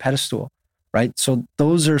guy on a pedestal, right? So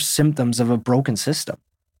those are symptoms of a broken system,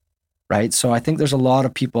 right? So I think there's a lot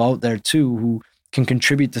of people out there too who can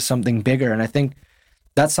contribute to something bigger. And I think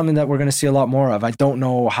that's something that we're going to see a lot more of. I don't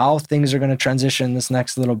know how things are going to transition this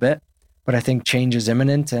next little bit, but I think change is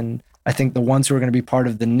imminent. And I think the ones who are going to be part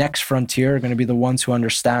of the next frontier are going to be the ones who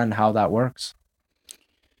understand how that works.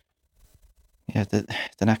 Yeah, the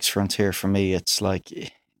next frontier for me, it's like,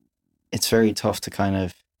 it's very tough to kind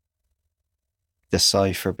of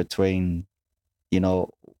decipher between,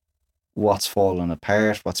 what's falling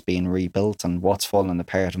apart, what's being rebuilt, and what's falling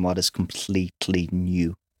apart and what is completely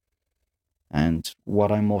new. And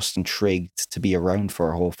what I'm most intrigued to be around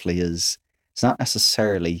for, hopefully, is it's not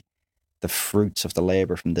necessarily the fruits of the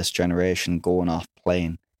labour from this generation going off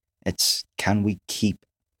playing. It's, can we keep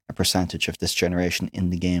a percentage of this generation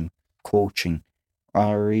in the game, coaching,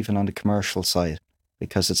 or even on the commercial side?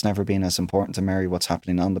 Because it's never been as important to marry what's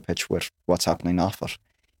happening on the pitch with what's happening off it.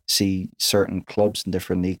 See certain clubs in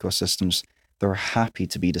different ecosystems, they're happy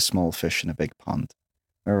to be the small fish in a big pond.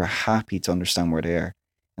 They're happy to understand where they are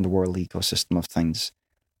in the world ecosystem of things.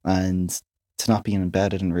 And to not be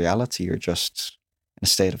embedded in reality, you're just in a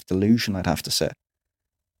state of delusion, I'd have to say.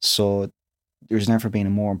 So there's never been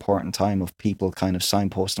a more important time of people kind of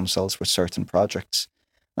signpost themselves with certain projects.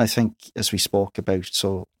 I think, as we spoke about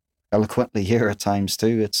so eloquently here at times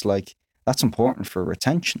too, it's like, that's important for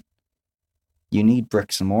retention. You need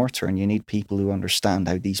bricks and mortar, and you need people who understand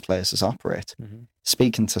how these places operate. Mm-hmm.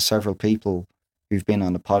 Speaking to several people who've been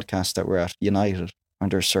on the podcast that were at United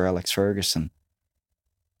under Sir Alex Ferguson,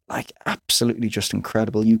 like, absolutely just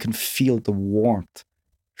incredible. You can feel the warmth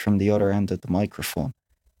from the other end of the microphone.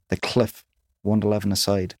 The Cliff,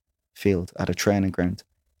 111-a-side field at a training ground,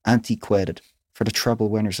 antiquated for the treble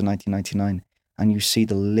winners in 1999. And you see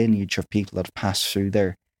the lineage of people that have passed through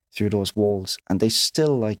there, through those walls. And they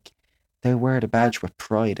still, like, they wear the badge with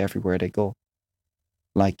pride everywhere they go.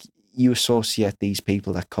 Like, you associate these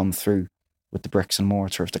people that come through with the bricks and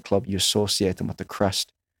mortar of the club, you associate them with the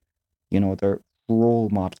crest. They're role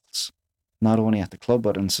models, not only at the club,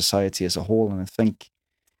 but in society as a whole. And I think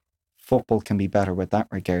football can be better with that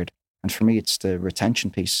regard. And for me, it's the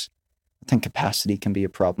retention piece. I think capacity can be a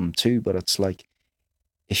problem too, but it's like,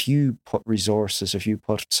 if you put resources, if you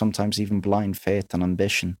put sometimes even blind faith and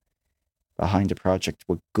ambition behind a project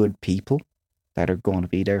with good people that are going to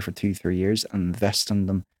be there for 2-3 years, and invest in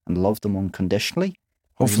them and love them unconditionally.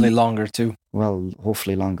 Hopefully longer too. Well,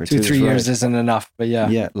 hopefully longer too. 2-3 years isn't enough, but yeah.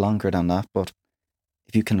 Yeah, longer than that. But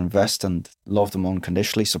if you can invest and love them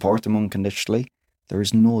unconditionally, support them unconditionally, there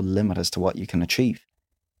is no limit as to what you can achieve.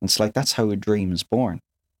 It's like, that's how a dream is born.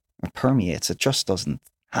 It permeates. It just doesn't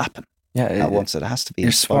happen. Yeah, at once. It has to be. You're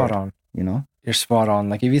inspired, spot on. You're spot on.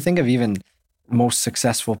 Like, if you think of even most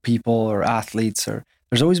successful people or athletes, or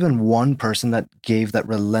there's always been one person that gave that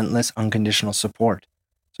relentless, unconditional support.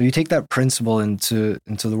 So you take that principle into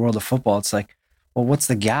the world of football. It's like, well, what's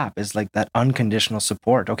the gap? Is like that unconditional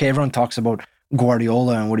support. Okay, everyone talks about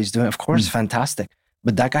Guardiola and what he's doing. Of course, fantastic.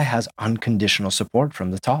 But that guy has unconditional support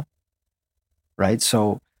from the top, right?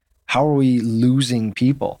 So how are we losing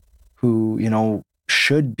people who,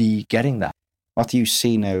 should be getting that? What do you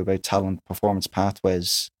see now about talent performance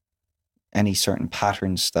pathways? Any certain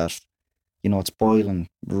patterns that, it's boiling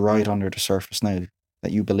right under the surface now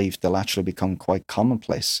that you believe they'll actually become quite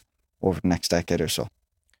commonplace over the next decade or so?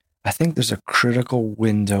 I think there's a critical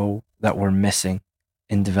window that we're missing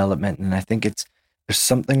in development. And I think there's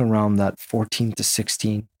something around that 14 to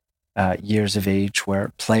 16 years of age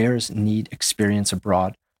where players need experience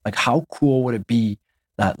abroad. Like, how cool would it be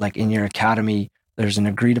that, like, in your academy, there's an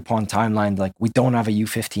agreed upon timeline. Like, we don't have a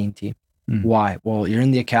U15 team. Why? Well, you're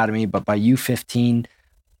in the academy, but by U15,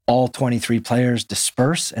 all 23 players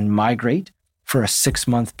disperse and migrate for a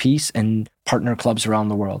 6-month piece and partner clubs around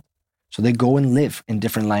the world. So they go and live in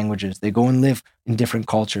different languages. They go and live in different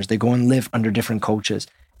cultures. They go and live under different coaches.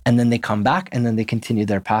 And then they come back and then they continue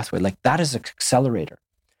their pathway. Like, that is an accelerator.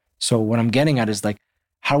 So what I'm getting at is, like,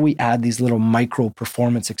 how do we add these little micro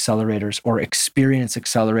performance accelerators or experience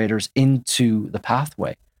accelerators into the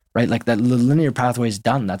pathway, right? Like, that linear pathway is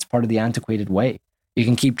done. That's part of the antiquated way. You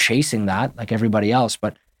can keep chasing that like everybody else,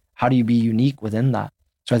 but how do you be unique within that?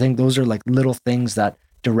 So I think those are like little things that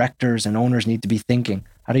directors and owners need to be thinking.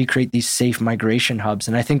 How do you create these safe migration hubs?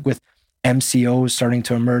 And I think with MCOs starting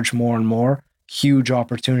to emerge more and more, huge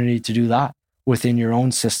opportunity to do that within your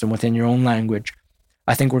own system, within your own language.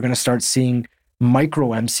 I think we're going to start seeing micro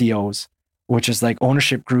MCOs, which is like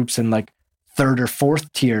ownership groups in like 3rd or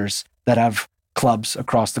 4th tiers that have clubs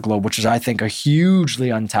across the globe, which is, I think, a hugely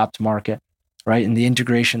untapped market, right? And the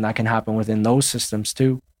integration that can happen within those systems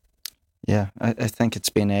too. Yeah, I think it's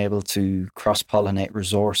being able to cross-pollinate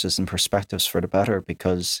resources and perspectives for the better,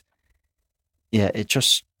 because, yeah, it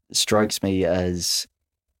just strikes me as,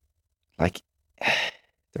 like,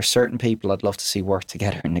 there's certain people I'd love to see work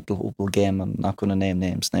together in the global game. I'm not going to name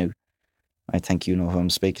names now. I think you know who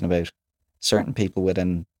I'm speaking about. Certain people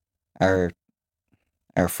within our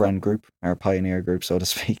friend group, our pioneer group, so to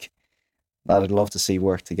speak, that I'd love to see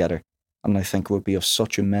work together. And I think it would be of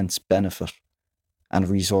such immense benefit and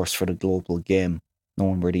resource for the global game,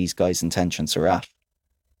 knowing where these guys' intentions are at.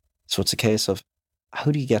 So it's a case of,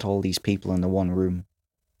 how do you get all these people in the one room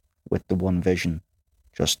with the one vision,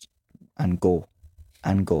 just and go,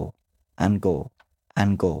 and go, and go,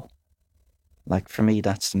 and go? Like, for me,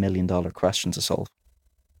 that's the $1 million question to solve.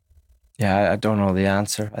 Yeah, I don't know the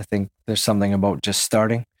answer. I think there's something about just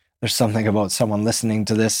starting. There's something about someone listening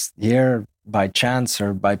to this here by chance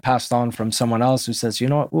or by passed on from someone else who says, you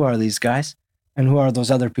know what, who are these guys? And who are those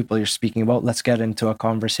other people you're speaking about? Let's get into a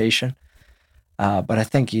conversation. But I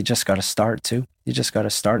think you just got to start too. You just got to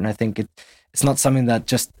start. And I think it's not something that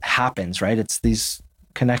just happens, right? It's these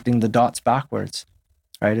connecting the dots backwards,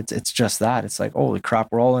 right? It's just that. It's like, holy crap,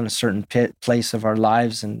 we're all in a certain place of our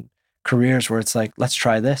lives and careers where it's like, let's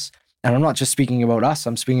try this. And I'm not just speaking about us.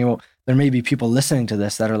 I'm speaking about, there may be people listening to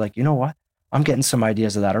this that are like, you know what? I'm getting some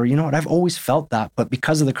ideas of that. Or, you know what? I've always felt that, but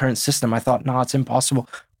because of the current system, I thought, no, it's impossible.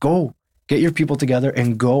 Go. Get your people together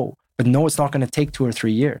and go. But no, it's not going to take 2 or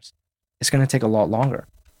 3 years. It's going to take a lot longer.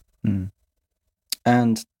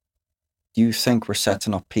 And do you think we're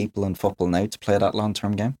setting up people in football now to play that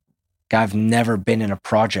long-term game? I've never been in a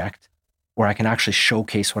project where I can actually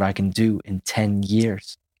showcase what I can do in 10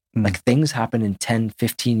 years. Like, things happen in 10,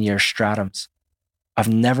 15-year stratums.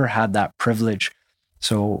 I've never had that privilege.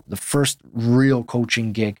 So the first real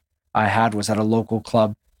coaching gig I had was at a local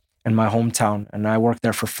club in my hometown, and I worked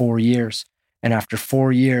there for 4 years. And after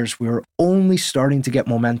 4 years, we were only starting to get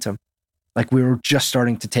momentum. Like, we were just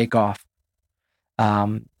starting to take off.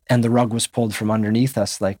 And the rug was pulled from underneath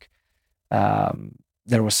us. Like,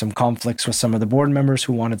 there was some conflicts with some of the board members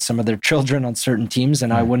who wanted some of their children on certain teams,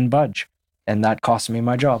 and I wouldn't budge. And that cost me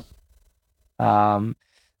my job. Then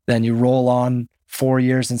you roll on 4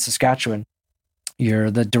 years in Saskatchewan.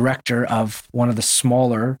 You're the director of one of the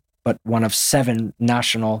smaller, but one of 7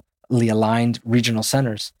 nationally aligned regional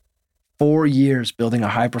centers. 4 years building a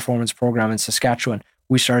high performance program in Saskatchewan.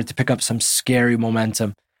 We started to pick up some scary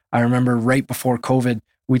momentum. I remember right before COVID,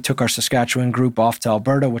 we took our Saskatchewan group off to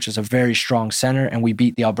Alberta, which is a very strong center, and we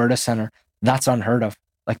beat the Alberta center. That's unheard of.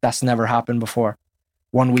 Like, that's never happened before.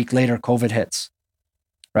 1 week later, COVID hits,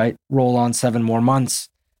 right? Roll on 7 more months.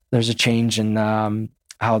 There's a change in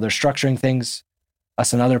how they're structuring things.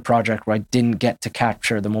 That's another project where I didn't get to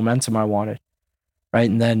capture the momentum I wanted, right?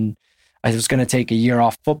 And then I was going to take a year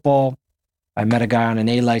off football. I met a guy on an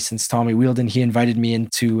A license, Tommy Wheeldon. He invited me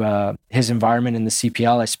into his environment in the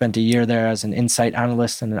CPL. I spent a year there as an insight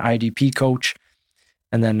analyst and an IDP coach.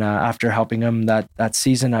 And then after helping him that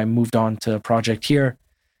season, I moved on to a project here.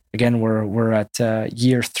 Again, we're at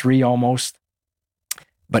year 3 almost,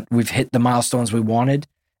 but we've hit the milestones we wanted.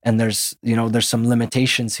 And there's some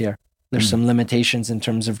limitations here. There's some limitations in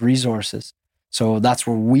terms of resources. So that's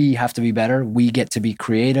where we have to be better. We get to be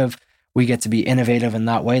creative. We get to be innovative in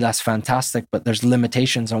that way. That's fantastic. But there's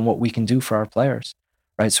limitations on what we can do for our players,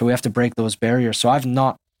 right? So we have to break those barriers. So I've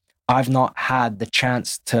not had the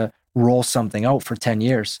chance to roll something out for 10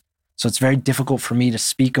 years. So it's very difficult for me to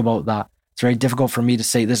speak about that. It's very difficult for me to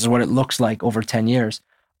say, this is what it looks like over 10 years.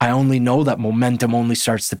 I only know that momentum only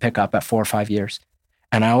starts to pick up at 4 or 5 years.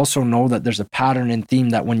 And I also know that there's a pattern and theme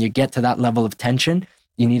that when you get to that level of tension,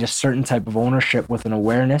 You need a certain type of ownership with an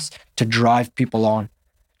awareness to drive people on,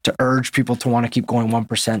 to urge people to want to keep going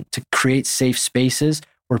 1%, to create safe spaces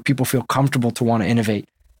where people feel comfortable to want to innovate,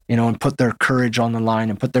 and put their courage on the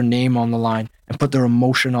line and put their name on the line and put their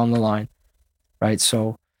emotion on the line, right?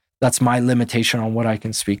 So that's my limitation on what I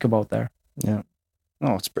can speak about there. Yeah.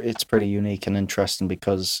 No, it's pretty unique and interesting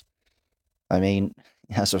because, I mean,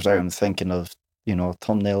 as I'm thinking of,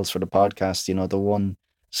 thumbnails for the podcast, the one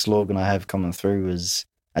slogan I have coming through is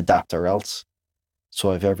adapt or else. So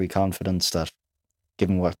I have every confidence that,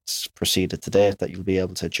 given what's proceeded to date, that you'll be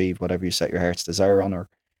able to achieve whatever you set your heart's desire on, or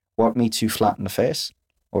what meets you flat in the face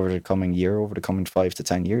over the coming year, over the coming 5 to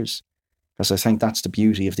 10 years. Because I think that's the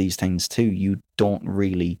beauty of these things too. You don't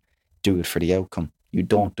really do it for the outcome. You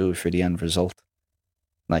don't do it for the end result.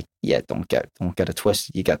 Like, yeah, don't get it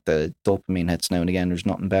twisted. You get the dopamine hits now and again. There's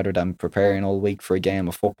nothing better than preparing all week for a game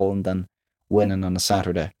of football and then winning on a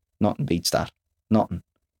Saturday. Nothing beats that. Nothing.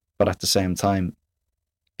 But at the same time,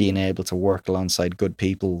 being able to work alongside good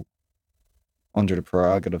people under the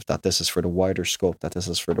prerogative that this is for the wider scope, that this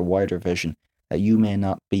is for the wider vision, that you may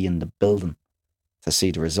not be in the building to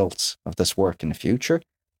see the results of this work in the future,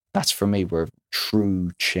 that's for me where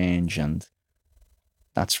true change, and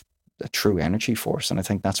that's a true energy force. And I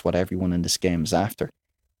think that's what everyone in this game is after,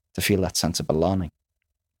 to feel that sense of belonging,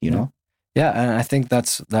 you know? Yeah, and I think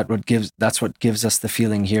that's what gives us the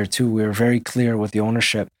feeling here too. We're very clear with the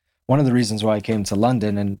ownership. One of the reasons why I came to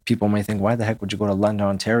London, and people may think, why the heck would you go to London,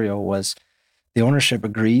 Ontario, was the ownership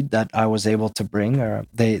agreed that I was able to bring, or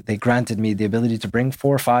they granted me the ability to bring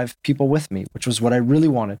 4 or 5 people with me, which was what I really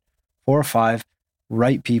wanted. 4 or 5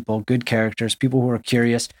 right people, good characters, people who are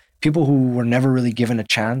curious, people who were never really given a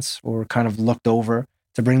chance or kind of looked over,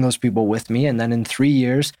 to bring those people with me. And then in 3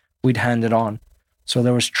 years, we'd hand it on. So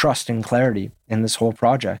there was trust and clarity in this whole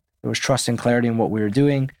project. There was trust and clarity in what we were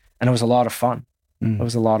doing. And it was a lot of fun. It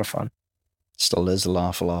was a lot of fun. Still is an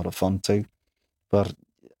awful lot of fun too. But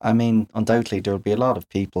I mean, undoubtedly, there'll be a lot of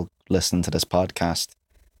people listening to this podcast,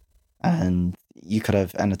 and you could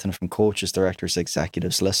have anything from coaches, directors,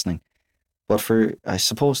 executives listening. But for, I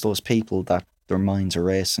suppose, those people that their minds are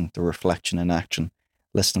racing, the reflection in action,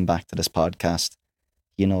 listening back to this podcast,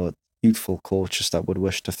 youthful coaches that would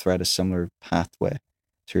wish to thread a similar pathway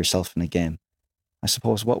to yourself in a game, I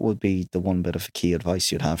suppose, what would be the one bit of key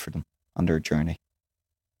advice you'd have for them on their journey?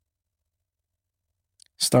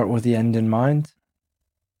 Start with the end in mind.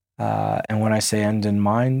 And when I say end in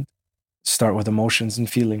mind, start with emotions and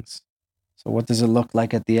feelings. So what does it look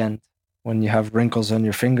like at the end? When you have wrinkles on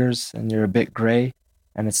your fingers and you're a bit gray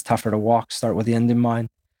and it's tougher to walk, start with the end in mind,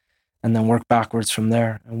 and then work backwards from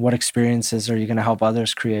there. And what experiences are you going to help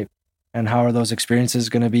others create? And how are those experiences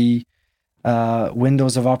going to be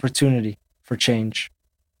windows of opportunity for change?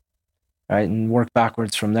 Right? And work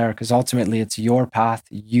backwards from there, because ultimately it's your path.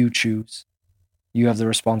 You choose. You have the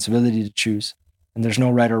responsibility to choose. And there's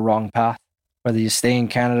no right or wrong path, whether you stay in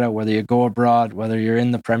Canada, whether you go abroad, whether you're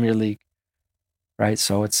in the Premier League, right?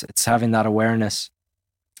 So it's having that awareness.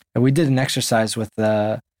 And we did an exercise with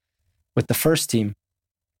the first team.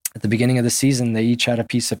 At the beginning of the season, they each had a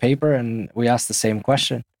piece of paper, and we asked the same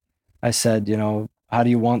question. I said, how do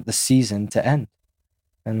you want the season to end?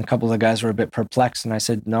 And a couple of the guys were a bit perplexed, and I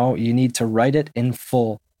said, no, you need to write it in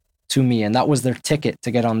full to me. And that was their ticket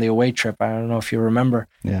to get on the away trip. I don't know if you remember.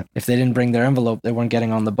 Yeah. If they didn't bring their envelope, they weren't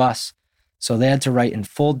getting on the bus. So they had to write in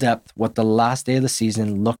full depth what the last day of the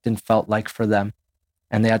season looked and felt like for them.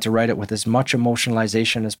 And they had to write it with as much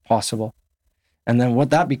emotionalization as possible. And then what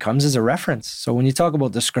that becomes is a reference. So when you talk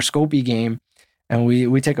about the Skrskopi game and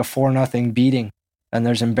we take a 4-0 beating and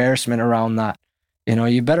there's embarrassment around that,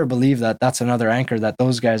 you better believe that that's another anchor that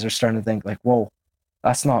those guys are starting to think like, whoa,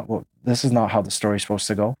 this is not how the story's supposed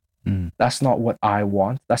to go. That's not what I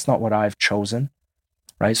want. That's not what I've chosen,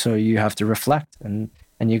 right? So you have to reflect and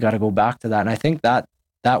you got to go back to that. And I think that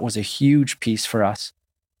was a huge piece for us,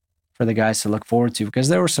 for the guys to look forward to, because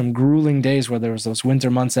there were some grueling days where there was those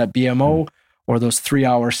winter months at BMO or those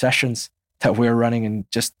 3-hour sessions that we were running and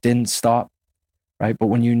just didn't stop, right? But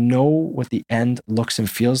when you know what the end looks and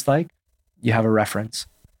feels like, you have a reference,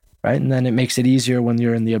 right? And then it makes it easier when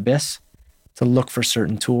you're in the abyss to look for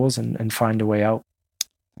certain tools and find a way out.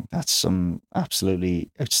 That's some absolutely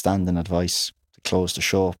outstanding advice to close the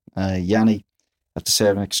show. Yanni, I have to say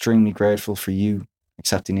I'm extremely grateful for you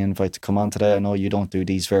accepting the invite to come on today. I know you don't do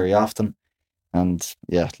these very often. And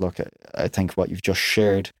yeah, look, I think what you've just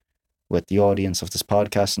shared with the audience of this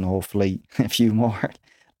podcast, and hopefully a few more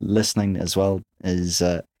listening as well, is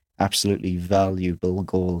absolutely valuable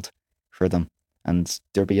gold for them. And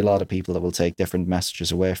there'll be a lot of people that will take different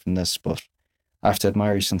messages away from this, but I have to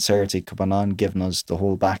admire your sincerity coming on, giving us the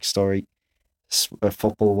whole backstory,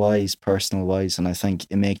 football wise, personal wise, and I think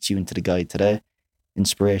it makes you into the guy today.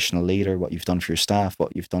 Inspirational leader, what you've done for your staff,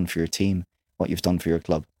 what you've done for your team, what you've done for your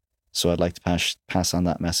club. So I'd like to pass on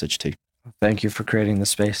that message too. Thank you for creating the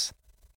space.